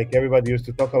Mint. Like everybody used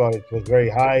to talk about it. It was very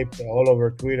hyped all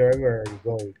over Twitter. Everywhere you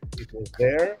go, it was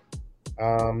there.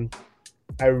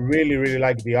 I really, really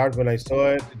liked the art when I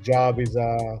saw it. Job is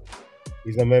a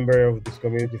member of this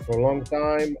community for a long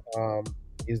time.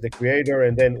 He's the creator,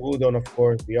 and then Udon, of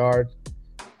course, the art.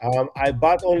 I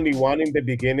bought only one in the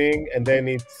beginning, and then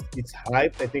it's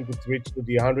hyped. I think it's reached to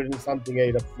the 100 and something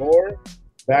ADA4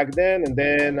 back then, and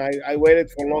then I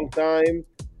waited for a long time,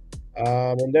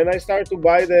 and then I started to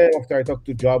buy them after I talked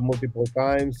to Job multiple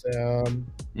times,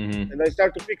 and I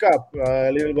started to pick up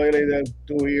a little bit later,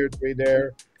 2 here, 3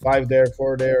 there, 5 there,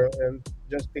 4 there, and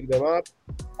just pick them up.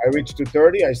 I reached to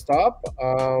 30, I stopped.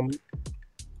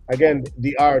 Again,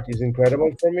 the art is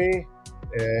incredible for me,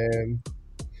 and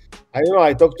I don't know,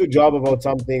 I talked to Job about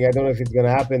something. I don't know if it's going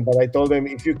to happen, but I told him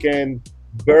if you can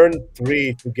burn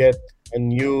 3 to get a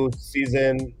new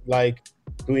season, like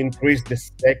to increase the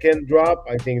second drop,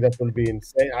 I think that will be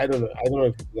insane. I don't know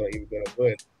if it's even going to do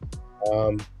it.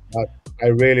 But I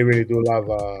really, really do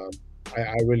love,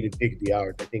 I really dig the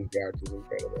art. I think the art is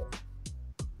incredible.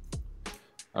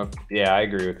 Yeah, I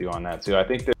agree with you on that too. I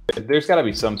think there's got to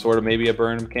be some sort of maybe a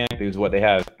burn mechanic. Because what they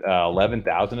have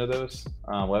 11,000 of those,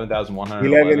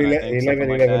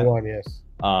 11,111, yes.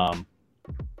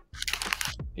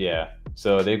 Yeah.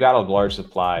 So they've got a large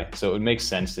supply. So it would make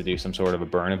sense to do some sort of a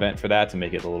burn event for that to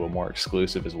make it a little more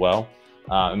exclusive as well.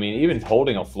 I mean, even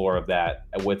holding a floor of that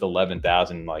with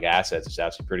 11,000 like assets is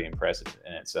actually pretty impressive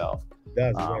in itself.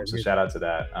 So shout out to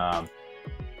that.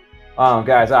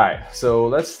 Guys, all right. So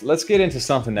let's get into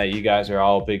something that you guys are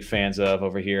all big fans of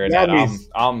over here. And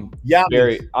I'm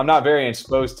not very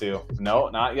exposed to. No,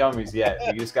 not Yummies yet.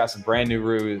 We just got some brand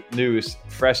new news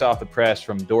fresh off the press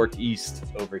from Dork East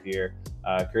over here.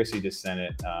 Chrissy just sent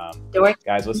it.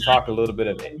 Guys, let's talk a little bit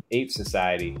of Ape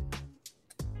Society.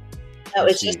 That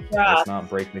was just dropped. Let's not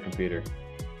break the computer.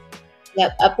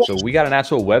 Yep. So we got an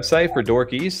actual website for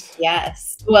Dork East?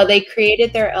 Yes. Well, they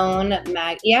created their own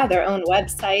their own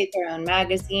website, their own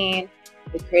magazine.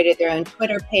 They created their own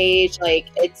Twitter page. Like,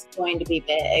 it's going to be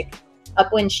big.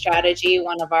 Upwind Strategy,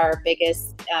 one of our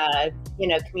biggest,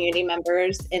 community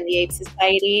members in the Ape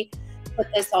Society, put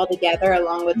this all together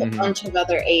along with a bunch of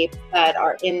other apes that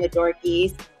are in the Dork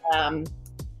East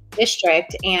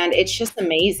district. And it's just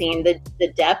amazing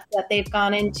the depth that they've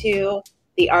gone into,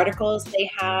 the articles they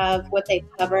have, what they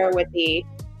cover with the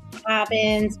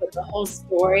cabins, with the whole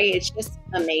story. It's just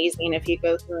amazing if you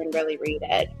go through and really read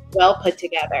it. Well put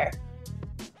together.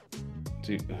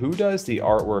 Dude, who does the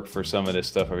artwork for some of this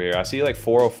stuff over here? I see like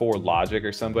 404 Logic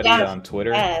or somebody on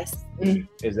Twitter. Yes.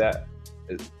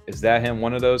 Is that him,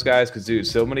 one of those guys? Because dude,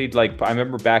 so many, like, I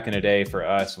remember back in the day for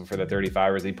us, for the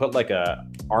 35ers, they put like a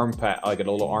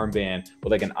little armband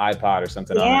with like an iPod or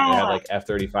something on it. They had like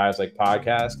F-35's like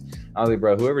podcast. I was like,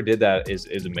 bro, whoever did that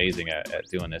is amazing at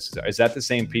doing this. Is that the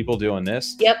same people doing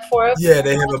this? Yep, 404. Yeah,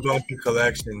 they have a bunch of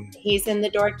collection. He's in the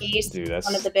Dork East. Dude, that's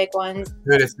one of the big ones.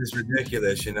 Dude, it's just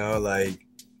ridiculous, like.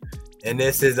 And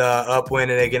this is Upwind,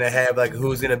 and they're gonna have like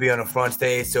who's gonna be on the front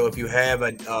stage. So if you have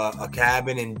a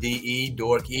cabin in DE,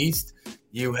 Dork East,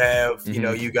 you have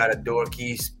you got a Dork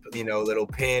East little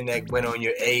pin that went on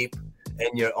your ape, and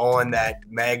you're on that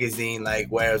magazine like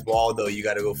Where's Waldo. You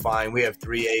got to go find. We have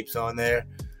 3 apes on there,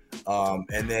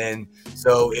 and then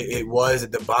so it was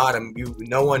at the bottom.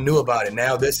 No one knew about it.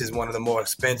 Now this is one of the more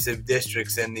expensive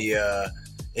districts in the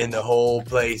whole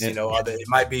place. It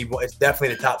might be. It's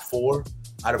definitely the top 4.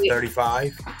 Out of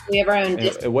 35. We have our own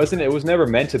district. It was never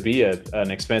meant to be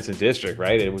an expensive district,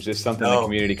 right? It was just something the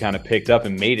community kind of picked up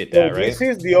and made it that, right? This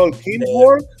is the old king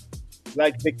work?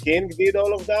 Like the king did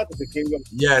all of that? The king of-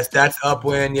 Yes, that's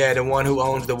Upwind. Yeah, the one who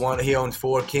owns he owns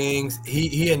 4 kings.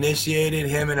 He initiated,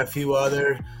 him and a few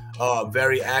other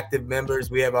very active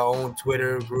members. We have our own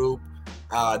Twitter group.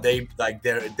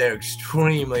 They're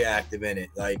extremely active in it.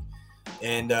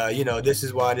 This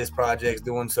is why this project's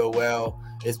doing so well.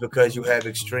 Is because you have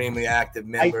extremely active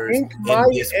members. I think my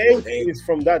ape is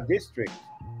from that district.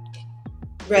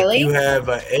 Really? You have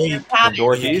an ape cabin.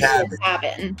 Your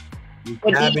cabin. Your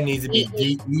cabin needs to be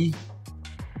DE.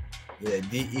 Yeah,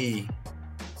 DE.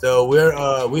 So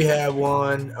we have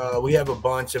one. We have a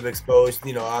bunch of exposed,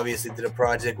 obviously to the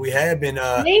project. We have been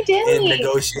in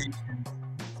negotiations.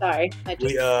 Sorry,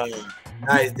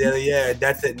 Nice, Dilly. Yeah,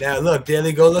 that's it. Now, look,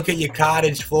 Dilly, go look at your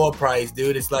cottage floor price,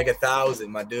 dude. It's like $1,000,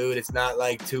 my dude. It's not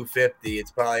like $250.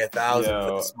 It's probably $1,000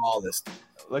 for the smallest.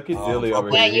 Look at Dilly over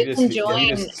here. He just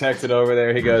texted over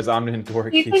there. He goes, "I'm in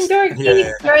Dork East." You can Dork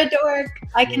East. You're a dork.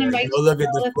 I can invite you. Go look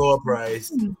at the floor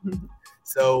price.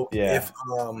 So if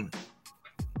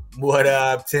what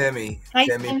up, Timmy? Hi,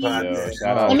 Timmy.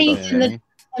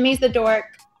 Timmy's the dork.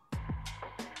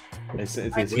 Is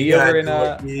he over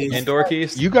in Dork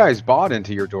East? You guys bought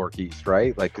into your Dork East,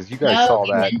 right? Like, because you guys saw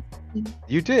that.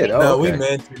 You did. No, we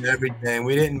mentioned everything.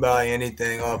 We didn't buy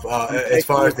anything off as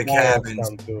far as the cabins.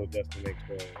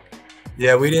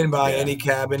 Yeah, we didn't buy any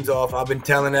cabins off. I've been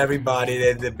telling everybody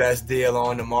they're the best deal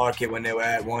on the market when they were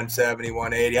at 170,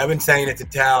 180. I've been saying it to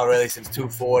Tal really since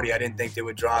 240. I didn't think they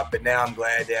would drop, but now I'm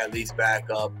glad they're at least back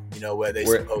up, where they're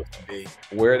supposed to be.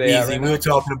 Where are they at right We were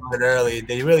talking about it earlier.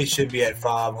 They really should be at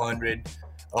 500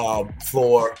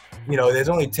 floor. There's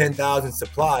only 10,000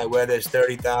 supply where there's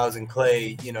 30,000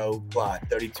 clay, plot,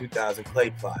 32,000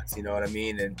 clay plots, you know what I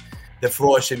mean? And the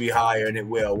floor should be higher, and it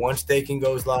will. Once staking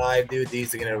goes live, dude,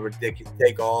 these are going to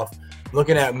take off.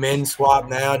 Looking at Min Swap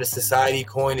now, the Society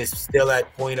coin is still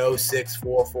at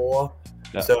 0.0644.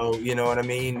 Yeah. So, you know what I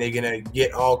mean? They're going to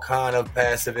get all kind of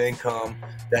passive income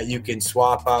that you can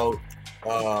swap out.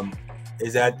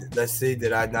 Let's see,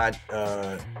 did I not,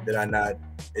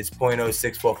 it's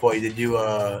 0.0644. Did you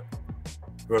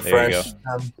refresh? There you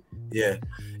go. Yeah.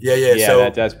 Yeah, So,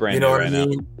 that's brand you know new what right I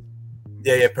mean? now.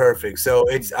 Yeah, perfect. So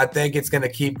I think it's going to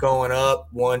keep going up.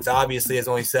 Once, obviously, it's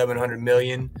only 700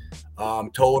 million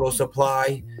total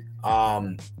supply.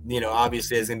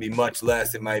 Obviously, it's going to be much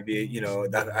less. It might be,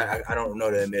 I don't know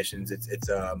the emissions.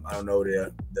 I don't know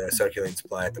the circulating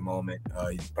supply at the moment.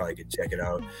 You probably could check it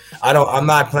out. I'm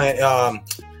not planning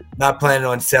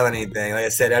on selling anything. Like I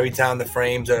said, every time the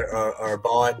frames are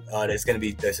bought,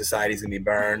 the society's going to be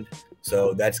burned.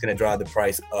 So that's going to drive the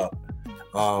price up.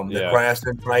 The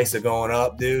Craftsman price are going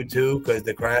up, dude, too, because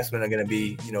the Craftsmen are going to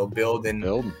be, building,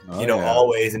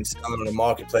 always and selling on the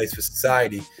marketplace for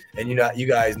society. And you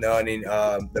guys know, I mean,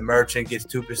 the merchant gets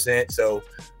 2%, so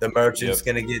the merchant's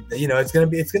going to get, it's going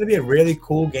to be a really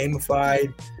cool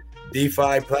gamified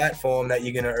DeFi platform that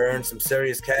you're going to earn some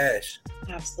serious cash.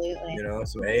 Absolutely.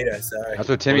 Some ADA. Sorry. That's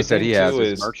what Timmy said. He has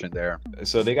his merchant there.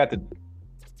 So they got the.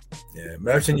 Yeah,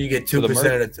 merchant, you get 2%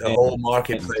 of the whole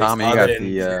marketplace. Tommy,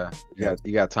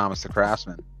 you got Thomas the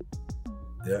Craftsman.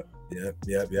 Yep.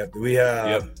 We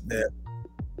have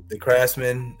the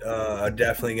Craftsmen are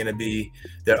definitely going to be.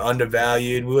 They're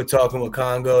undervalued. We were talking with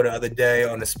Congo the other day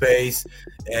on the space,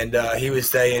 and he was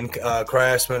saying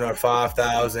Craftsmen are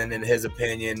 5,000 in his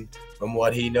opinion from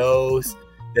what he knows.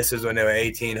 This is when they were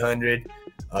 1,800.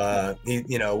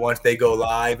 Once they go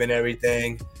live and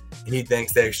everything. He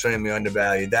thinks they're extremely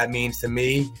undervalued. That means to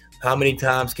me, how many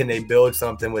times can they build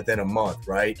something within a month,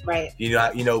 right? Right.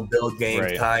 Build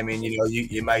games timing.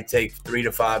 You might take 3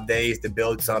 to 5 days to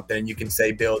build something, and you can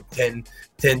say build 10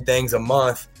 things a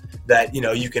month that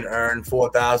you can earn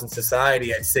 4,000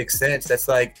 society at 6 cents. That's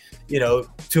like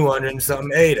 200 and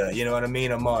something ADA. You know what I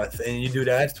mean? A month, and you do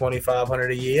that, it's 2,500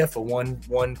 a year for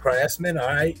one Craftsman. All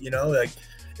right,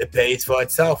 it pays for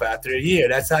itself after a year.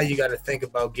 That's how you got to think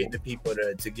about getting the people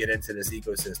to get into this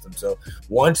ecosystem. So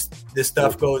once this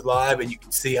stuff goes live and you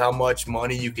can see how much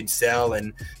money you can sell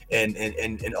and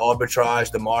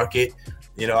arbitrage the market,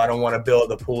 I don't want to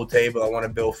build a pool table. I want to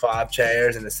build 5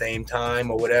 chairs in the same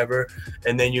time or whatever.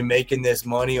 And then you're making this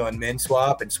money on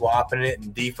MinSwap and swapping it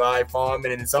and DeFi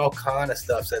farming, and it's all kind of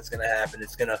stuff that's going to happen.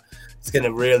 It's going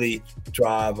to really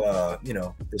drive,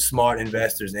 the smart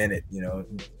investors in it,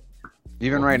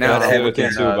 Even right now, the other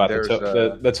thing too about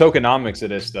the tokenomics of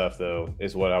this stuff, though,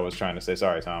 is what I was trying to say.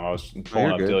 Sorry, Tom. I was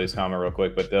pulling up Dilly's comment real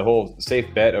quick, but the whole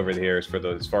safe bet over here is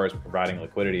as far as providing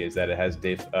liquidity, is that it has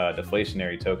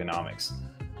deflationary tokenomics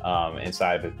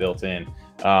inside of it built in.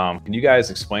 Can you guys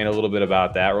explain a little bit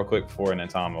about that real quick before, and then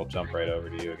Tom will jump right over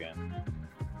to you again.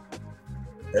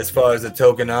 As far as the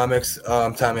tokenomics,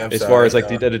 Tommy, as far as like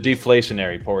the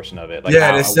deflationary portion of it,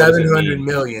 the 700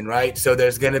 million, right? So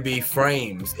there's going to be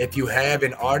frames. If you have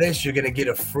an artist, you're going to get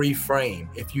a free frame.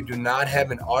 If you do not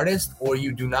have an artist, or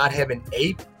you do not have an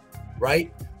ape,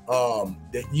 right? Or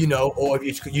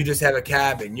if you just have a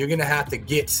cabin, you're going to have to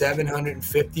get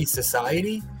 750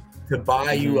 society to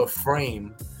buy you a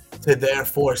frame to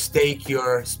therefore stake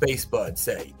your Space Bud,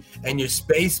 say, and your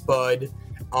Space Bud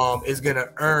is going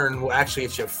to earn,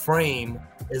 it's your frame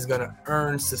is going to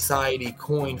earn society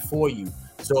coin for you.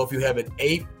 So if you have an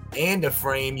ape and a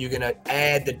frame, you're going to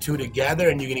add the two together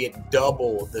and you're going to get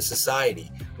double the society,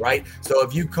 right? So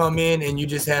if you come in and you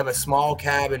just have a small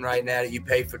cabin right now that you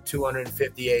pay for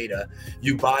 250 ADA,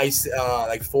 you buy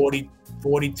like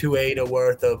 42 ADA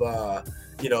worth of,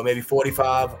 maybe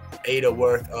 45 ADA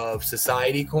worth of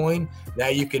society coin. Now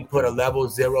you can put a level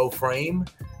 0 frame.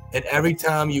 And every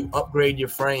time you upgrade your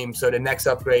frame, so the next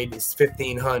upgrade is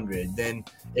 1,500, then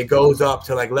it goes up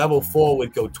to like level 4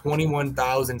 would go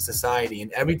 21,000 society.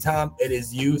 And every time it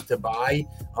is used to buy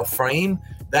a frame,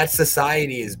 that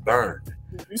society is burned.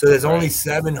 So there's only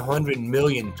 700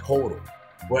 million total,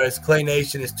 whereas Clay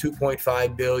Nation is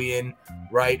 2.5 billion,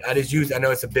 right? I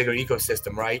know it's a bigger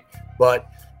ecosystem, right? But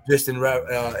just in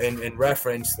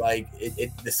reference, like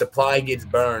the supply gets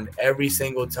burned every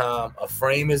single time a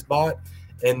frame is bought.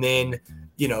 And then,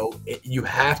 you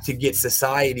have to get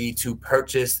society to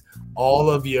purchase all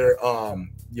of your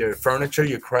furniture,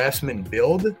 your Craftsman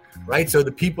build, right? So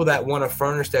the people that want to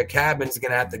furnish their cabins are going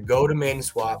to have to go to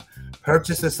MinSwap,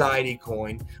 purchase society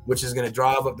coin, which is going to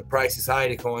drive up the price of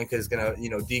society coin because it's going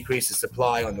to, decrease the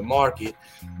supply on the market.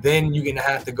 Then you're going to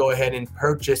have to go ahead and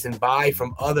purchase and buy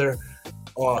from other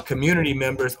community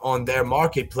members on their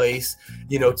marketplace,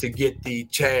 to get the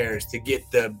chairs, to get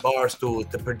the bar stools,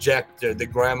 the projector, the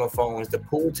gramophones, the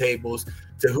pool tables,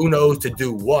 to who knows to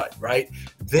do what, right?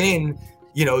 Then,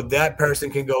 that person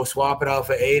can go swap it out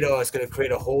for ADA. It's going to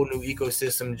create a whole new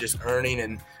ecosystem just earning,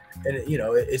 and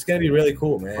it's going to be really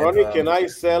cool, man. Ronnie, can I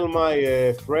sell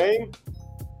my frame?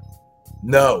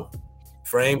 No.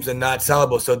 Frames are not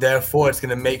sellable, so therefore it's going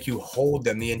to make you hold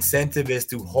them. The incentive is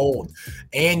to hold,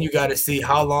 and you got to see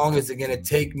how long is it going to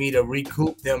take me to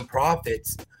recoup them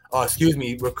profits.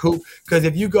 Recoup. Because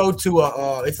if you go to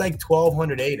it's like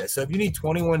 1,200 ADA. So if you need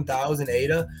 21,000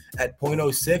 ADA at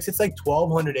 0.06, it's like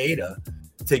 1,200 ADA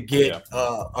to get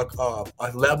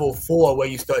a level 4 where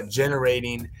you start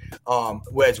generating,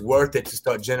 where it's worth it to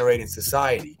start generating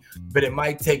society. But it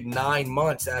might take 9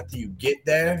 months after you get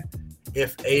there,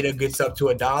 if ADA gets up to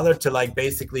 $1, to like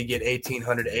basically get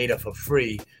 1,800 ADA for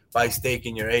free by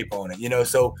staking your ape on it, you know.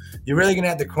 So you're really gonna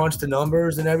have to crunch the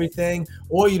numbers and everything,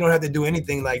 or you don't have to do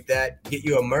anything like that. Get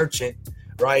you a merchant,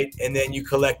 right, and then you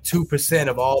collect 2%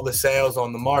 of all the sales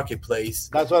on the marketplace.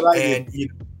 That's what I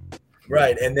did.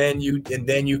 Right, and then you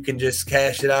can just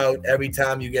cash it out every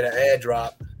time you get an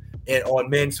airdrop on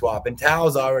MinSwap. And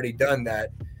Tal's already done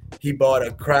that. He bought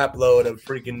a crap load of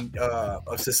freaking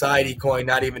of Society Coin,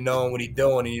 not even knowing what he's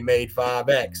doing, and he made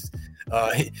 5x.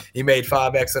 He made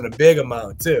 5x on a big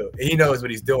amount too. He knows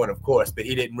what he's doing, of course, but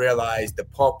he didn't realize the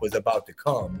pump was about to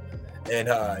come. And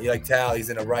like Tal, he's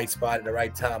in the right spot at the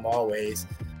right time always.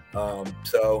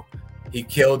 So he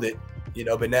killed it, you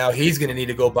know. But now he's going to need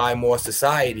to go buy more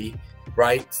Society,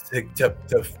 right, to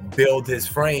build his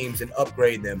frames and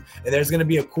upgrade them. And there's going to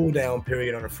be a cooldown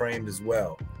period on the frames as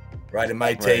well, right? It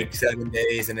might take 7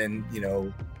 days, and then, you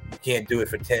know, you can't do it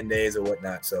for 10 days or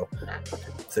whatnot. So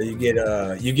you get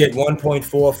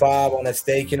 1.45 on that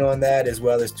staking on that, as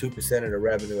well as 2% of the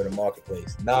revenue of the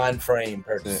marketplace, non-frame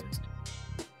purchases.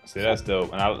 See, that's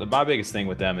dope. And my biggest thing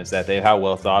with them is that how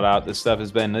well thought out this stuff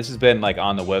has been. This has been like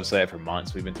on the website for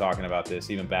months. We've been talking about this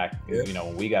even back, you know,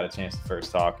 when we got a chance to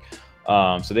first talk.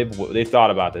 So they've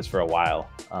thought about this for a while,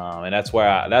 and that's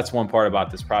why that's one part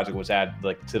about this project, was add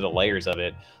like to the layers of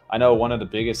it. I know one of the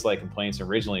biggest like complaints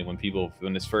originally when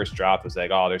this first dropped was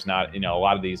like, oh, there's not, you know, a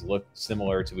lot of these look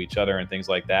similar to each other and things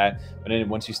like that. But then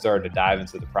once you started to dive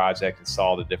into the project and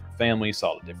saw the different families,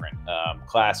 saw the different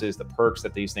classes, the perks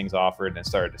that these things offered, and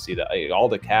started to see all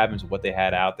the cabins of what they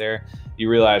had out there, you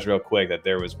realize real quick that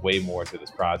there was way more to this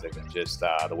project than just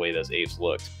the way those apes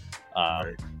looked.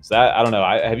 So that, I don't know.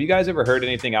 Have you guys ever heard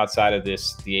anything outside of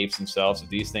this, the apes themselves, if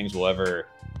these things will ever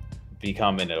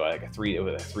become into like a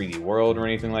 3D world or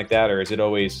anything like that? Or is it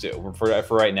always,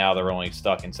 for right now, they're only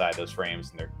stuck inside those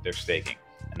frames and they're staking,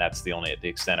 and that's the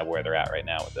extent of where they're at right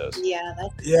now with those?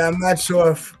 I'm not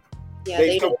sure if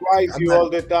they surprise you all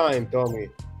the time, Tommy.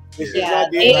 This is not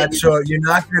I'm not sure. You're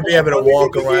not going to be able to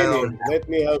walk around. Let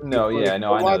me help you. I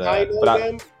know that. I know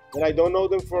them, and I don't know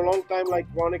them for a long time, like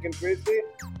Chronic and Chrissy.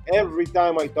 Every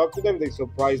time I talk to them, they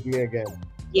surprise me again.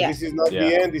 This is not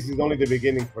the end. This is only the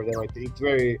beginning for them. I think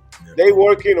they're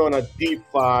working on a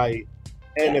DeFi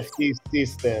NFT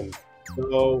system.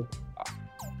 So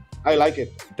I like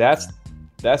it. That's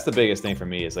the biggest thing for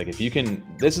me, is like, if you can,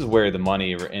 this is where the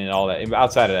money and all that,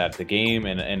 outside of that, the game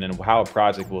and how a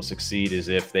project will succeed is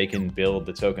if they can build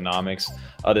the tokenomics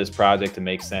of this project to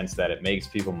make sense that it makes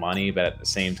people money, but at the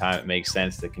same time it makes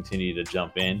sense to continue to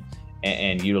jump in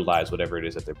and utilize whatever it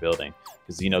is that they're building.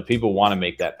 Because, you know, people want to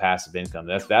make that passive income.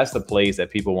 That's the plays that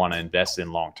people want to invest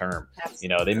in long term. You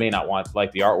know, they may not want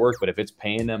like the artwork, but if it's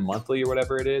paying them monthly or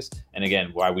whatever it is, and again,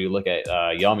 why we look at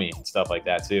Yummy and stuff like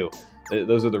that too.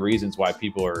 Those are the reasons why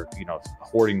people are, you know,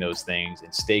 hoarding those things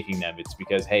and staking them. It's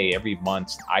because, hey, every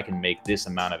month I can make this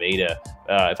amount of ADA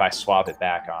if I swap it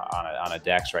back on a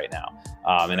DEX right now.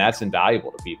 And that's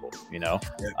invaluable to people, you know,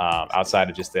 outside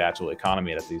of just the actual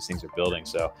economy that these things are building.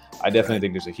 So I definitely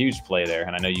think there's a huge play there.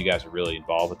 And I know you guys are really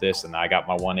involved with this. And I got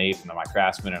my 1/8 and my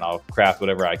Craftsman, and I'll craft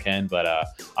whatever I can. But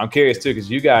I'm curious too,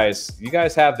 because you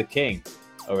guys have the king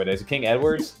over there. Is it King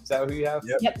Edwards? Is that who you have?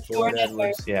 Yep. Jordan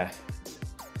Edwards. Yeah.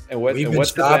 And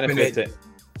what's the benefit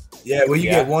you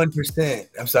get 1%.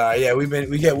 I'm sorry. Yeah, we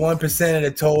get 1% of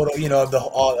the total, you know,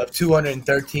 of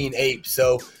 213 apes.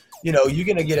 So, you know, you're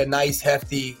gonna get a nice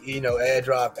hefty, you know,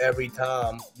 airdrop every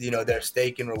time, you know, their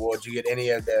staking rewards. You get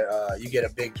any of their you get a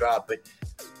big drop. But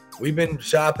we've been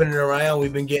shopping it around.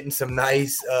 We've been getting some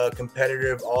nice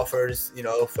competitive offers, you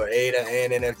know, for ADA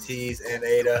and NFTs and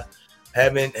ADA.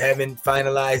 Haven't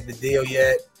finalized the deal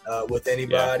yet with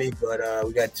anybody, but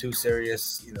we got 2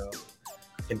 serious, you know,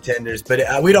 contenders. But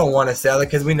we don't want to sell it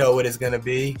because we know what it's going to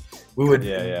be. We would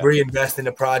reinvest in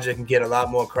the project and get a lot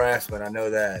more craftsmen. I know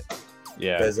that.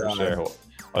 Yeah, for sure.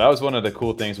 Well, that was one of the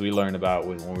cool things we learned about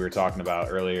when we were talking about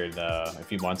earlier a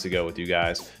few months ago with you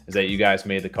guys, is that you guys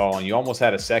made the call and you almost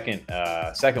had a second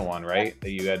one, right?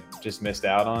 That you had just missed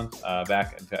out on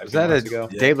back a few months ago.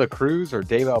 De La Cruz or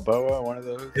Dave Alboa, one of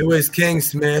those? It was King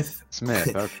Smith.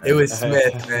 Okay. It was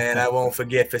Smith, man. I won't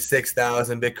forget, for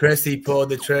 6,000. But Chrissy pulled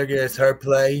the trigger. It's her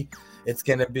play. it's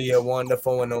going to be a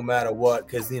wonderful one no matter what,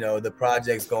 because, the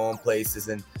project's going places,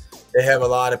 and they have a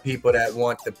lot of people that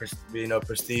want the,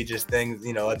 prestigious things,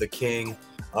 of the king.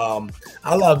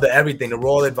 I love everything. The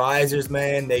Royal Advisors,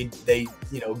 man, they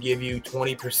give you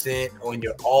 20% on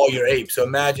all your apes. So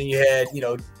imagine you had,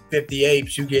 50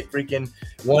 apes, you get freaking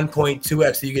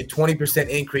 1.2x. So you get 20%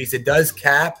 increase. It does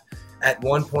cap at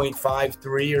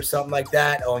 1.53 or something like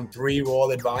that on 3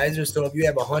 Royal Advisors. So if you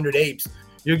have 100 apes,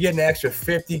 you're getting an extra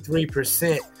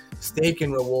 53%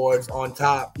 staking rewards on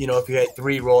top, if you had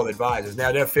 3 Royal Advisors.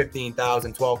 Now they're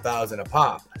 15,000, 12,000 a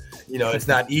pop. It's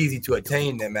not easy to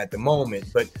attain them at the moment,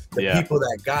 but the people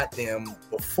that got them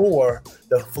before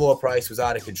the floor price was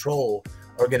out of control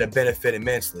are going to benefit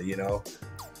immensely,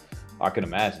 I can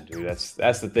imagine, dude.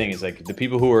 That's the thing, is like the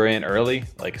people who were in early,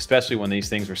 like especially when these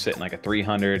things were sitting like a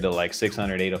 300 to like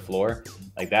 600 ADA floor,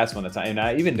 like that's when the time.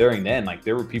 And even during then, like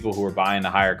there were people who were buying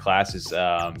the higher classes,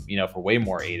 for way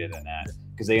more ADA than that,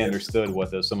 because they understood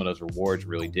what some of those rewards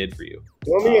really did for you.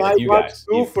 I bought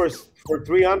 2 for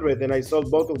 300, and I sold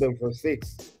both of them for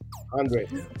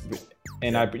 600.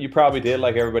 And you probably did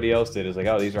like everybody else did. It's like,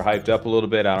 oh, these are hyped up a little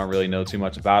bit. I don't really know too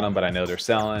much about them, but I know they're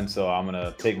selling, so I'm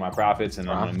gonna take my profits and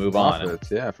I'm gonna move on.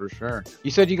 Yeah, for sure.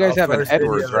 You said you guys have an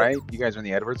Edwards, right? You guys are in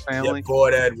the Edwards family. Yeah,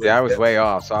 Ford Edwards. Yeah, I was way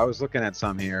off. So I was looking at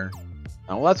some here.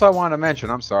 Well, that's what I wanted to mention.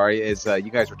 I'm sorry. Is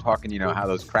you guys were talking, how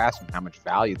those craftsmen, how much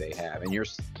value they have, and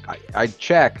I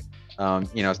check.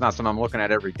 It's not something I'm looking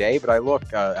at every day, but I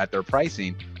look at their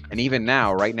pricing. And even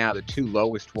now, right now, the 2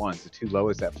 lowest ones, the 2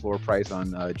 lowest at floor price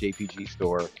on JPG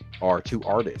Store are 2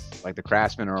 artists. Like the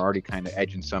craftsmen are already kind of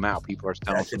edging some out. People are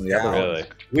telling some of the other ones.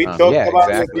 We talked about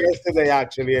it yesterday,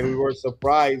 actually, and we were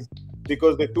surprised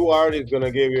because the 2 artists going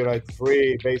to give you like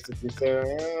free, basically.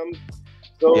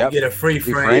 So you get a free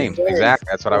frame. Exactly.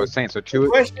 That's what I was saying. So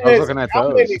 2, I was looking at those. How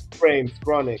many frames,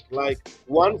 Chronic? Like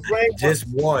 1 frame? Just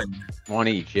 1. 1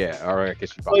 each, yeah. All right, I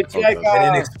guess you bought both like,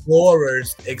 and in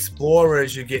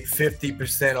Explorers, you get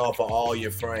 50% off of all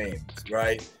your frames,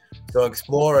 right? So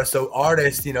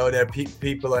artists, their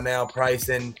people are now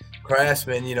pricing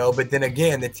craftsmen, but then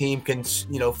again, the team can,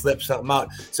 flip something out.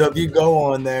 So if you go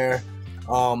on there,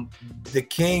 the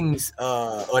Kings,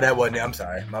 that wasn't it. I'm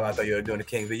sorry. I thought you were doing the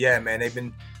Kings, but yeah, man, they've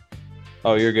been.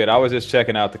 Oh, you're good. I was just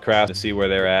checking out the craft to see where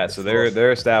they're at. So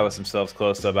they're established themselves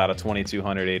close to about a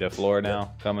 2,200 ADA floor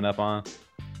now, coming up on.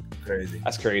 Crazy.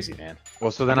 That's crazy, man.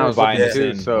 Well, so then I was buying this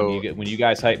in. So when you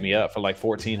guys hyped me up for like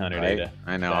 1,400 ADA.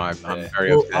 I know. I'm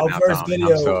very upset now, Tom.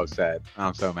 I'm so upset.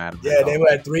 I'm so mad. Yeah, they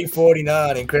were at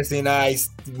 349, and Christy and I,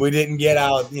 we didn't get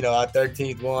out, our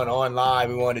 13th one on live.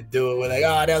 We wanted to do it. We're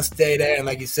like, they'll stay there. And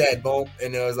like you said, boom.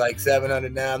 And it was like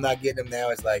 700 now. I'm not getting them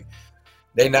now. It's like,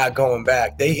 they're not going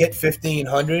back. They hit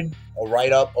 1,500 or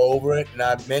right up over it. And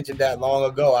I mentioned that long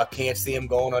ago. I can't see them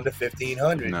going under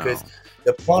 1,500 because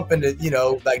the pump and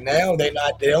like now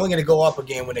they're only going to go up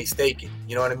again when they stake it.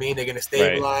 You know what I mean? They're going to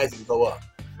stabilize and go up.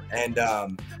 And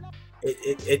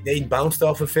they bounced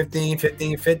off of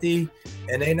 1550,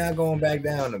 and they're not going back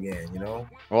down again,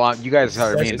 Well, you guys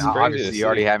obviously you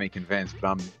already had me convinced, but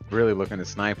I'm really looking to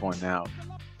snipe one now.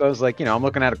 So I was like, I'm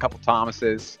looking at a couple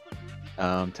Thomases.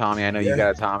 Tommy, I know you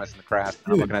got a Thomas in the craft.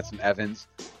 I'm looking at some Evans.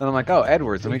 Then I'm like,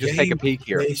 Edwards. Let me just take a peek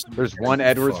here. There's 1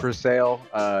 Edwards for sale,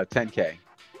 10K.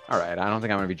 All right, I don't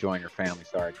think I'm going to be joining your family.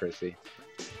 Sorry, Chrissy.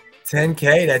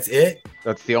 10K, that's it?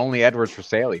 That's the only Edwards for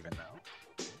sale even,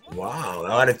 though. Wow,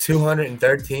 out of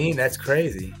 213, that's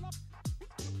crazy.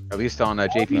 At least on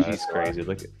JPG. That's crazy.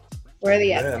 Look at where are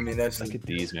the Edwards? I mean, look at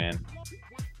these, man.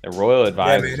 The Royal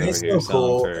Advisors over here. So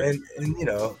cool. And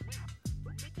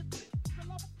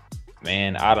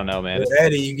man, I don't know, man.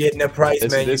 Eddie, you get in the price,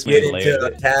 man. You get into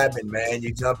a cabin, man.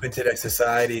 You jump into the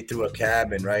society through a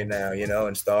cabin right now,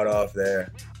 and start off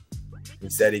there. He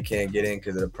said he can't get in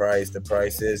because of the price. The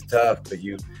price is tough, but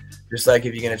just like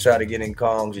if you're gonna try to get in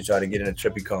Kongs, you try to get in a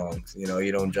trippy Kongs.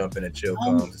 You don't jump in a chill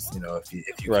Kongs.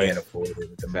 If you can't afford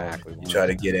it at the moment, you try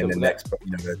to get in the next.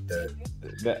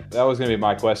 That was gonna be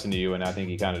my question to you, and I think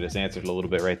you kind of just answered a little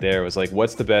bit right there. It was like,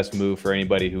 what's the best move for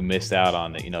anybody who missed out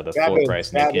on the floor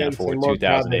price and they can't afford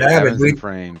 2,000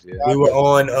 frames? Yeah. We were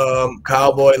on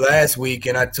Cowboy last week,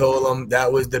 and I told him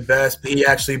that was the best. He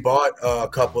actually bought a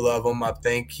couple of them. I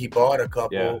think he bought a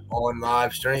couple on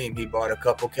live stream. He bought a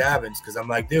couple cabins because I'm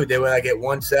like, dude, they were like at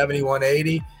 170,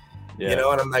 180, and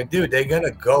I'm like, dude, they're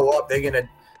gonna go up. They're gonna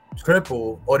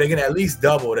triple, or they're gonna at least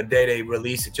double the day they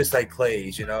release it, just like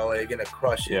Clay's. They're gonna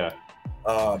crush it.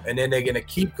 Yeah. And then they're gonna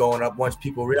keep going up once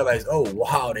people realize, oh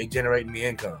wow, they generating me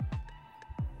income.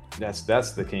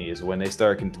 That's the key, is when they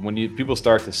start, people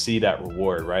start to see that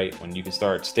reward, right? When you can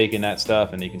start staking that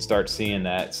stuff and you can start seeing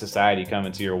that society come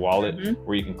into your wallet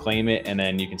where you can claim it, and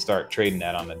then you can start trading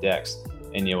that on the DEX.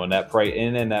 And when that price,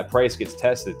 and then that price gets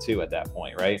tested too at that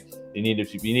point, right?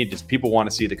 People want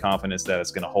to see the confidence that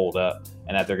it's going to hold up,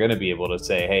 and that they're going to be able to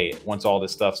say, hey, once all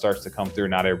this stuff starts to come through,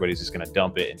 not everybody's just going to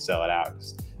dump it and sell it out.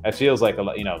 It feels like a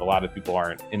lot of people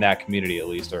aren't, in that community at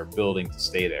least, are building to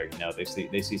stay there.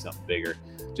 They see something bigger.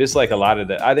 Just like a lot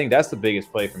of I think that's the biggest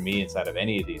play for me inside of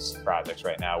any of these projects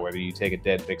right now, whether you take a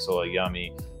Dead Pixel, a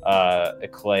Yummy, a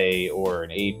Clay, or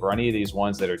an Ape, or any of these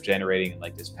ones that are generating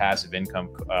like this passive income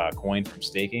coin from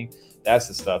staking. That's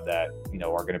the stuff that,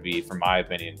 are going to be, from my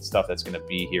opinion, stuff that's going to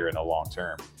be here in the long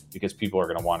term, because people are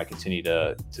going to want to continue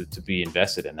to be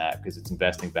invested in that, because it's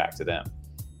investing back to them.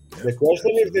 The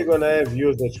question is, they're going to have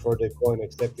usage for the coin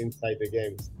except inside the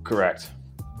games. Correct.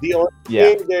 The only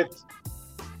thing that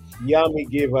Yummy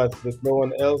give us that no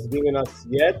one else given us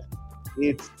yet,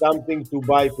 it's something to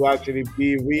buy to actually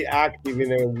be reactive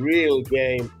in a real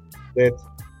game that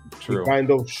he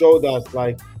kind of showed us,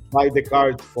 like buy the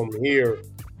cards from here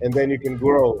and then you can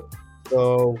grow.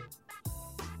 So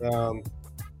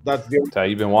that's the so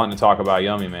you've been wanting to talk about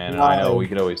Yummy, man, and I know we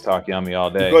could always talk Yummy all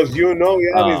day, because Yummy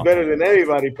is better than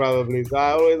everybody probably. So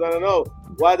I always want to know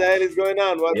what the hell is going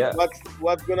on,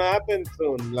 what's gonna happen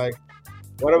soon, like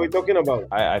what are we talking about?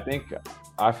 I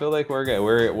feel like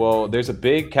well, there's a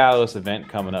big Catalyst event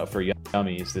coming up for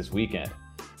Yummies this weekend,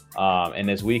 and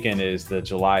this weekend is the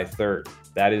July 3rd.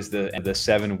 That is the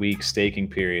 7-week staking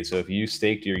period. So if you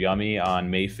staked your Yummy on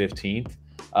May 15th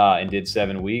and did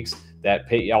 7 weeks, that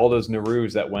all those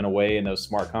Narus that went away in those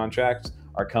smart contracts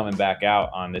are coming back out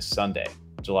on this Sunday,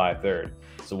 July 3rd.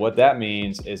 So what that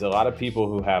means is a lot of people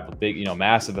who have big,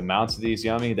 massive amounts of these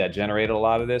Yummy that generated a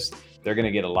lot of this, they're going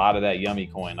to get a lot of that Yummy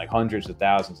coin, like hundreds of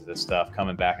thousands of this stuff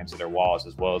coming back into their wallets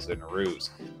as well as their Narus.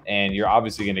 And you're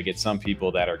obviously going to get some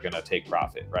people that are going to take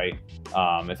profit, right?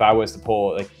 If I was to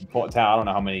pull, I don't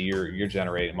know how many you're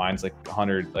generating. Mine's like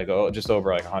 100, just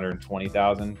over like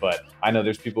 120,000. But I know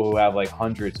there's people who have like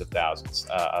hundreds of thousands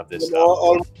of this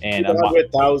stuff. And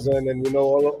 100,000, and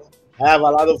I have a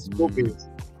lot of Scoopies.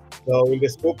 So in the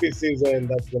Scoopy season,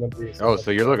 that's going to be. Oh,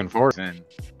 so you're looking forward to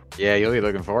it. Yeah, you'll be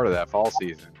looking forward to that fall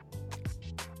season.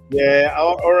 Yeah,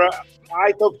 or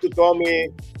I talked to Tommy,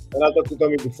 and I talked to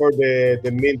Tommy before the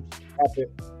mint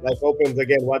opens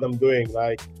again, what I'm doing.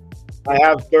 Like, I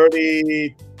have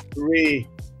 33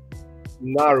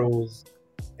 Narus,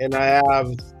 and I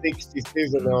have 60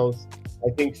 seasonals.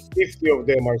 I think 50 of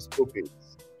them are Scoopies.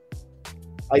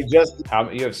 You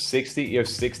have 60? You have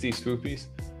 60 Scoopies?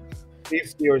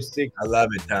 50 or 60. I love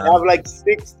it, Tom. I have like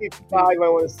 65. I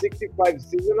want 65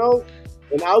 seasonals.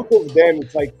 And out of them,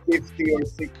 it's like 50 or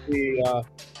 60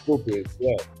 Scoopies.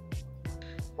 Yeah.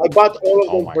 I bought all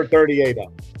of them for 38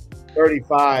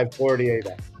 35, 48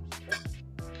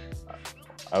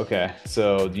 Okay.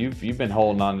 So you've been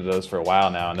holding on to those for a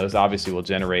while now, and those obviously will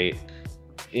generate,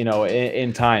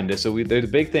 in time. So the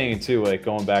big thing too, like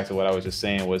going back to what I was just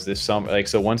saying, was this summer,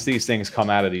 so once these things come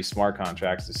out of these smart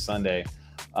contracts this Sunday,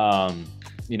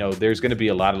 there's going to be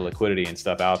a lot of liquidity and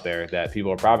stuff out there that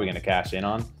people are probably going to cash in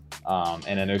on.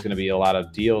 And then there's going to be a lot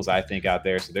of deals, I think, out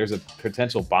there. So there's a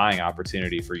potential buying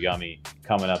opportunity for Yummy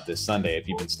coming up this Sunday if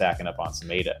you've been stacking up on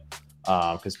some ADA.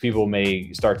 Because people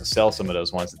may start to sell some of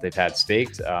those ones that they've had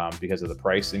staked because of the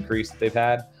price increase that they've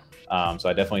had. So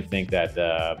I definitely think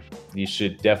that you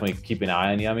should definitely keep an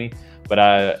eye on Yummy.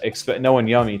 But knowing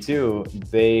Yummy too,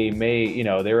 they may,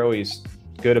 they're always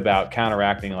good about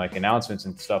counteracting like announcements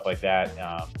and stuff like that.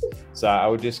 So I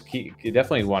would just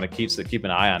definitely want to keep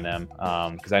an eye on them,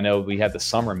 because I know we have the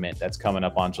summer mint that's coming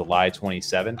up on July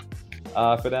 27th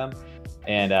for them.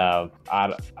 And I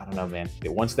don't know, man.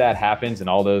 Once that happens and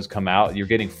all those come out, you're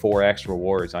getting 4x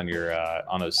rewards on your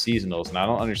on those seasonals. And I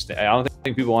don't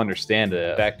think people understand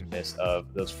the effectiveness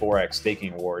of those 4x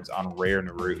staking rewards on rare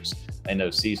Narus in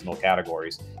those seasonal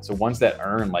categories. So ones that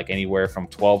earn like anywhere from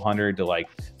 1,200 to like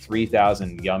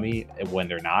 3,000 Yummy when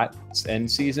they're not in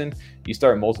season, you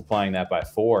start multiplying that by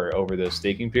 4 over those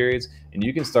staking periods, and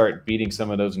you can start beating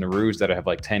some of those Narus that have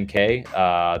like 10K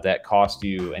that cost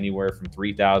you anywhere from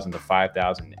 3,000 to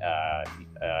 5,000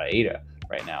 ADA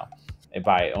right now, and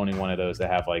by owning one of those that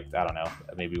have like, I don't know,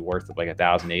 maybe worth like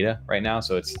 1,000 ADA right now.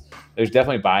 So there's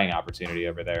definitely buying opportunity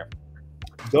over there.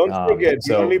 Don't forget,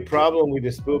 the only problem with the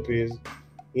Scoopies,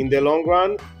 in the long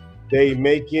run, they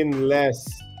making less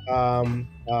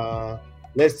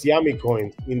Yummy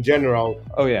coins in general.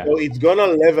 Oh yeah. So it's gonna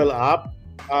level up,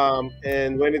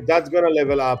 and when that's gonna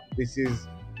level up,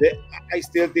 I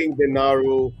still think the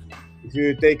Naru if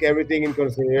you take everything in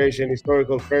consideration,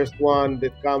 historical first one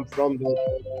that come from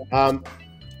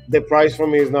the price for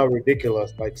me is now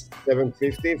ridiculous, like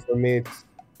 $750 for me.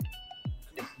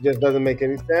 It just doesn't make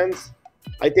any sense.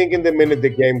 I think in the minute the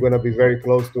game gonna be very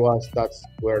close to us, that's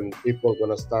when people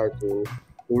gonna start to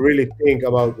really think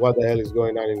about what the hell is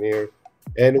going on in here.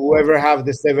 And whoever have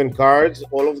the 7 cards,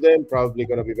 all of them probably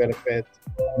gonna be benefit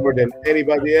more than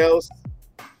anybody else.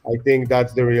 I think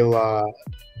that's the real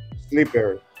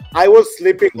sleeper. I was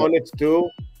sleeping on it too,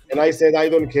 and I said I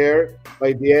don't care.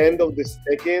 By the end of the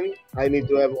second, I need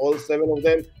to have all 7 of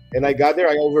them, and I got there.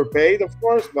 I overpaid, of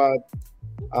course, but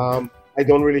I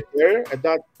don't really care at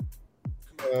that.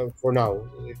 For now,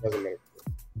 it doesn't matter.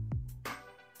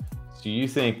 Do you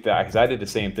think that, because I did the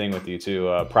same thing with you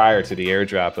too, prior to the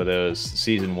airdrop of those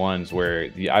season ones, where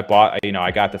I bought,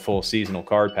 I got the full seasonal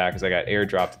card pack because I got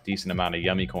airdropped a decent amount of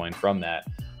Yummy coin from that.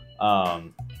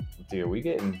 Dude, are we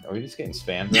just getting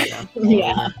spammed right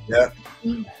now? Yeah.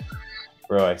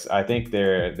 Bro, I think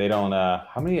they don't.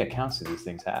 How many accounts do these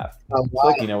things have? It's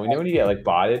like, when you get like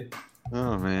botted.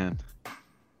 Oh man.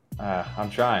 I'm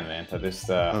trying, man. To just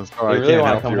they I really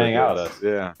want to come hang out with us.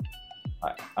 Yeah.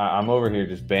 I'm over here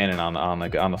just banning on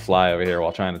the fly over here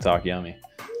while trying to talk Yummy.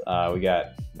 We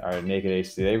got our Naked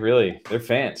HC. They're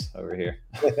fans over here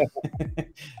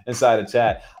inside the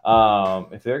chat.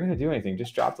 If they're gonna do anything,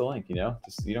 just drop the link.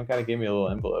 Just you don't gotta give me a little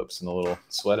envelopes and a little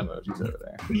sweat emojis over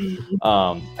there.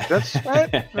 That's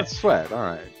sweat. That's sweat. All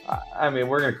right. I mean,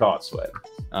 we're gonna call it sweat.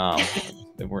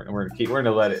 We're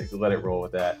gonna let it roll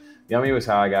with that. Yummy was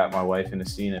how I got my wife into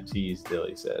CNFTs,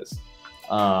 Dilly says.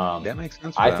 That makes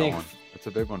sense for that one. That's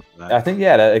a big one for that. I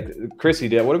think, Chrissy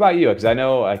did. What about you? Because I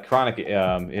know Chronic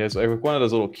is like one of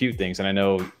those little cute things. And I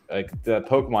know like the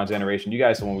Pokemon generation, you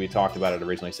guys, when we talked about it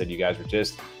originally, said you guys were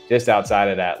just outside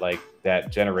of that, like that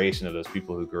generation of those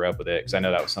people who grew up with it. Because I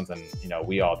know that was something,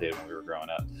 we all did when we were growing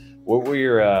up. What were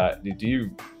your, do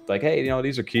you like, hey,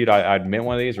 these are cute. I'd mint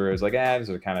one of these, or it was like, these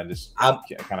are kind of just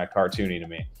kind of cartoony to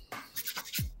me.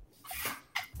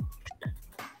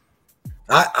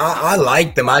 I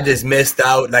liked them. I just missed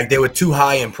out. Like, they were too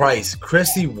high in price.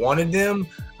 Chrissy wanted them.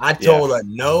 I told her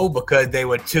no because they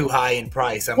were too high in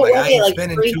price. I'm like, I ain't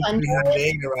spending $200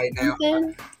 right now.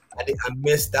 I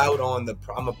missed out on the.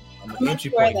 I'm a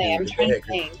entry point. I'm trying to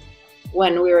think.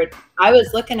 I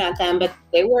was looking at them, but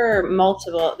they were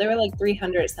multiple. They were like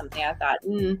 300 something. I thought, I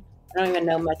don't even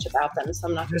know much about them, so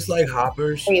I'm not. Just like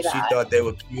Hoppers, she thought they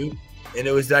were cute. And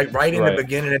it was like right in the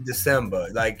beginning of December.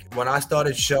 Like when I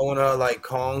started showing her like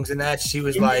Kongs and that, she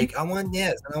was like, I want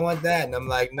this and I want that. And I'm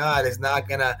like, nah, it's not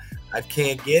gonna, I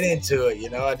can't get into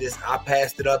it. I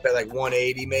passed it up at like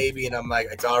 180 maybe. And I'm like,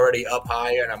 it's already up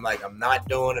higher. And I'm like, I'm not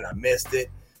doing it. I missed it.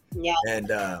 Yeah.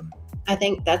 And I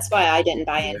think that's why I didn't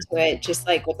buy into it. Just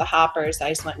like with the Hoppers, I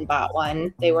just went and bought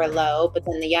one. They were low, but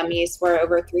then the Yummies were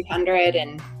over 300.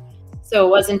 And so it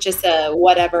wasn't just a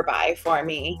whatever buy for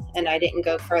me, and I didn't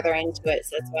go further into it,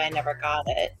 so that's why I never got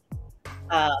it.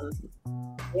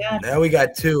 Now we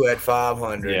got 2 at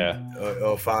 500. Yeah.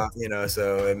 Or 5,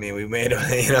 so I mean we made them,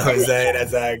 what I'm saying?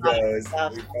 That's how it goes.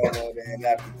 We followed and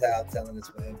after Tal telling us,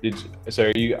 man.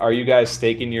 So are you guys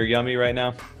staking your Yummy right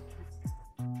now?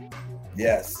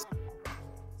 Yes.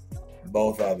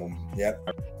 Both of them. Yep.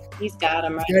 He's got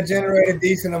them right. It's going to generate a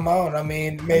decent amount. I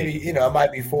mean, maybe, it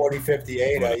might be 40,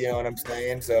 58, you know what I'm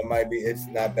saying? So it's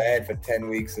not bad for 10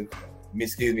 weeks of,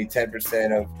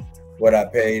 10% of what I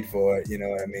paid for it, you know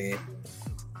what I mean?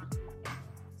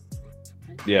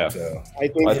 Yeah. So I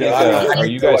think are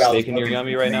you guys staking your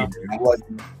Yummy right now?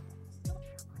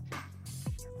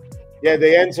 Yeah,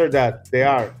 they answered that. They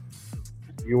are.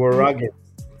 You were rugged.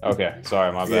 Okay.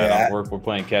 Sorry, my bad. Yeah. We're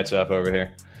playing catch up over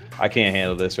here. I can't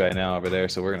handle this right now over there,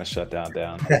 so we're gonna shut down.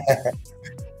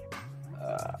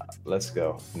 Let's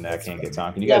go. No, I can't get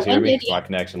on. Can you guys hear me? My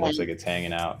connection looks like it's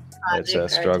hanging out.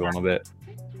 It's struggling a bit.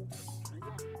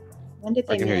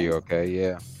 I can hear you okay.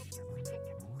 Yeah.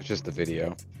 It's just the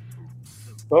video.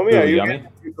 Tommy, are you Yummy?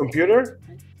 Your computer?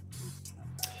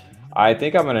 I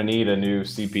think I'm gonna need a new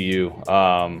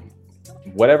CPU.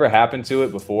 Whatever happened to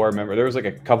it before, remember there was like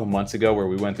a couple months ago where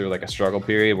we went through like a struggle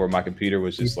period where my computer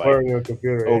was just like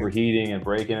overheating and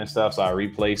breaking and stuff. So I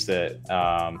replaced it.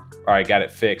 Or I got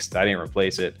it fixed. I didn't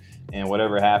replace it. And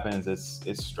whatever happens,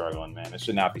 it's struggling, man. It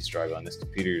should not be struggling. This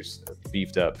computer's a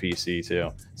beefed up PC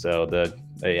too. So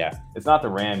it's not the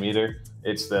RAM either.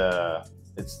 It's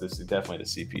definitely the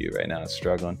CPU right now. It's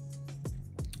struggling.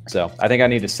 So I think I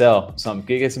need to sell some,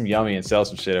 get some Yummy and sell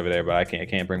some shit over there, but I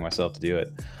can't bring myself to do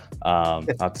it. I'll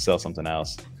have to sell something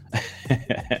else.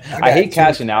 I hate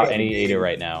cashing out any ADA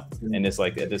right now, and it's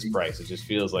like at this price, it just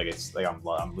feels like it's like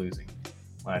I'm losing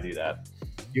when I do that.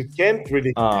 you can't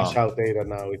really cash out ADA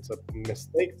now. It's a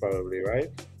mistake, probably, right?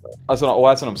 That's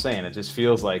what I'm saying. It just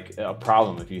feels like a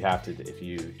problem if you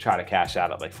try to cash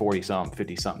out at like 40-something,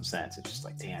 50-something cents. It's just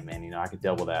like, damn, man, I could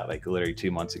double that like literally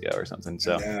 2 months ago or something.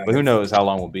 So, but who knows how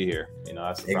long we'll be here?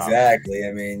 That's the problem. Exactly.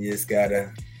 I mean, you just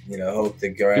gotta, hope to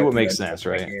go. Do what makes sense,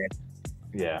 right?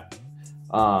 Yeah.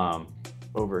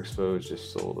 Overexposed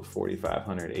just sold a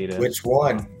 4,500 ADA. Which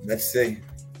one? Let's see.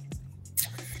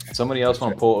 Somebody else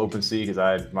want to pull OpenSea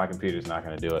because my computer's not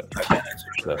going to do it.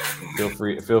 So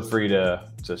feel free to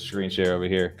screen share over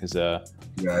here because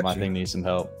my thing needs some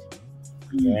help.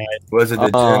 Was it the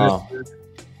Genesis?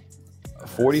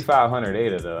 4,500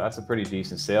 ADA though. That's a pretty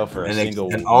decent sale for a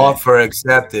single. An offer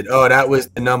accepted. Oh, that was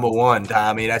the number one,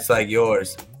 Tommy. That's like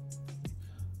yours.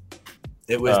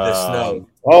 It was the snow.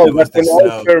 Oh, that's an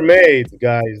offer made,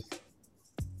 guys.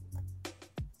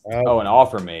 An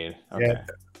offer made. Okay. Yeah.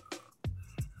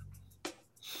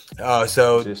 Oh,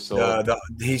 so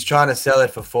he's trying to sell it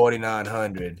for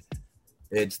 4,900.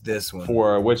 It's this one.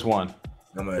 For which one?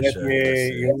 I'm gonna show you.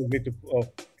 You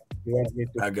want me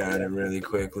to? I got it really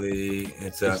quickly.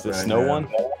 It's up the right snow now. one.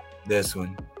 This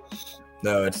one.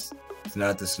 No, it's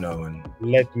not the snow one.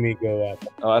 Let me go up.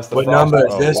 Oh, that's the. What number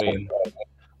is this one?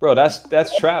 Bro,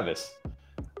 that's Travis.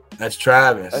 That's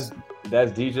Travis.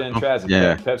 That's DJ and Travis.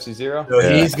 Yeah. Pepsi Zero. So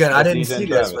he's gonna. I didn't DJ see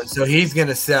and this Travis. one. So he's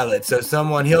gonna sell it. So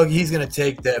he's gonna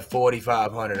take that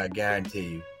 4,500. I guarantee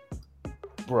you.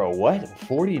 Bro, what?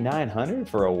 4,900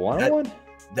 for a one-on-one?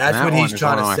 That's what he's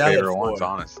trying to sell it for. Ones,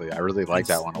 honestly, I really like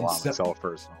that one a lot myself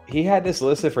personally. He had this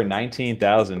listed for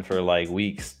 19,000 for like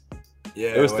weeks. Yeah,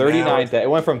 it was 39. It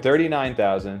went from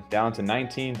 39,000 down to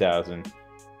 19,000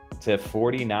 to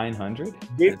 4,900.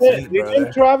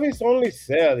 Didn't Travis only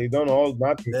sell? He don't hold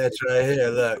nothing. That's right here.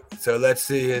 Look. So let's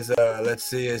see his.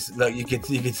 Look, you can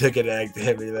take it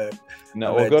activity. Look.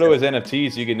 No, we'll go to his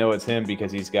NFTs. You can know it's him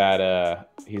because he's got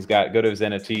go to his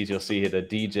NFTs. You'll see the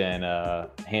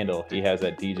DGen handle. He has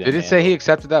that DGen. Did it say he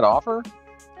accepted that offer?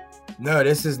 No,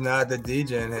 this is not the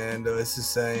DGen handle. This is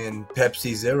saying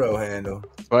Pepsi Zero handle.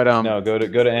 But no, go to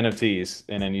NFTs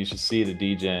and then you should see the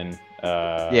DGen.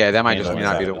 Yeah, that might just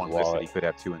not be the one listed. He could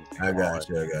have two in the I got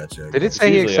you. Did it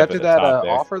say he accepted that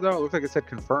offer though? It looked like it said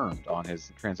confirmed on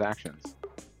his transactions.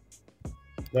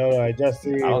 No, I just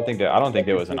see. I don't think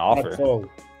there was an offer.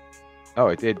 Oh,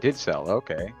 it did sell.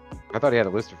 Okay, I thought he had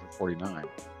it listed for 49.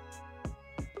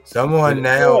 Someone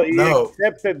now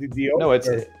accepted the offer. No, it's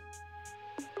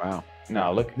wow.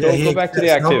 No, go back to the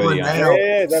activity.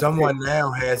 Someone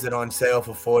now has it on sale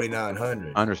for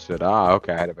 4,900. Understood.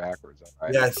 Okay, I had it backwards.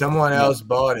 Right. Yeah, someone else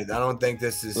bought it. I don't think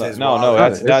this is his wallet. No,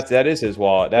 that is his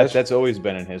wallet. That's always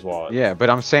been in his wallet. Yeah, but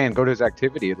I'm saying go to his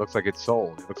activity. It looks like it's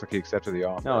sold. It looks like he accepted the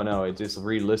offer. No, it just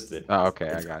relisted. Oh,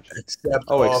 okay, I got you.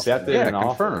 Accepted an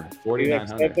offer.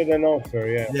 4,900. Accepted an offer.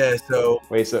 Yeah. Yeah. So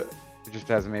wait, so it just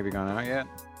hasn't maybe gone out yet.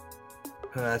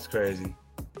 That's crazy.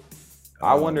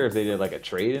 I wonder if they did like a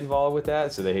trade involved with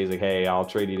that, so that he's like, "Hey, I'll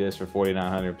trade you this for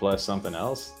 4,900 plus something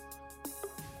else."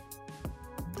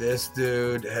 This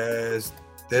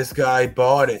guy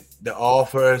bought it. The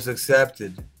offer is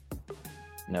accepted.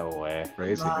 No way.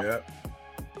 Crazy. Yep.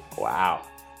 Wow.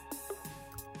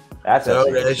 That's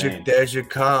there's your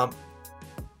comp.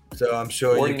 So I'm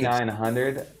sure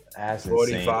 4,900. That's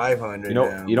 4,500.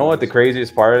 You know what the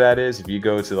craziest part of that is? If you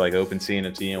go to like OpenSea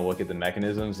NFT and look at the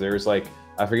mechanisms, there's like,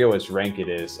 I forget which rank it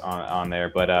is on there,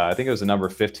 but I think it was the number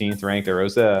 15th ranked, or it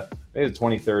was maybe the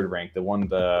 23rd ranked, the one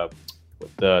the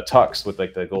tux with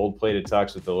like the gold plated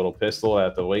tux with the little pistol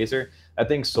at the laser. That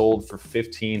thing sold for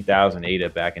 15,000 ADA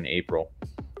back in April,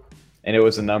 and it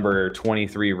was the number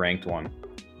 23 ranked one.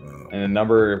 And the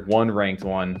number 1 ranked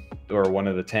one, or one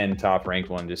of the 10 top ranked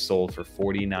one, just sold for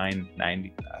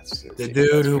 $49.90. The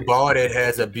dude who bought it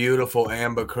has a beautiful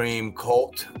amber cream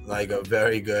colt, like a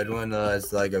very good one.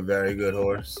 It's like a very good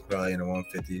horse, probably in the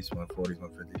 150s, 140s,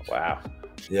 150s. Wow.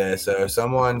 Yeah, so if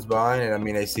someone's buying it, I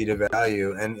mean, they see the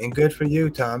value, and good for you,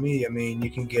 Tommy. I mean,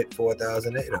 you can get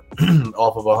 4,000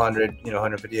 off of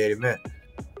 158 mint.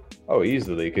 Oh,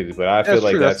 easily, but I feel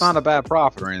like that's not a bad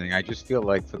profit or anything. I just feel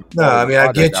like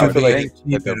I get you being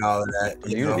cheap and all of that.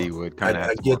 Community would kind of.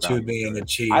 I get you being a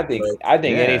cheap. I think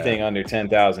anything under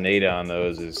 10,000 ADA on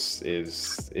those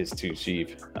is too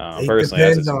cheap. It Personally,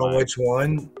 depends on which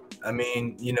one. I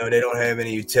mean, they don't have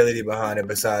any utility behind it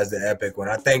besides the Epic one.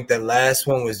 I think the last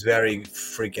one was very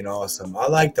freaking awesome. I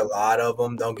liked a lot of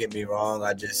them. Don't get me wrong.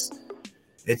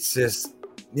 It's just.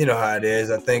 You know how it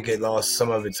is. I think it lost some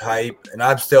of its hype, and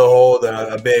I'm still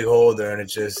a big holder, and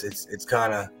it's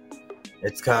kind of,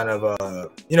 it's kind of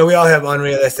we all have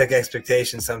unrealistic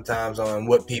expectations sometimes on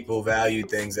what people value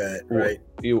things at, right?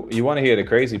 You want to hear the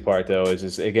crazy part though is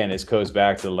just, again, it goes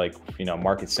back to like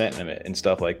market sentiment and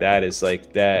stuff like that. Is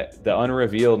like that the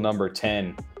unrevealed number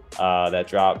 10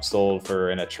 that sold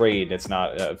for in a trade that's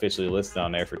not officially listed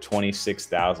on there for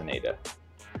 26,000 ADA.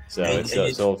 So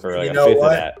it's sold for like a fifth of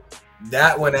that.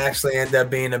 That one actually ended up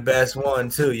being the best one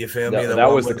too. You feel me?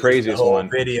 That was the craziest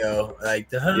one. Video, like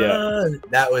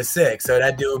that was sick. So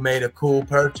that dude made a cool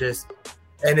purchase,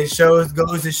 and it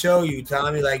goes to show you,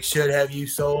 Tommy. Like, should you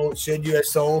have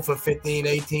sold for 15,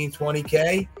 18,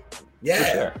 20K?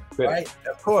 Yeah, sure. Right.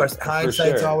 Of course,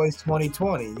 hindsight's always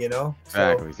 20/20. So,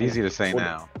 exactly. It's easy to say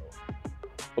now.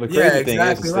 Well, the crazy thing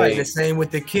exactly right. The same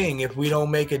with the King. If we don't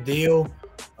make a deal,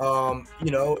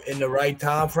 in the right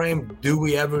time frame, do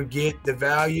we ever get the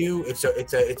value? It's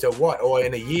a what? Or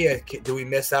in a year, do we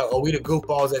miss out? Or we the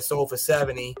goofballs that sold for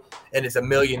 70 and it's $1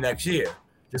 million next year?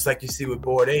 Just like you see with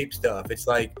Bored Ape stuff. It's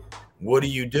like, what do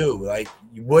you do? Like,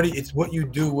 it's what you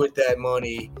do with that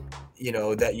money,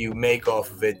 that you make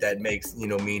off of it that makes,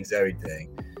 means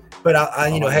everything. But I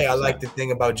like the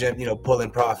thing about Jim, pulling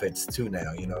profits too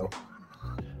now,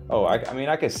 Oh, I mean,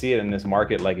 I could see it in this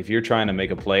market. Like, if you're trying to make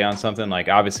a play on something, like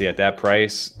obviously at that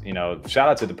price, shout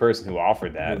out to the person who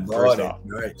offered that. First off,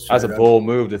 that's a bold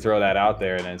move to throw that out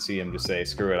there and then see him just say,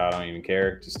 "Screw it, I don't even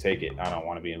care. Just take it. I don't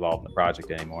want to be involved in the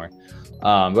project anymore."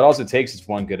 But all it takes is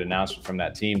one good announcement from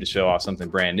that team to show off something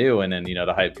brand new, and then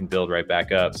the hype can build right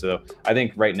back up. So I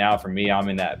think right now, for me, I'm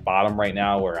in that bottom right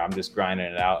now where I'm just grinding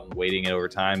it out and waiting it over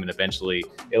time, and eventually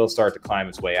it'll start to climb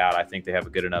its way out. I think they have a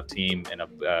good enough team and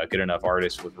a good enough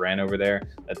artist with Ren over there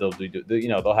that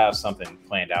they'll have something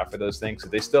planned out for those things. So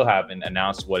they still haven't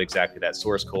announced what exactly that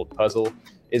source code puzzle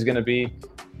is going to be.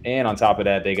 And on top of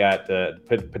that, they got the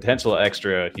potential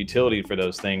extra utility for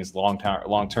those things long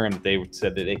term that they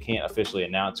said that they can't officially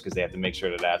announce because they have to make sure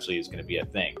that it actually is going to be a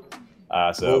thing.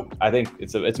 So I think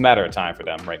it's a matter of time for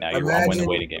them right now. You're win the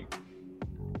waiting game.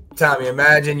 Tommy,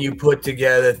 imagine you put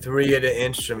together 3 of the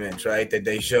instruments, right, that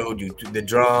they showed you, the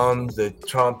drums, the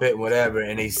trumpet, whatever,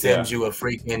 and they send you a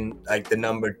freaking, like, the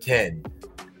number 10.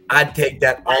 I'd take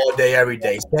that all day, every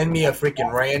day. Send me a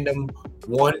freaking random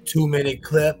 1-2 minute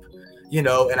clip, and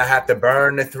I have to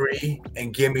burn the 3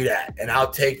 and give me that. And I'll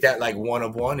take that like one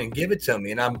of one and give it to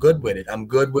me, and I'm good with it. I'm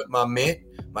good with my mint,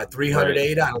 my 300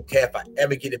 ADA. I don't care if I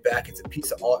ever get it back. It's a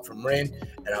piece of art from Ren,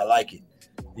 and I like it.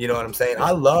 You know what I'm saying?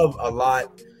 I love a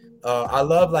lot. I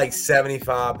love like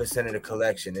 75% of the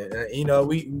collection, and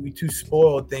we too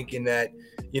spoiled thinking that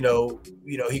he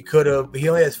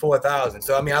only has 4,000.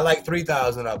 So I mean, I like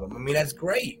 3,000 of them. I mean, that's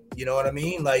great. You know what I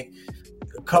mean? Like,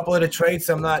 a couple of the traits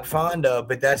I'm not fond of,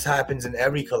 but that happens in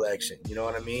every collection. You know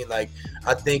what I mean? Like,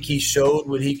 I think he showed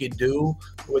what he could do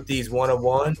with these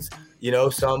one-of-ones.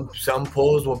 Some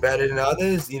pulls were better than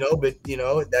others. But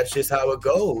that's just how it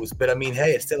goes. But I mean,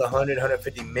 hey, it's still 100,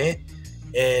 150 mint.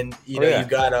 And you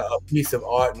got a piece of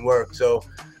art and work. So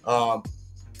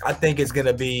I think it's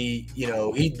gonna be,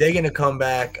 they're gonna come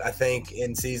back, I think,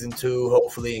 in season 2,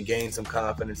 hopefully, and gain some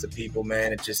confidence of people,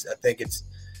 man. I think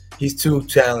he's too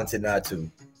talented not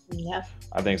to. Yeah,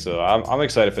 I think so. I'm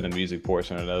excited for the music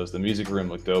portion of those. The music room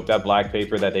looked dope. That black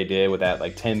paper that they did with that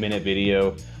like 10-minute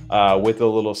video with the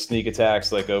little sneak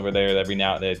attacks like over there. Every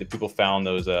now and then, the people found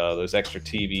those extra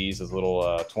TVs, those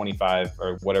little 25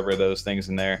 or whatever those things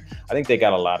in there. I think they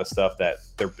got a lot of stuff that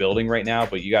they're building right now.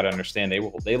 But you got to understand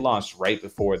they launched right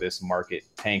before this market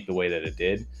tanked the way that it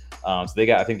did. So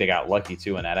I think they got lucky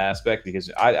too in that aspect, because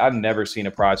I've never seen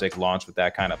a project launch with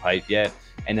that kind of hype yet.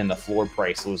 And then the floor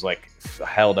price was like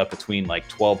held up between like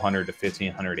 1,200 to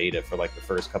 1,500 ADA for like the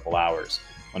first couple hours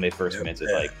when they first minted.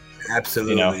 Like,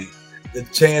 absolutely. The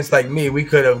chance, like me, we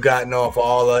could have gotten off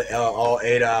all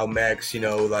 8 hour max,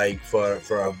 like for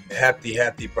a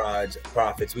hefty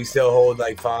profits. We still hold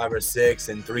like 5 or 6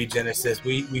 and 3 Genesis.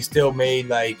 We still made,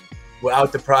 like,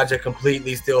 without the project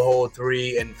completely, still hold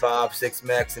 3 and 5, 6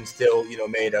 max and still,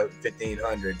 made a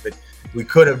 1,500. But we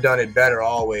could have done it better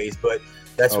always. But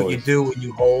that's what you do when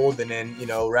you hold, and then,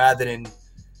 rather than,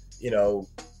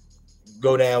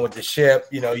 go down with the ship,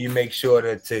 you make sure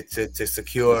to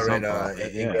secure and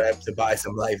grab to buy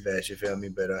some life vests, you feel me?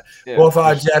 But both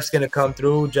our Jeff's gonna come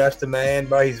through. Jeff's the man,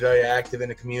 bro. He's very active in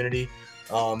the community.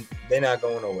 They're not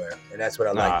going nowhere, and that's what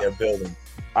I like. They're building.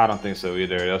 I don't think so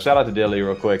either. Shout out to Dilly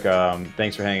real quick.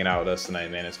 Thanks for hanging out with us tonight,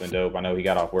 man. It's been dope. I know he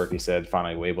got off work. He said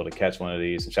finally we're able to catch one of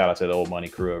these. And shout out to the Old Money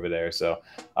crew over there. So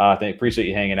I appreciate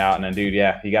you hanging out. And then, dude,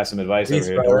 he got some advice over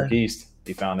here. Dork East.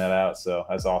 He found that out, so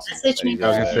that's awesome. I was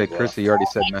gonna say, Chrissy, you already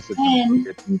said message.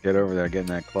 Get over there, get in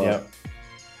that club. Yep.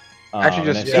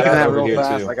 Actually, just speaking of that real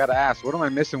fast, I gotta ask, what am I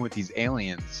missing with these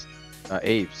aliens?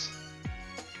 Apes.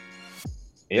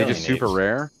 Alien They're just super apes.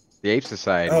 rare. The Ape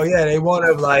Society. Oh yeah, they one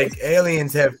of like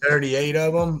aliens have 38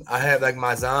 of them. I have like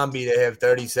my zombie. They have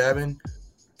 37.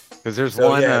 Because there's So,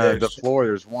 one, yeah, the there's- floor,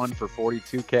 there's one for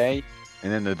 42K,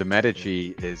 and then the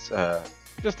Medici is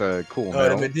just a cool Oh, the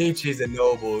metal. Medici's a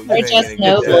noble. You They're ain't just gonna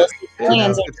get that. nobles. The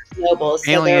aliens are just nobles.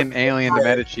 So Alien, they're- the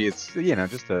Medici, it's, you know,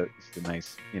 just a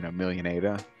nice, you know,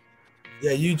 millionada.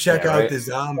 Yeah, you check Yeah, out right. the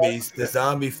zombies, the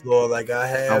zombie floor. Like I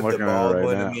have I'm the looking at it bald right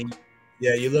one. now. I mean,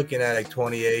 yeah, you're looking at like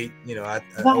 28. You know,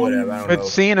 Wow. whatever. I don't But know.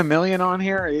 seeing $1 million on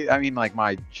here, I mean, like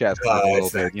my chest Oh, was a little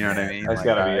it's bit, not you know what I bad. mean? That's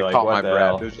gotta be I like, caught what my the breath.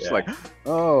 hell? It was just Yeah. like,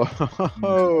 No,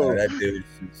 oh. that dude.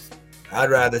 I'd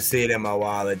rather see it in my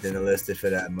wallet than to list it for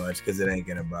that much because it ain't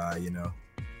gonna buy. You know.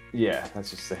 Yeah, that's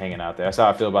just hanging out there. That's how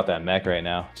I feel about that mech right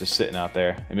now, just sitting out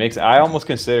there. It makes I almost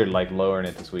considered like lowering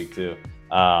it this week too,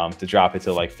 to drop it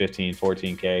to like 15,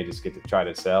 14K, just get to try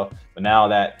to sell. But now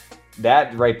that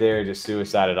right there just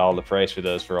suicided all the price for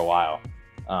those for a while,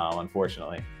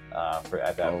 unfortunately, for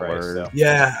at that Oh, price. word. So.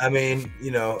 Yeah, I mean,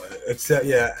 you know, except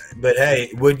but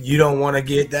hey, you don't want to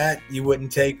get that? You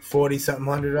wouldn't take 40 something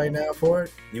hundred right now for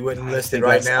it? You wouldn't list it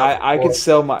right now? I could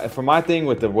sell my thing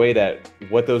with the way that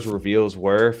what those reveals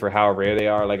were for how rare they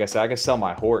are. Like I said, I could sell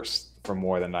my horse for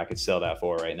more than I could sell that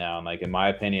for right now. And like in my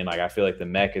opinion, like I feel like the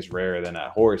mech is rarer than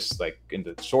that horse, like in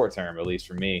the short term, at least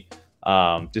for me,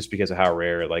 just because of how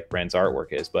rare like Brent's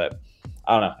artwork is. But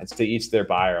I don't know. It's to each their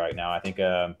buyer right now. I think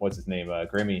what's his name,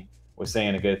 Grimmy was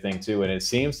saying a good thing too, and it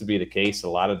seems to be the case a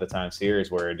lot of the times here is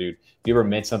where, dude, if you ever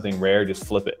mint something rare, just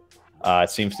flip it. It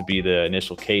seems to be the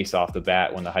initial case off the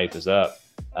bat when the hype is up,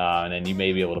 and then you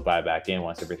may be able to buy back in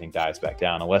once everything dies back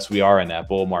down, unless we are in that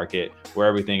bull market where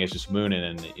everything is just mooning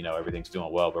and you know everything's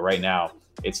doing well. But right now,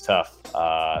 it's tough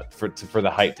for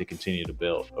the hype to continue to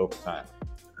build over time.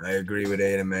 I agree with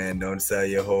Ada, man. Don't sell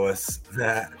your horse.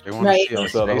 They want Right. to Don't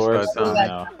steal sell the space horse. buds on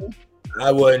No.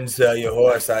 I wouldn't sell your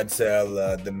horse. I'd sell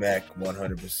the mech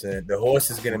 100%. The horse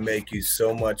is going to make you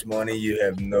so much money, you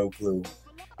have no clue.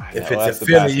 If Well, it's that's a the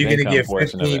filly, passive you're going to income get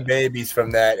portion of 15 it. babies from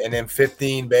that. And then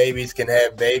 15 babies can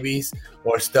have babies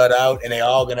or stud out, and they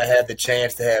all going to have the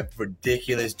chance to have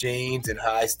ridiculous genes and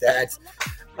high stats.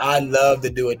 I'd love to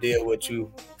do a deal with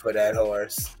you for that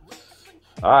horse.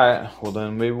 All right. Well,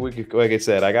 then maybe we could, like I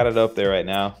said, I got it up there right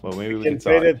now, but maybe we We can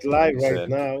can talk. trade it live like you right said.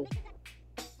 now.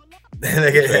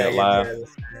 They can- Trade it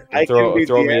live. I Throw- can be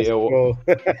throw the me- escrow.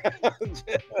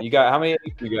 You got how many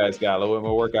apes you guys got?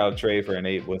 We'll work out a trade for an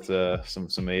ape with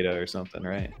some ADA or something,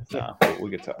 right? No,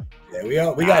 we could talk.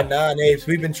 Yeah, we got 9 apes.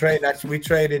 We've been trading. Actually, we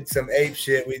traded some ape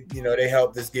shit. They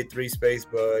helped us get 3 space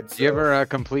buds. Do you so- ever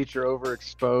complete your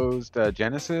overexposed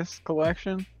Genesis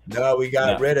collection? No, we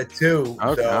got No. rid of 2.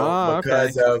 Okay. So Oh,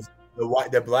 because of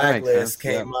the blacklist sense,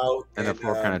 came out And the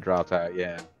floor kind of dropped out,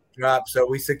 yeah. dropped. So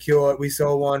we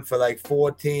sold one for like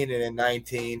 14 and then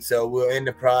 19. So we're in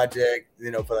the project,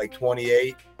 for like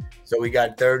 28. So we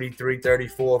got 33,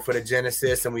 34 for the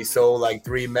Genesis, and we sold like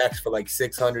 3 mechs for like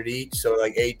 600 each. So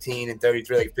like 18 and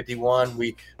 33, like 51.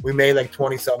 We made like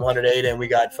 20 something 108, and we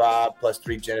got 5 plus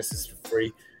 3 Genesis for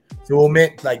free. So we'll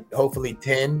mint like hopefully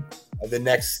 10 of the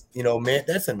next, mint.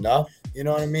 That's enough. You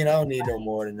know what I mean? I don't need no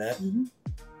more than that.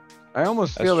 I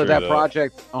almost That's feel true, that though.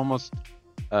 project almost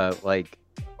like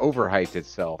overhyped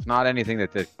itself. Not anything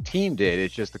that the team did.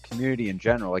 It's just the community in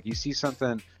general. Like you see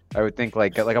something, I would think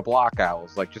like a Block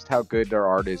Owls, like just how good their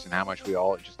art is and how much we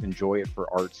all just enjoy it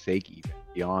for art's sake, even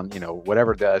beyond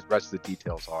whatever the rest of the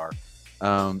details are.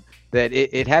 That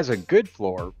it has a good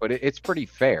floor, but it's pretty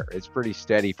fair. It's pretty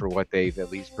steady for what they've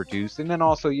at least produced. And then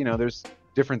also, there's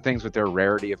different things with their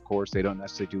rarity. Of course, they don't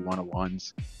necessarily do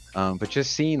 1-of-1s. But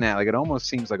just seeing that, like it almost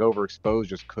seems like Overexposed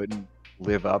just couldn't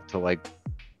live up to like.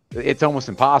 It's almost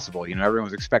impossible.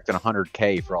 Everyone's expecting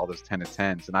 100K for all those 10 of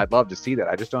 10s, and I'd love to see that.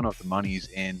 I just don't know if the money's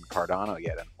in Cardano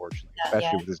yet, unfortunately, Not especially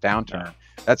yet. with this downturn.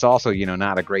 That's also,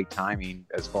 not a great timing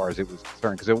as far as it was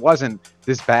concerned, because it wasn't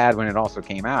this bad when it also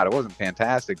came out. It wasn't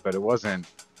fantastic, but it wasn't,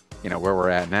 where we're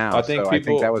at now. I think I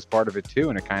think that was part of it too,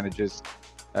 and it kind of just.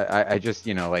 I just,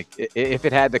 like, if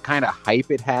it had the kind of hype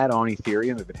it had on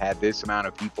Ethereum, if it had this amount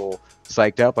of people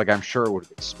psyched up, like, I'm sure it would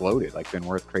have exploded, like, been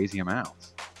worth crazy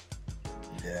amounts.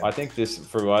 Yeah. I think this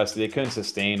for us, they couldn't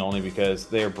sustain only because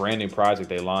they're a brand new project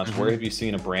they launched. Where have you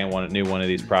seen a new one of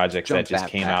these projects Jump that just that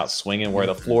came fast. out swinging where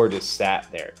the floor just sat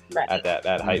there Right. at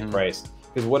that hype Mhm. price?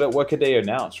 because what could they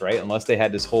announce, right? Unless they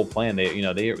had this whole plan.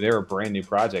 They're a brand new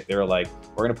project. They were like,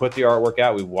 we're going to put the artwork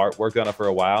out. We worked on it for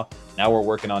a while. Now we're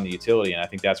working on the utility, and I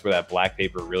think that's where that black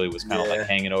paper really was kind of like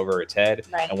hanging over its head.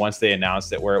 Right. And once they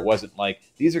announced it, where it wasn't like,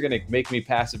 these are going to make me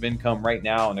passive income right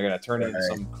now, and they're going to turn it into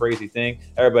some crazy thing,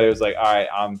 everybody was like, all right,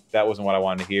 that wasn't what I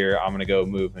wanted to hear. I'm going to go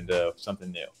move into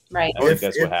something new. Right. I think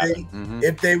that's what happened.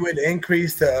 If they would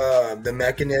increase the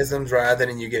mechanisms rather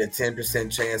than you get a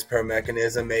 10% chance per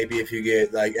mechanism, maybe if you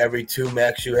get like every 2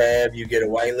 mechs you have, you get a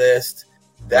whitelist.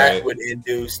 That would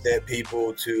entice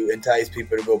people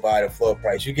to go buy the floor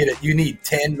price. You need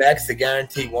 10 mechs to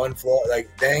guarantee one floor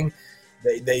thing.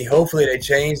 They hopefully they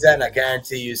change that, and I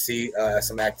guarantee you see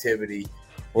some activity.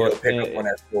 Pick up on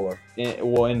that floor.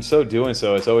 In so doing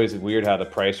so, it's always weird how the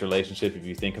price relationship, if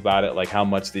you think about it, like how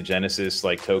much the Genesis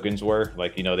like tokens were,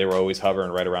 like, they were always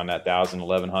hovering right around that 1,000,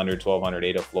 1,100, 1,200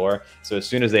 ADA floor. So as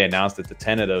soon as they announced that the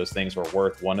 10 of those things were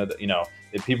worth one of the,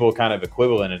 the people kind of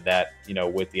equivalented that,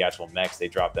 with the actual mechs, they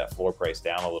dropped that floor price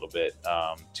down a little bit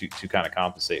to kind of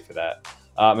compensate for that.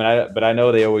 But I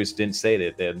know they always didn't say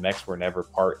that the mechs were never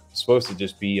supposed to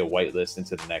just be a whitelist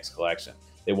into the next collection.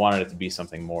 They wanted it to be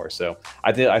something more. So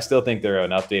I still think they're an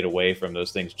update away from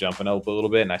those things jumping up a little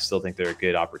bit, and I still think they're a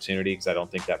good opportunity because I don't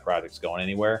think that project's going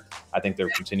anywhere. I think they're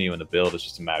continuing the build. It's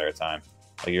just a matter of time.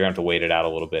 Like, you're gonna have to wait it out a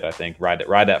little bit. I think ride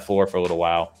that floor for a little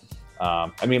while.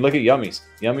 Look at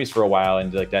Yummies for a while,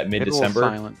 and like that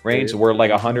mid-December range, we're like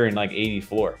 180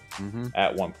 floor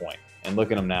at one point, and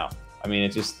look at them now.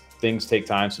 It's just things take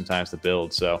time sometimes to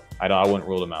build, so I wouldn't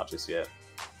rule them out just yet.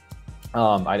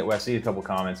 I see a couple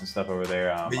comments and stuff over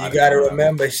there. But you got to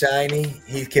remember, Shiny,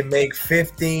 he can make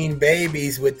 15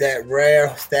 babies with that rare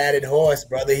statted horse,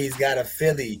 brother. He's got a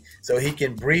filly, so he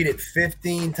can breed it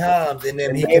 15 times, and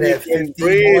then he can have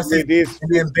 15 horses,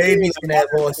 and then babies can have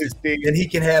horses, and he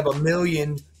can have 1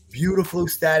 million beautiful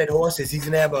statted horses. He's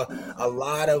gonna have a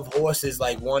lot of horses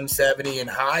like 170 and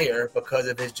higher because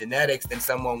of his genetics than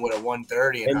someone with a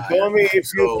 130 and higher. Tommy, if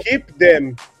you keep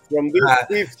them from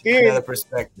this 15,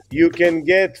 you can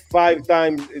get 5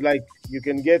 times, like you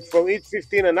can get from each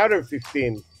 15 another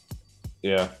 15.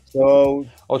 Yeah. So.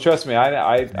 Well, trust me,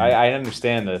 I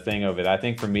understand the thing of it. I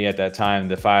think for me at that time,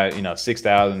 the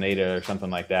 6,000 ADA or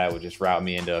something like that would just route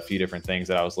me into a few different things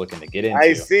that I was looking to get into.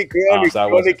 I see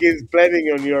Chronic is planning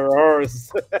on your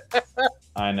horse.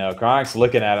 I know. Chronic's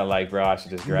looking at it like, bro, I should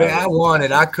just grab it. I want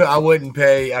it. I couldn't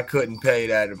pay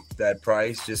that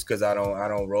price just because I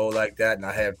don't roll like that.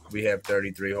 And we have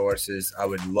 33 horses. I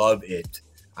would love it.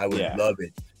 Love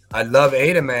it. I'd love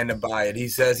Ada Man to buy it. He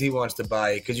says he wants to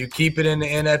buy it because you keep it in the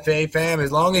NFA, fam. As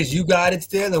long as you got it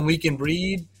still and we can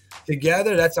breed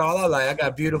together, that's all I like. I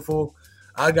got beautiful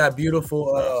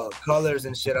colors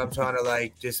and shit. I'm trying to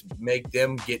like just make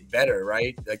them get better,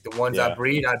 right? Like the ones I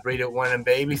breed it one of them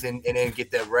babies and then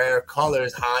get the rare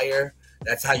colors higher.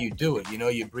 That's how you do it.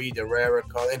 You breed the rarer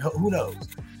color. And who knows?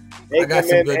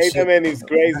 Ada Man is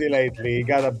crazy lately. He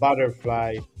got a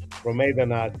butterfly from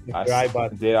Adanat.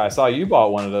 I saw you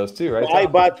bought one of those too, right? I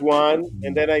bought one,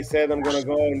 and then I said I'm gonna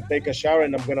go and take a shower,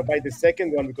 and I'm gonna buy the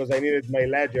second one because I needed my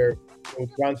ledger to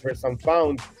transfer some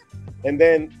funds. And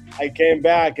then I came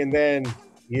back, and then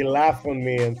he laughed on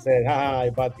me and said,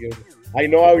 I bought you. I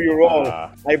know how you roll.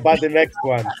 I bought the next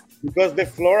one because the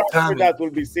floor after that will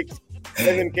be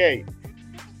 7K.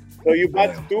 So you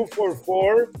bought 2 for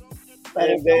 4,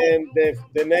 and then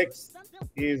the next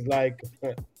is like.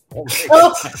 Do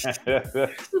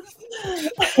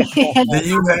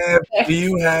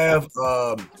you have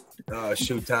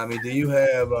shoot, Tommy, do you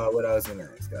have what I was gonna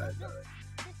ask, guys?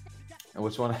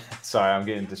 Which one? Sorry, I'm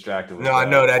getting distracted. I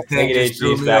know that thing just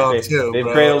threw me off too. They've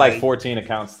created like 14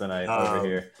 accounts tonight over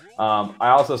here. I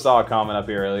also saw a comment up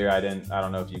here earlier. I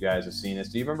don't know if you guys have seen this.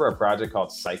 Do you remember a project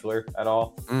called Cycler at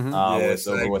all? With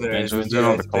Benjamin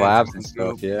doing the collabs and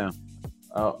stuff. Yeah.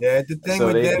 Oh, yeah. The thing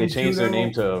so they changed their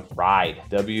name to Ride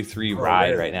W3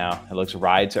 Ride right now. It looks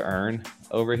Ride to Earn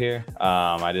over here.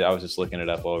 I was just looking it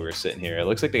up while we were sitting here. It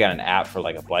looks like they got an app for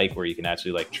like a bike where you can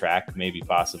actually like track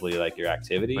possibly like your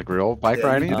activity, like real bike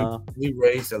riding. We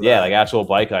race a lot. Yeah, like actual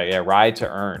bike. Ride to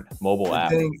Earn mobile app.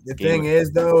 The thing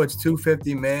is though, it's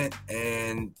 250 mint,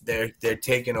 and they're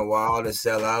taking a while to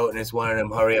sell out, and it's one of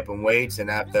them hurry up and waits. And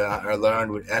after I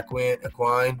learned with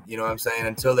Equine, you know what I'm saying,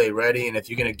 until they're ready, and if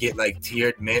you're gonna get like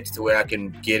tiered mints to where I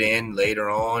can get in later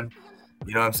on.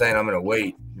 You know what I'm saying? I'm going to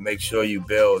wait. Make sure you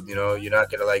build. You're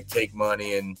not going to, like, take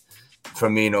money and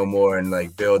from me no more and,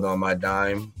 like, build on my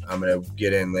dime. I'm going to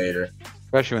get in later.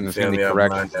 Especially when there's going to be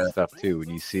corrections and stuff, too. When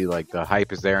you see, like, the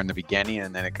hype is there in the beginning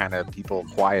and then it kind of people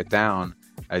quiet down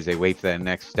as they wait for that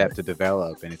next step to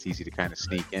develop, and it's easy to kind of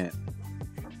sneak in.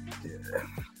 Yeah.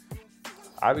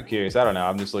 I'd be curious. I don't know.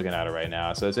 I'm just looking at it right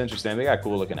now. So it's interesting. They got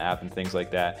cool looking app and things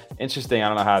like that. Interesting. I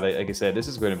don't know how they, like I said, this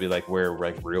is going to be like where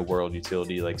like real world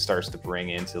utility like starts to bring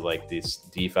into like this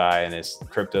DeFi and this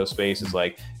crypto space. Is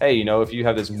like, hey, you know, if you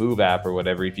have this Move app or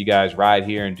whatever, if you guys ride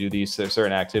here and do these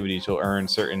certain activities, you'll earn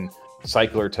certain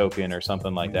cycler token or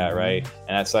something like that, right?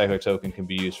 And that cycler token can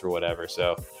be used for whatever.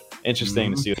 So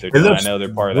interesting to see what they're doing. I know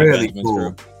they're part of that really management cool.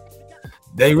 group.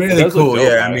 They really cool.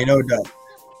 Yeah, I mean, no doubt.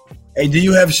 Hey, do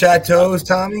you have chateaus,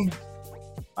 Tommy?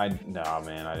 No,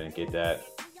 man, I didn't get that.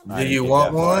 Do you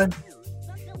want one?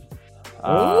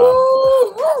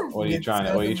 What are you trying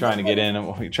to get in?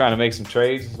 Are you trying to make some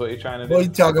trades? Is what you're trying to do? Well, you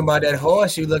talking about that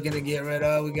horse you looking to get rid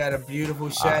of? We got a beautiful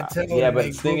chateau. Yeah, but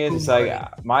the thing is, it's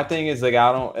like my thing is like I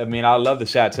love the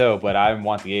chateau, but I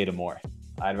want the ADA more.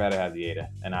 I'd rather have the ADA,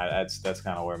 and that's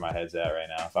kind of where my head's at right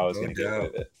now. If I was gonna get rid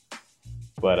of it.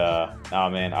 But no,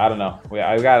 man, I don't know.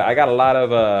 I got a lot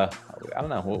of I don't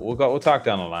know. We'll talk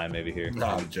down the line maybe here. No,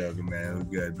 I'm joking, man. We're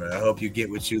good, bro. I hope you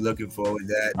get what you're looking for with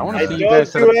that. I want to see you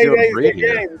guys set up your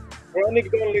again.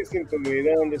 Chronic don't listen to me. They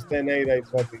don't understand ADA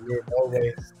is what we're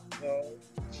always.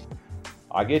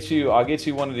 I'll get you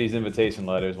one of these invitation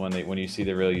letters when you see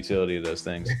the real utility of those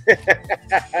things. Yeah,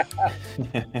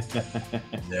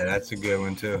 that's a good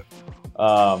one too.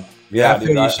 Yeah, I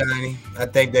feel you, Shiny. I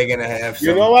think they're gonna have some.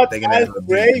 You know what?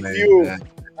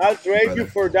 I'll trade you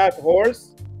for that horse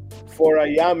for a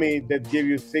Yami that give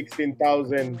you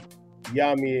 16,000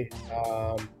 Yami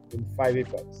in 5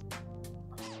 epochs.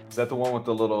 Is that the one with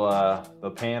the little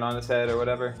the pan on his head or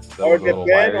whatever? Or the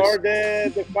pen or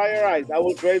the fire eyes. I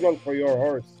will trade one for your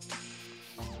horse.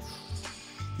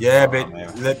 Yeah, but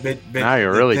now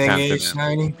you're really tempting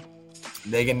Shiny.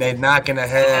 They're not gonna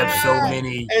have so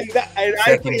many. And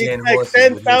I think it's like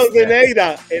 10,000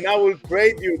 ADA, and I will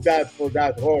trade you that for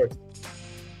that horse.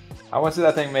 How much did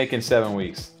that thing make in 7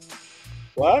 weeks?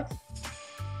 What?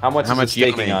 How much is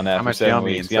staking on that? How much for 7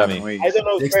 Yummy weeks? in 7 weeks? I don't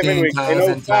know. 7 weeks. I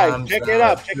know 5. Check it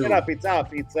up. It's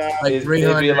up. It's like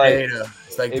 300 ADA.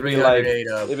 It's like 300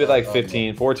 ADA. It'd be like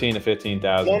 14 to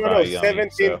 15,000. No,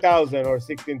 17,000 or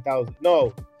 16,000.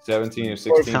 No. 17 or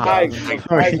 16,000.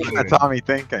 What Tommy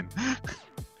thinking?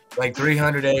 Like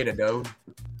 300 ADA, dude.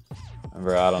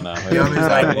 Bro, I don't know.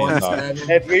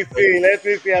 Let me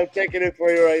see. I'm checking it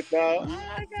for you right now. Oh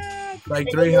my God.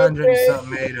 Like 300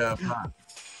 something ADA.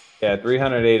 Yeah,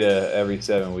 300 ADA every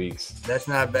 7 weeks. That's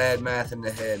not bad math in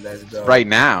the head. Let's go. Right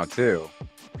now, too.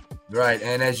 Right,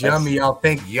 and as Yummy, y'all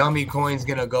think Yummy coin's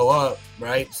gonna go up,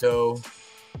 right? So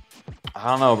I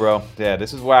don't know, bro. Yeah,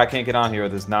 this is why I can't get on here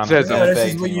with this nonsense.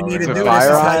 This is what you need to do. This is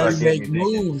how you make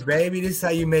moves, baby. This is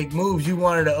how you make moves. You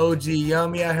wanted an OG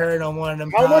Yummy, I heard on one of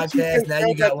them podcasts. Now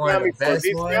you got one of the best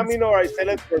ones. Yummy, or I sell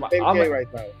it for 10K right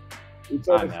now.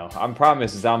 I know. I'm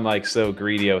promised. I'm like so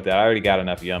greedy with that. I already got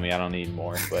enough Yummy. I don't need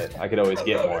more, but I could always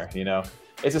get more. You know,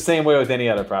 it's the same way with any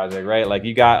other project, right? Like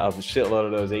you got a shitload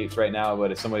of those 8s right now, but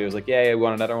if somebody was like, "Yeah, we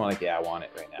want another one," like, "Yeah, I want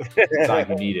it right now." It's not like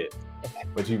you need it,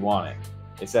 but you want it.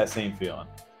 It's that same feeling.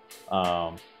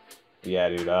 Yeah,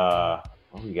 dude.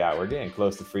 What we got? We're getting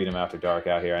close to freedom after dark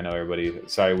out here. I know everybody.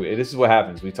 Sorry, this is what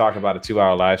happens. We talk about a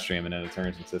 2-hour live stream, and then it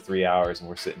turns into 3 hours, and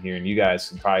we're sitting here, and you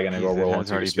guys are probably gonna go roll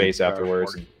into your space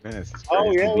afterwards.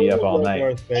 Oh yeah, be up all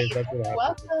night.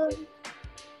 Welcome.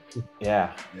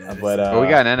 Yeah, but we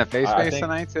got an NFA space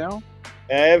tonight too.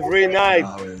 Every night.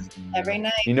 Every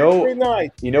night. You know, Every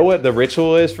night. You know what the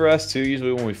ritual is for us too?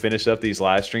 Usually when we finish up these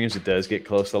live streams, it does get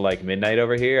close to like midnight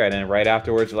over here. And then right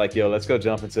afterwards, we're like, yo, let's go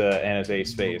jump into NFA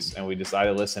space. And we decide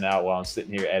to listen out while I'm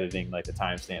sitting here editing like the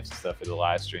timestamps and stuff for the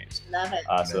live streams. Love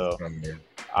it. So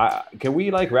can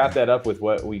we like wrap that up with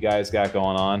what we guys got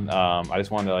going on? I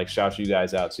just wanted to like shout you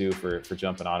guys out too for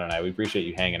jumping on tonight. We appreciate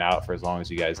you hanging out for as long as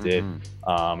you guys did. And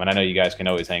I know you guys can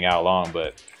always hang out long,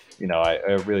 but you know,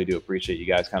 I really do appreciate you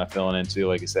guys kind of filling in too.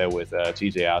 Like I said, with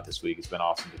TJ out this week, it's been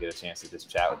awesome to get a chance to just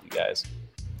chat with you guys.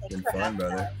 It's been fun,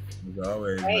 brother. As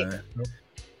always, man.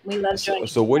 We love joining.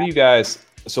 So what do you guys?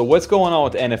 So what's going on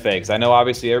with NFA? Because I know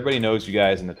obviously everybody knows you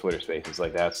guys in the Twitter spaces.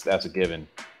 Like that's a given.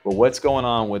 But what's going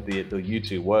on with the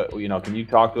YouTube? What can you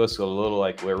talk to us a little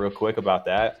real quick about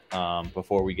that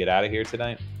before we get out of here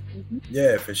tonight?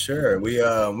 Yeah, for sure.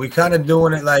 We kind of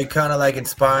doing it like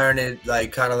inspiring it,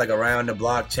 like kind of like around the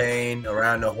blockchain,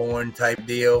 around the horn type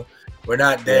deal. we're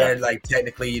not there like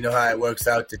technically, you know how it works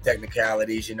out, the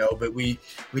technicalities, you know, but we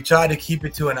try to keep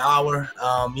it to an hour.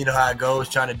 You know how it goes,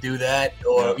 trying to do that,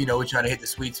 or you know, we're trying to hit the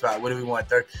sweet spot. What do we want?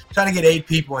 Trying to get 8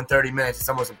 people in 30 minutes is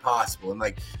almost impossible. And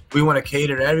like, we want to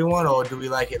cater to everyone, or do we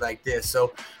like it like this?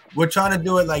 So we're trying to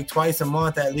do it like twice a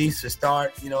month at least to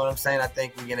start. You know what I'm saying? I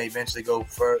think we're gonna eventually go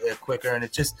further, quicker, and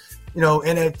it's just, you know,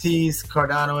 NFTs,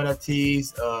 Cardano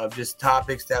NFTs, just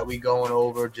topics that we going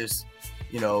over, just,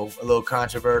 you know, a little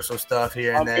controversial stuff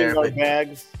here and there. But,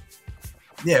 bags.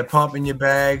 Yeah, pumping your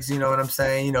bags, you know what I'm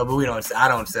saying? You know, but I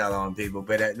don't sell on people,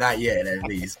 but not yet at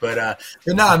least. But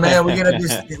no, man, we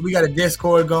got a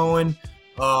Discord going.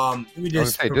 We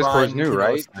just Discord's new,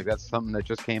 right? Like that's something that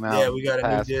just came out. Yeah, we got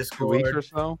a new Discord. 2 weeks or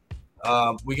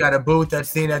so. We got a booth at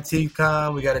Seen at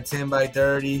TCon. We got a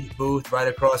 10x30 booth right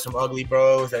across from Ugly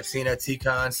Bros at Seen at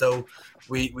TCon. So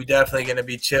we definitely gonna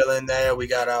be chilling there. We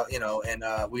got you know, and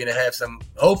we're gonna have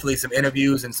hopefully some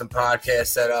interviews and some podcasts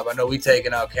set up. I know we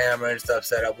taking our camera and stuff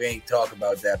set up. We ain't talking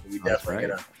about that, but we definitely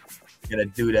gonna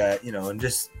do that, you know, and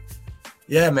just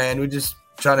man, we're just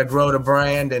trying to grow the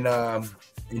brand and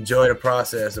enjoy the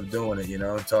process of doing it, you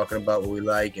know, and talking about what we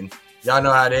like. And y'all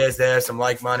know how it is. There's some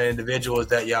like-minded individuals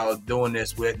that y'all doing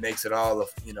this with, makes it all,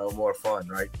 you know, more fun,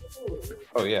 right?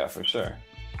 Oh yeah, for sure.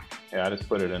 Yeah, I just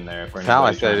put it in there for Sal,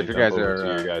 I said if you guys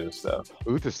your guys' stuff.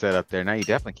 Booth is set up there now, you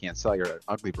definitely can't sell your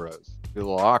Ugly Bros. It'd be a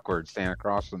little awkward standing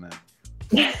across from them.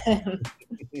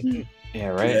 Yeah,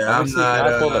 right. Yeah, I'm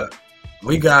not.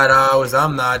 We got ours.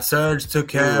 I'm not. Serge took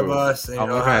care of us. You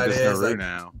know how it is. Like,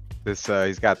 now. This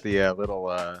he's got the little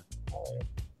like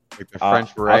the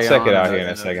French beret. I'll check it out here in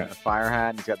a second. The fire hat.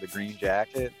 And he's got the green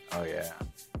jacket. Oh yeah.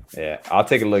 Yeah, I'll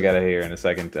take a look at it here in a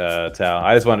second, Tal.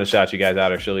 I just wanted to shout you guys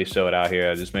out or surely show it out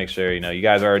here. Just make sure, you know, you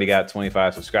guys already got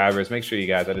 25 subscribers. Make sure you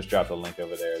guys, I just dropped a link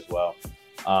over there as well.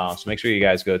 So make sure you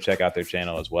guys go check out their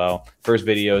channel as well. First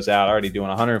video's out, already doing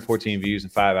 114 views in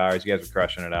 5 hours. You guys are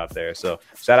crushing it out there. So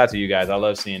shout out to you guys. I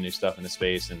love seeing new stuff in the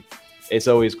space, and it's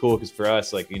always cool because for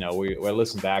us, like, you know, we're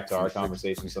listening back to our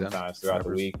conversations sometimes throughout the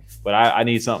week, but I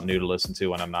need something new to listen to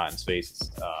when I'm not in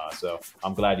spaces. So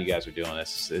I'm glad you guys are doing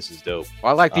this. This is dope.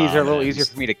 Well, I like these are a little easier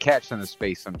for me to catch than the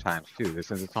space sometimes too.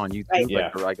 Since it's on YouTube, right. Yeah.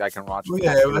 Like I can watch. Well,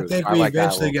 yeah, I think we're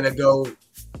eventually gonna go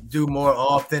do more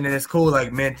often, and it's cool,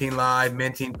 like minting live,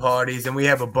 minting parties, and we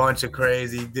have a bunch of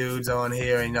crazy dudes on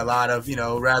here, and a lot of, you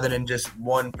know, rather than just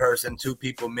one person, 2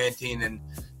 people minting, and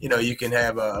you know, you can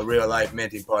have a real life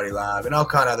minting party live and all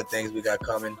kind of other things we got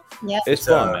coming. Yeah, it's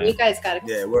fun, man. You guys got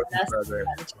to work in progress.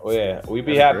 Oh yeah, we'd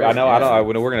be happy. I know.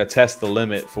 We're gonna test the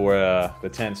limit for the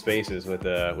 10 spaces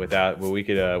without. Well, we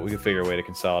could figure a way to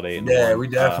consolidate. Yeah, we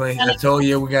definitely. I told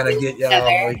you we gotta get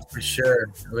y'all for sure.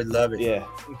 We'd love it. Yeah,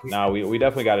 no, we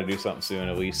definitely got to do something soon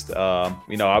at least.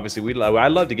 You know, obviously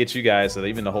I'd love to get you guys, so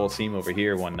even the whole team over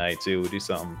here one night too. We do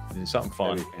something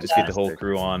fun. Just get the whole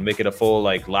crew on, make it a full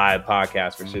like live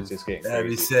podcast for shit's just getting That'd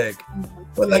crazy. be sick.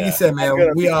 But like you said, man,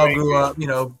 we all grew up, you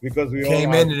know, because we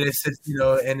came into this, you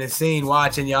know, in the scene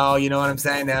watching y'all, you know what I'm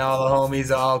saying? Now all the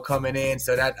homies are all coming in.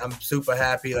 So that I'm super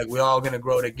happy. Like, we're all going to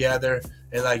grow together,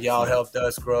 and like y'all helped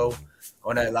us grow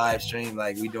on that live stream.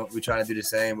 Like we trying to do the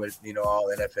same with, you know, all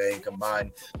NFA and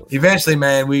combined. Eventually,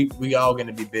 man, we all going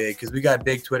to be big because we got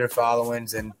big Twitter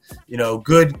followings and, you know,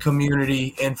 good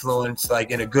community influence,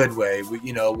 like in a good way.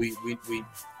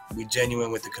 We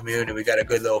genuine with the community. We got a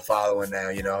good little following now,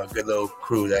 you know, a good little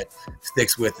crew that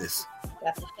sticks with us.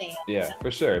 Definitely. Yeah, for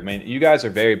sure. I mean, you guys are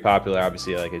very popular,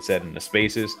 obviously, like I said, in the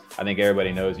spaces. I think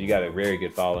everybody knows you got a very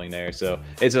good following there. So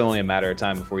it's only a matter of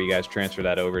time before you guys transfer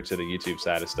that over to the YouTube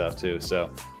side of stuff too. So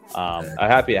I'm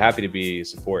happy to be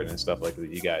supporting and stuff like that,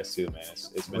 you guys too, man.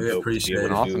 It's been dope appreciate to be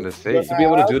able to awesome do, to see. to be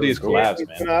able to do these collabs,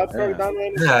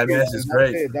 man. Yeah, this is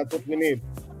great. That's what we need.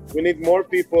 We need more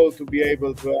people to be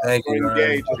able to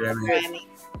engage.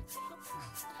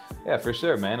 Yeah, for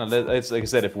sure, man. It's like I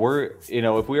said, if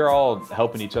we are all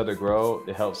helping each other grow,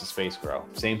 it helps the space grow.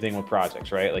 Same thing with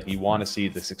projects, right? Like, you want to see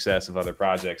the success of other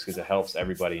projects because it helps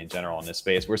everybody in general in this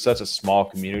space. We're such a small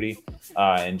community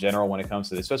in general when it comes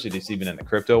to, especially just even in the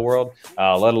crypto world,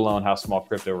 let alone how small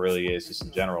crypto really is just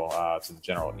in general, to the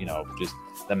general, you know, just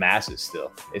the masses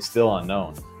still. It's still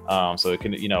unknown. So it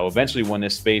can, you know, eventually when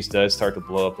this space does start to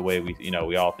blow up the way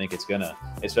we all think it's gonna,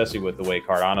 especially with the way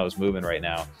Cardano is moving right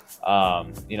now,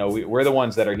 you know, we're the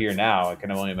ones that are here now. I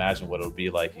can only imagine what it'll be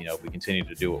like, you know, if we continue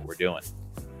to do what we're doing.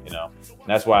 you know. And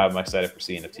that's why I'm excited for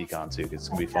CNFTCon too, because it's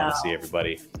gonna be fun to see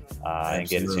everybody and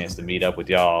get a chance to meet up with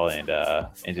y'all and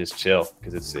just chill,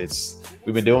 because it's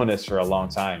we've been doing this for a long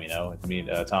time, you know. I mean,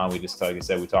 Tom, we just like I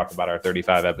said, we talked about our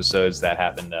 35 episodes that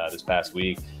happened this past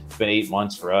week. It's been 8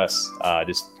 months for us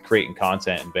just creating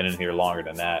content, and been in here longer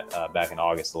than that back in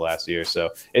August of last year. So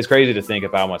it's crazy to think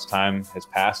of how much time has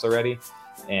passed already,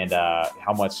 and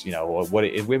how much, you know,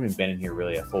 we haven't been in here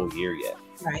really a full year yet.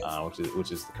 Right.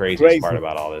 Which is the craziest part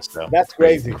about all this stuff. That's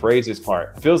crazy. The craziest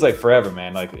part. It feels like forever,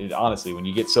 man. Like honestly, when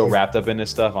you get so wrapped up in this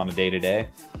stuff on a day to day,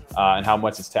 and how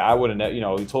much it's. I wouldn't know. You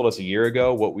know, you told us a year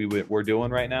ago what we're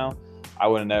doing right now. I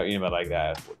wouldn't know. You know, like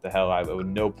that. What the hell? I would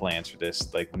no plans for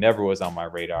this. Like never was on my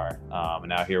radar. And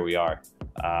now here we are,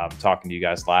 talking to you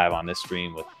guys live on this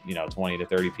stream with 20 to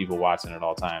 30 people watching at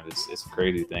all times. It's a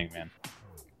crazy thing, man.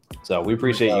 So we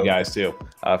appreciate you guys too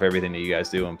for everything that you guys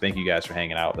do, and thank you guys for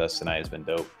hanging out with us tonight. It's been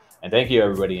dope, and thank you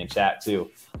everybody in chat too.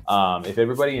 If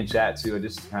everybody in chat too,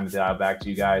 just to kind of dial back to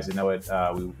you guys, I know it.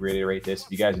 We reiterate this: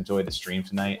 if you guys enjoyed the stream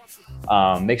tonight,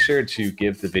 make sure to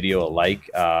give the video a like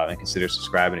and consider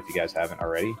subscribing if you guys haven't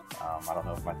already. I don't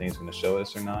know if my thing's going to show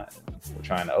us or not. We're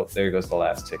trying to. Oh, there goes the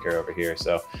last ticker over here.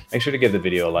 So make sure to give the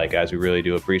video a like, guys. We really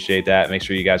do appreciate that. Make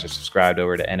sure you guys are subscribed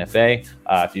over to NFA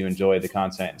if you enjoyed the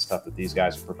content and stuff that these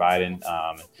guys are providing.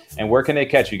 And where can they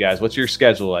catch you guys? What's your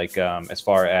schedule like as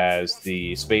far as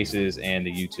the spaces and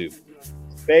the YouTube?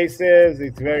 Spaces,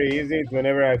 it's very easy. It's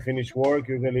whenever I finish work.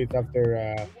 Usually it's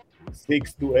after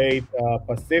 6 to 8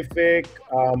 Pacific.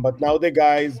 But now the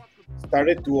guys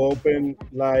started to open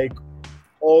like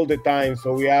all the time.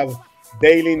 So we have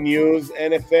daily news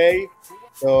NFA.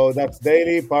 So that's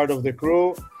daily, part of the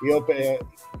crew. He open,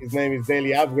 his name is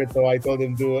Daily Upgrade, so I told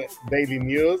him do daily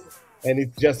news, and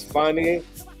it's just funny.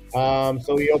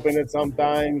 So he opened it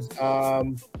sometimes.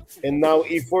 And now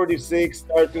E46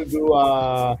 start to do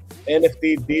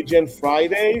NFT Degen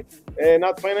Friday,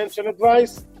 not financial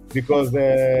advice, because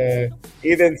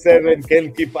Eden 7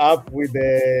 can keep up with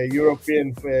the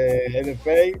European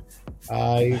NFA.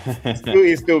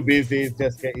 He's too busy.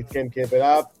 It can't keep it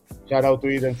up. Shout out to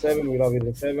Eden 7. We love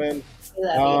Eden 7.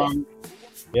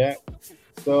 Yeah.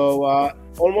 So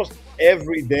almost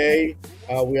every day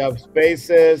we have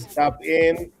spaces. Tap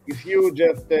in. If you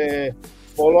just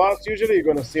follow us, usually you're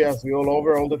gonna see us. We all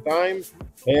over all the time,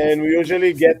 and we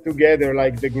usually get together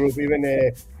like the group,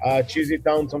 even Cheesy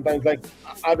Town. Sometimes like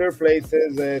other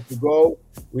places to go.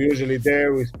 We usually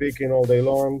there. We're speaking all day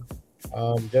long,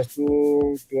 just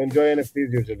to enjoy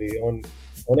NFTs. Usually on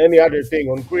any other thing,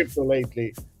 on crypto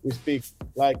lately we speak.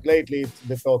 Like lately,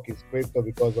 the talk is crypto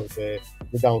because of the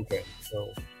downtrend.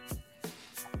 So.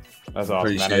 That's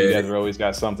awesome. I know you guys have always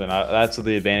got something. That's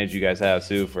the advantage you guys have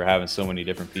too for having so many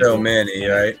different people. So many,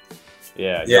 right?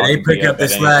 Yeah. Yeah, they pick up the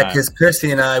slack because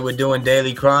Chrissy and I were doing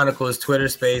Daily Chronicles, Twitter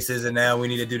Spaces, and now we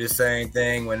need to do the same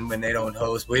thing when they don't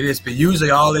host. But usually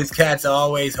all these cats are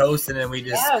always hosting, and we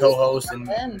just co-host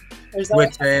and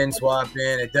switch in, swap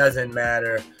in. It doesn't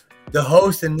matter. The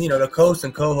host and the host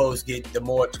and co-host get the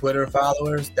more Twitter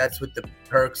followers. That's what the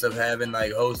perks of having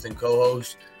like host and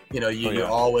co-host. You're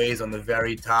always on the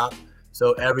very top,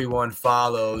 so everyone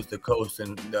follows the host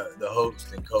and the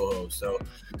host and co-host. So,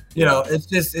 it's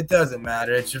just it doesn't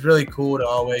matter. It's just really cool to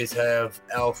always have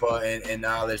alpha and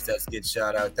knowledge that gets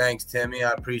shout out. Thanks, Timmy.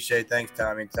 I appreciate. Thanks,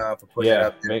 Tommy and Tom for putting it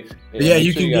up there.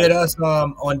 You can get us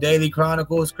on Daily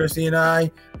Chronicles, Chrissy and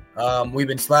I. We've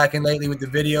been slacking lately with the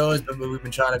videos, but we've been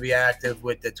trying to be active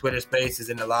with the Twitter Spaces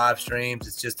and the live streams.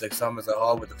 It's just like summer's a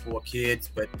haul with the 4 kids,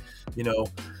 but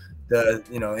the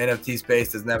NFT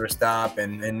space does never stop,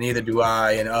 and neither do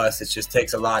I and us. It just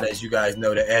takes a lot, as you guys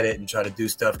know, to edit and try to do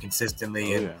stuff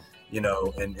consistently, and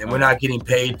we're not getting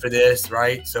paid for this,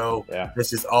 right? So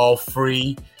this is all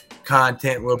free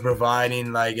content we're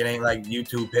providing. Like it ain't like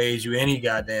YouTube pays you any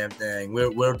goddamn thing.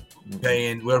 We're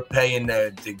paying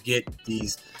to get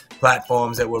these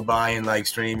platforms that we're buying, like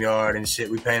StreamYard and shit.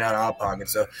 We paying out of our pocket.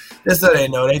 So just so they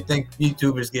know, they think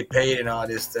YouTubers get paid and all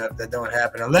this stuff. That don't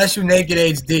happen unless you Naked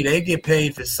HD. They get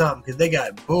paid for something because they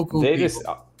got buku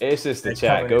people. It's just the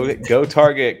chat. Go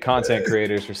target content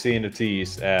creators for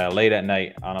CNFTs late at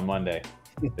night on a Monday.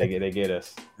 They get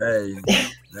us. Hey,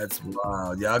 that's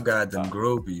wild. Y'all got them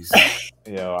groupies.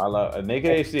 I love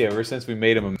Naked HD. Ever since we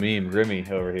made him a meme, Grimmy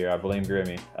over here. I blame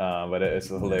Grimmy, but it's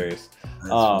hilarious.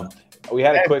 We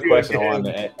had a quick question on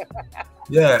the.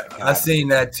 Yeah, I seen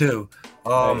that too.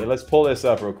 Hey, let's pull this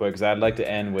up real quick because I'd like to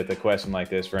end with a question like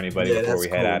this for anybody before we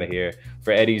head out of here.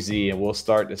 For Eddie Z, and we'll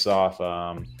start this off.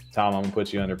 Tom, I'm gonna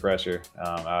put you under pressure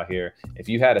out here. If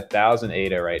you had 1,000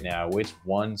 ADA right now, which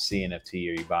one CNFT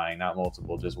are you buying? Not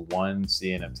multiple, just one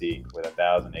CNFT with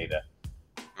 1,000 ADA.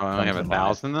 Oh, I only have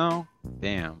 1,000 though.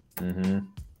 Damn. Mm-hmm.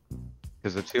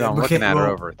 Because the two I'm looking at are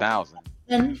over 1,000.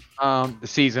 The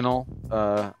seasonal.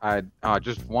 I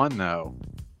just one though.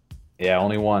 Yeah,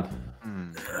 only one.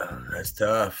 That's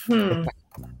tough. Do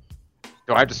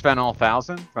I have to spend all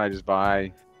 1,000? Can I just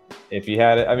buy? If you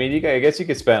had it, I mean, I guess you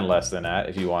could spend less than that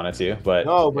if you wanted to, but,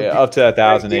 but up to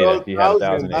 1,000 ADA. If you had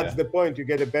 1,000 ADA. That's the point. You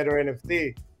get a better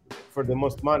NFT for the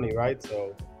most money, right?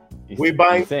 So we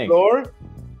buying floor.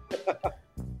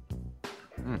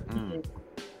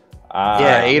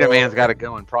 Yeah, Ada Man's got to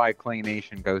go and probably Clay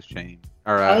Nation Ghost Chain.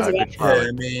 Or Good Charlotte.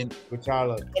 I mean, Good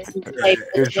Charlotte.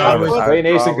 Good Charlotte. Clay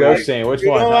Nation Ghost Chain. Which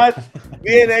one? You know what?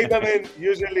 Me and Ada Man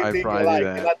usually think alike.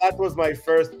 That was my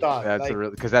first thought. That's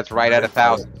like, because that's right at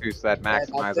 1,000 too, so that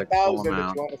maximizes the full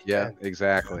amount. Yeah,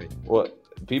 exactly. Well,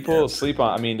 people sleep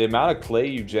on. I mean, the amount of clay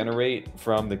you generate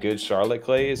from the Good Charlotte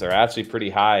clays are actually pretty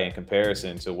high in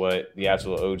comparison to what the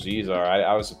actual OGs are.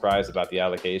 I was surprised about the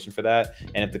allocation for that.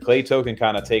 And if the clay token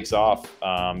kind of takes off,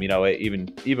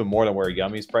 even more than where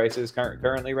Yummy's price is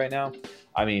currently right now,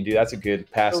 I mean, dude, that's a good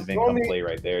passive income play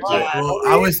right there. Well,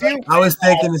 I was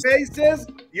thinking faces.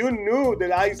 You knew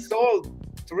that I sold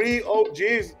 3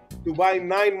 OGs to buy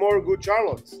 9 more Good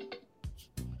Charlottes.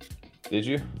 Did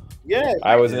you? Yeah,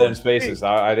 I wasn't in spaces.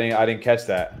 I didn't catch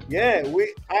that. Yeah,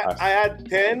 I had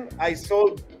 10. I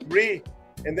sold 3,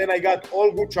 and then I got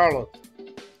all Good Charlotte.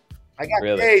 I got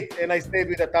 8, and I stayed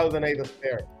with 1,008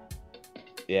 spare.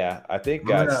 Yeah, I think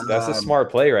that's a smart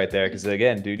play right there. Because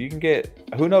again, dude, you can get,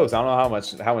 who knows? I don't know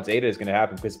how much ADA is going to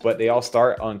happen. But they all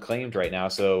start unclaimed right now.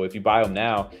 So if you buy them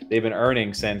now, they've been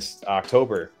earning since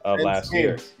October of last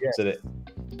year. Yeah. So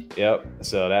yep.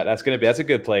 So that's a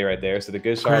good play right there. So the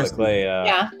Good Charlotte clay.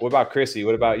 What about Chrissy?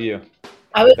 What about you?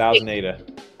 I would 1,000 ADA.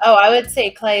 Oh, I would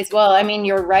say clay as well. I mean,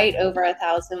 you're right, over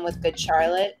 1,000 with Good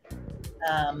Charlotte.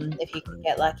 If you can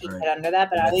get lucky, get under that.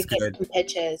 But I would get some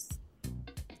pitches.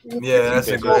 Yeah, that's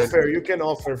a good offer. You can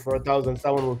offer for 1,000.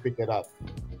 Someone will pick it up.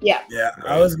 Yeah. Yeah,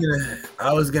 I was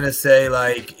gonna say,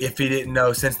 like, if he didn't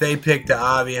know, since they picked the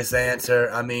obvious answer,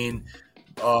 I mean,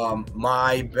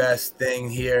 my best thing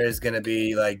here is gonna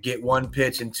be like get 1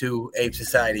 pitch and 2 Ape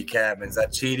Society cabins. I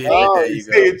cheated. Oh, there you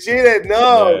go. You cheated?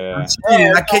 No. Yeah. I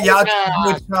cheated. I can't. Y'all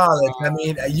Good Charlotte. I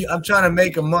mean, I'm trying to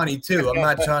make them money too. I'm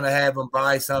not trying to have them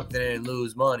buy something and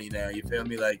lose money. Now, you feel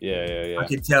me? Like, yeah. I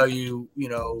can tell you,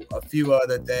 a few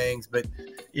other things, but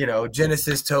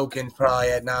Genesis token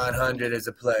probably at 900 is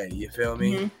a play. You feel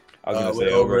me? Mm-hmm. I was gonna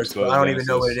say overexposed. I don't even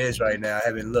know what it is right now. I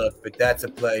haven't looked, but that's a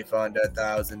play for under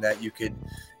 1,000 that you could,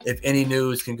 if any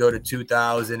news, can go to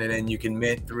 2,000, and then you can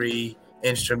mint 3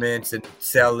 instruments and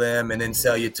sell them, and then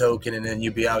sell your token, and then you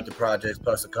be out the project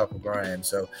plus a couple grand.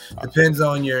 So depends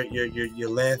on your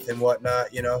length and whatnot,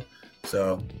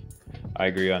 So I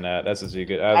agree on that. That's a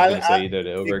good. I was gonna say either the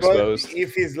overexposed.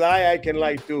 If he's lie, I can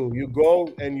lie too. You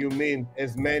go and you mint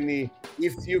as many.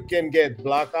 If you can get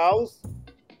Black Owls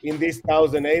in this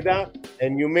 1,000 ADA,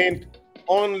 and you mint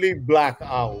only Black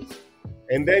Owls,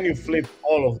 and then you flip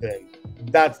all of them.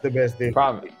 That's the best deal.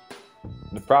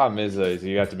 The problem is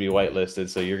you have to be whitelisted,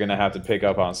 so you're gonna have to pick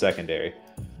up on secondary.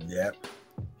 Yep.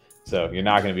 So you're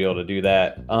not gonna be able to do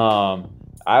that.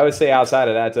 I would say outside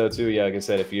of that though too, yeah, like I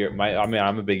said,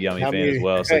 I'm a big Yummy fan as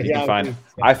well. So you can find.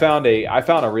 I found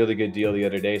a really good deal the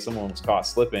other day. Someone was caught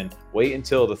slipping. Wait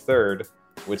until the 3rd,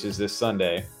 which is this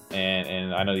Sunday.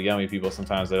 And I know the Yummy people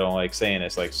sometimes they don't like saying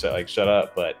this, like shut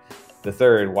up. But the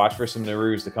 3rd, watch for some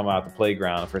Narus to come out the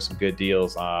playground for some good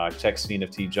deals. Check Scene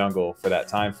of T Jungle for that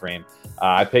time frame.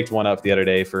 I picked one up the other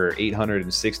day for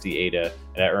 860 ADA, and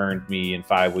that earned me in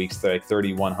 5 weeks like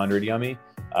 3,100 Yummy,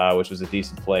 which was a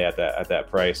decent play at that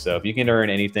price. So if you can earn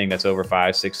anything that's over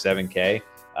 5, 6, 7K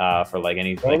for like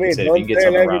anything, like I said, if you can get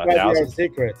something around 1,000.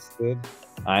 Secrets, dude.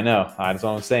 I know, that's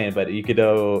what I'm saying. But you could,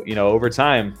 over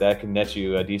time, that can net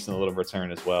you a decent little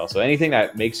return as well. So anything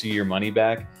that makes you your money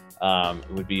back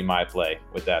would be my play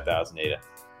with that 1,000 ADA.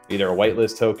 Either a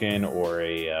whitelist token or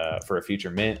for a future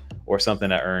mint, or something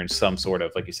that earns some sort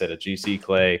of, like you said, a GC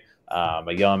clay, a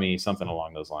Yummy, something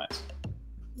along those lines.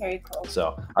 Very cool.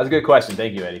 So that was a good question.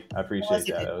 Thank you, Eddie. I appreciate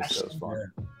that. That was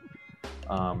fun.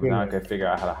 Now I can figure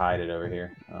out how to hide it over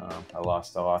here. I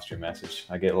lost your message.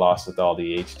 I get lost with all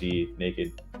the HD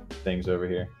naked things over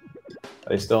here. Are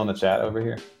they still in the chat over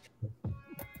here?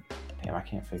 Damn, I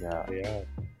can't figure out. Yeah.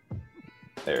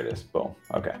 There it is. Boom.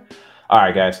 Okay. All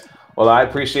right, guys. Well, I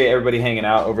appreciate everybody hanging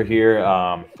out over here.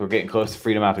 We're getting close to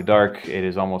Freedom After Dark. It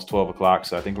is almost 12 o'clock,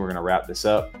 so I think we're going to wrap this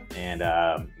up and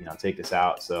take this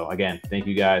out. So again, thank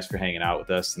you guys for hanging out with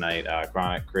us tonight.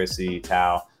 Chronic, Chrissy,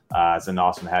 Tao. It's been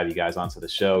awesome to have you guys onto the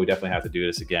show. We definitely have to do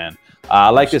this again. I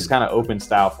like this kind of open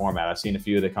style format. I've seen a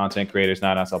few of the content creators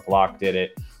now. That's how Block did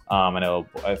it. I know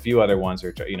a few other ones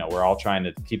are, we're all trying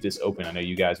to keep this open. I know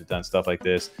you guys have done stuff like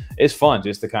this. It's fun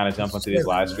just to kind of jump into these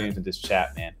live streams and just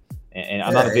chat, man. And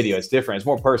on the video, it's different. It's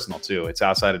more personal too. It's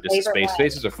outside of just the space.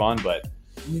 Spaces are fun, but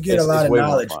you get a lot of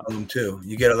knowledge from them too.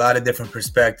 You get a lot of different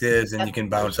perspectives, and you can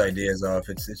bounce ideas off.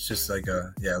 It's just like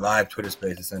a live Twitter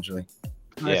space essentially.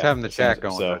 Nice having the chat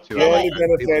going too. The only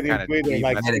benefit in Twitter,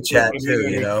 like in the chat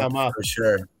too, for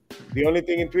sure. The only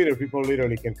thing in Twitter, people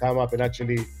literally can come up and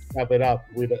actually tap it up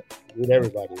with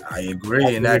everybody. I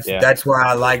agree, and that's why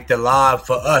I like the live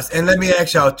for us. And let me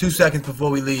ask y'all 2 seconds before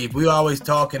we leave. We always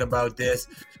talking about this.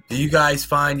 Do you guys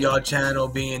find y'all channel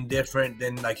being different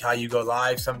than like how you go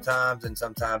live sometimes, and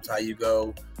sometimes how you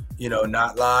go,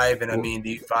 not live? And I mean, do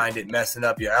you find it messing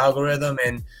up your algorithm?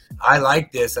 And I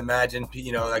like this. Imagine,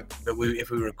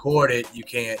 if we record it, you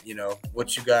can't,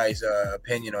 what's you guys'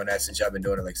 opinion on that, since y'all been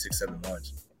doing it like 6-7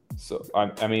 months? So,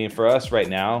 I mean, for us right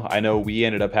now, I know we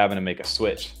ended up having to make a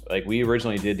switch. Like, we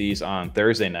originally did these on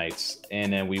Thursday nights,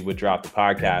 and then we would drop the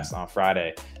podcast on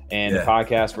Friday. And the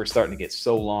podcasts were starting to get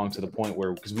so long to the point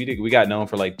where, because we got known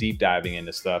for like deep diving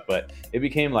into stuff, but it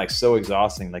became like so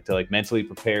exhausting, like to like mentally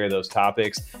prepare those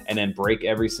topics and then break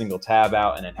every single tab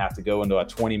out and then have to go into a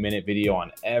 20-minute video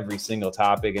on every single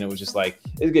topic. And it was just like,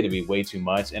 it's going to be way too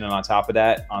much. And then on top of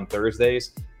that, on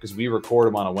Thursdays, because we record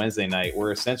them on a Wednesday night,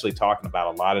 we're essentially talking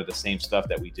about a lot of the same stuff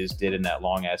that we just did in that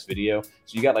long ass video.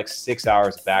 So you got like 6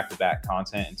 hours back-to-back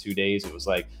content in 2 days. It was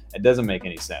like, it doesn't make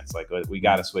any sense. Like, we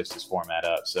got to switch this format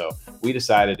up. So we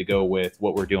decided to go with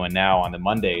what we're doing now on the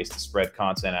Mondays to spread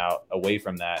content out away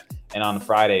from that. And on the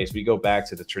Fridays, we go back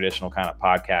to the traditional kind of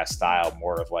podcast style,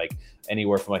 more of like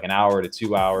anywhere from like an hour to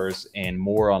 2 hours, and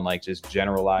more on like just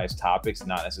generalized topics,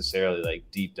 not necessarily like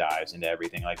deep dives into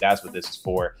everything. Like, that's what this is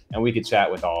for. And we could chat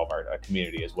with all of our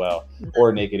community as well,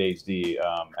 or Naked HD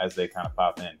as they kind of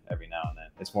pop in every now and then.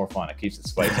 It's more fun. It keeps it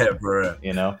spicy,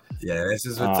 Yeah, this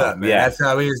is what's up, man. That's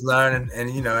how we was learning. And,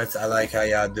 I like how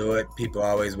y'all do it. People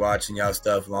always watching y'all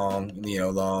stuff long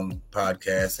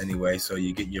podcasts anyway. So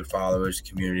you get your followers,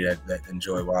 community that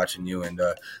enjoy watching you. And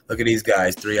look at these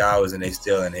guys, 3 hours and they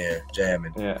still in here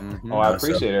jamming. Yeah. I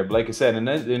appreciate it. But like I said,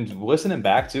 and listening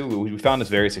back to, we found this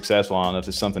very successful. I don't know if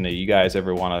it's something that you guys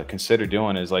ever want to consider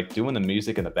doing, is like doing the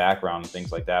music in the background and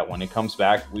things like that. When it comes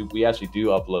back, we actually do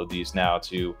upload these now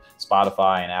to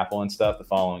Spotify and Apple and stuff the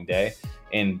following day.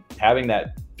 And having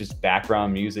that just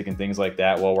background music and things like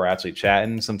that while we're actually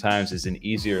chatting sometimes is an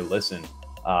easier listen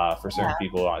for certain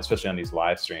people, especially on these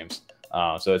live streams.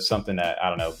 So it's something that I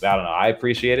don't know. I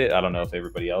appreciate it. I don't know if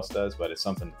everybody else does, but it's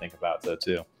something to think about though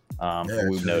too.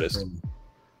 We've noticed.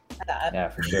 Yeah,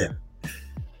 for sure.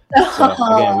 So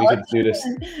again, we could do this.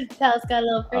 Tal's got a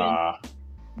little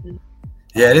friend.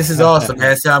 Yeah, this is awesome,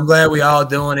 man. So I'm glad we all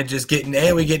doing it, just getting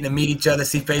to meet each other,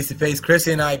 see face to face.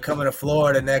 Chrissy and I coming to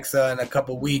Florida next in a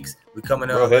couple weeks. We coming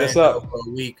to Orlando hit us up for a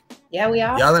week. Yeah, we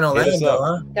are. Y'all in Orlando,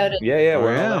 huh? Yeah,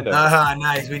 we're in Orlando.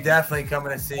 Nice. We definitely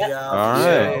coming to see y'all. All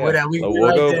right. We'll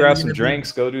go grab some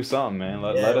drinks, go do something, man.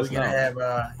 Let us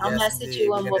know. I'll message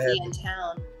you when we'll be in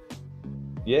town.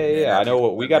 Yeah. I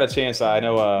know we got a chance. I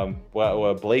know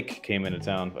Blake came into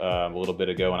town a little bit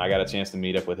ago, and I got a chance to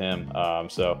meet up with him.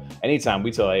 So anytime,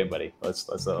 we tell everybody, let's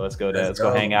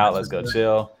go hang out, let's go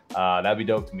chill. That'd be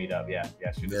dope to meet up. Yeah.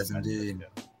 Yes, indeed.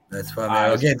 That's fun,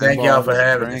 man. Again, thank y'all for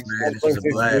having us, man. This was a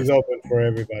blast. It's open for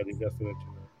everybody, just to let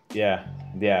you know.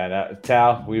 Yeah.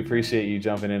 Tal, we appreciate you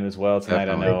jumping in as well tonight.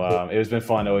 Definitely. I know it was been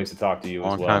fun always to talk to you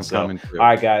as well. So, all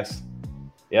right, guys.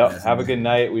 Yep. Have a good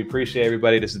night. We appreciate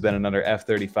everybody. This has been another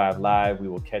F35 Live. We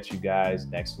will catch you guys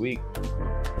next week.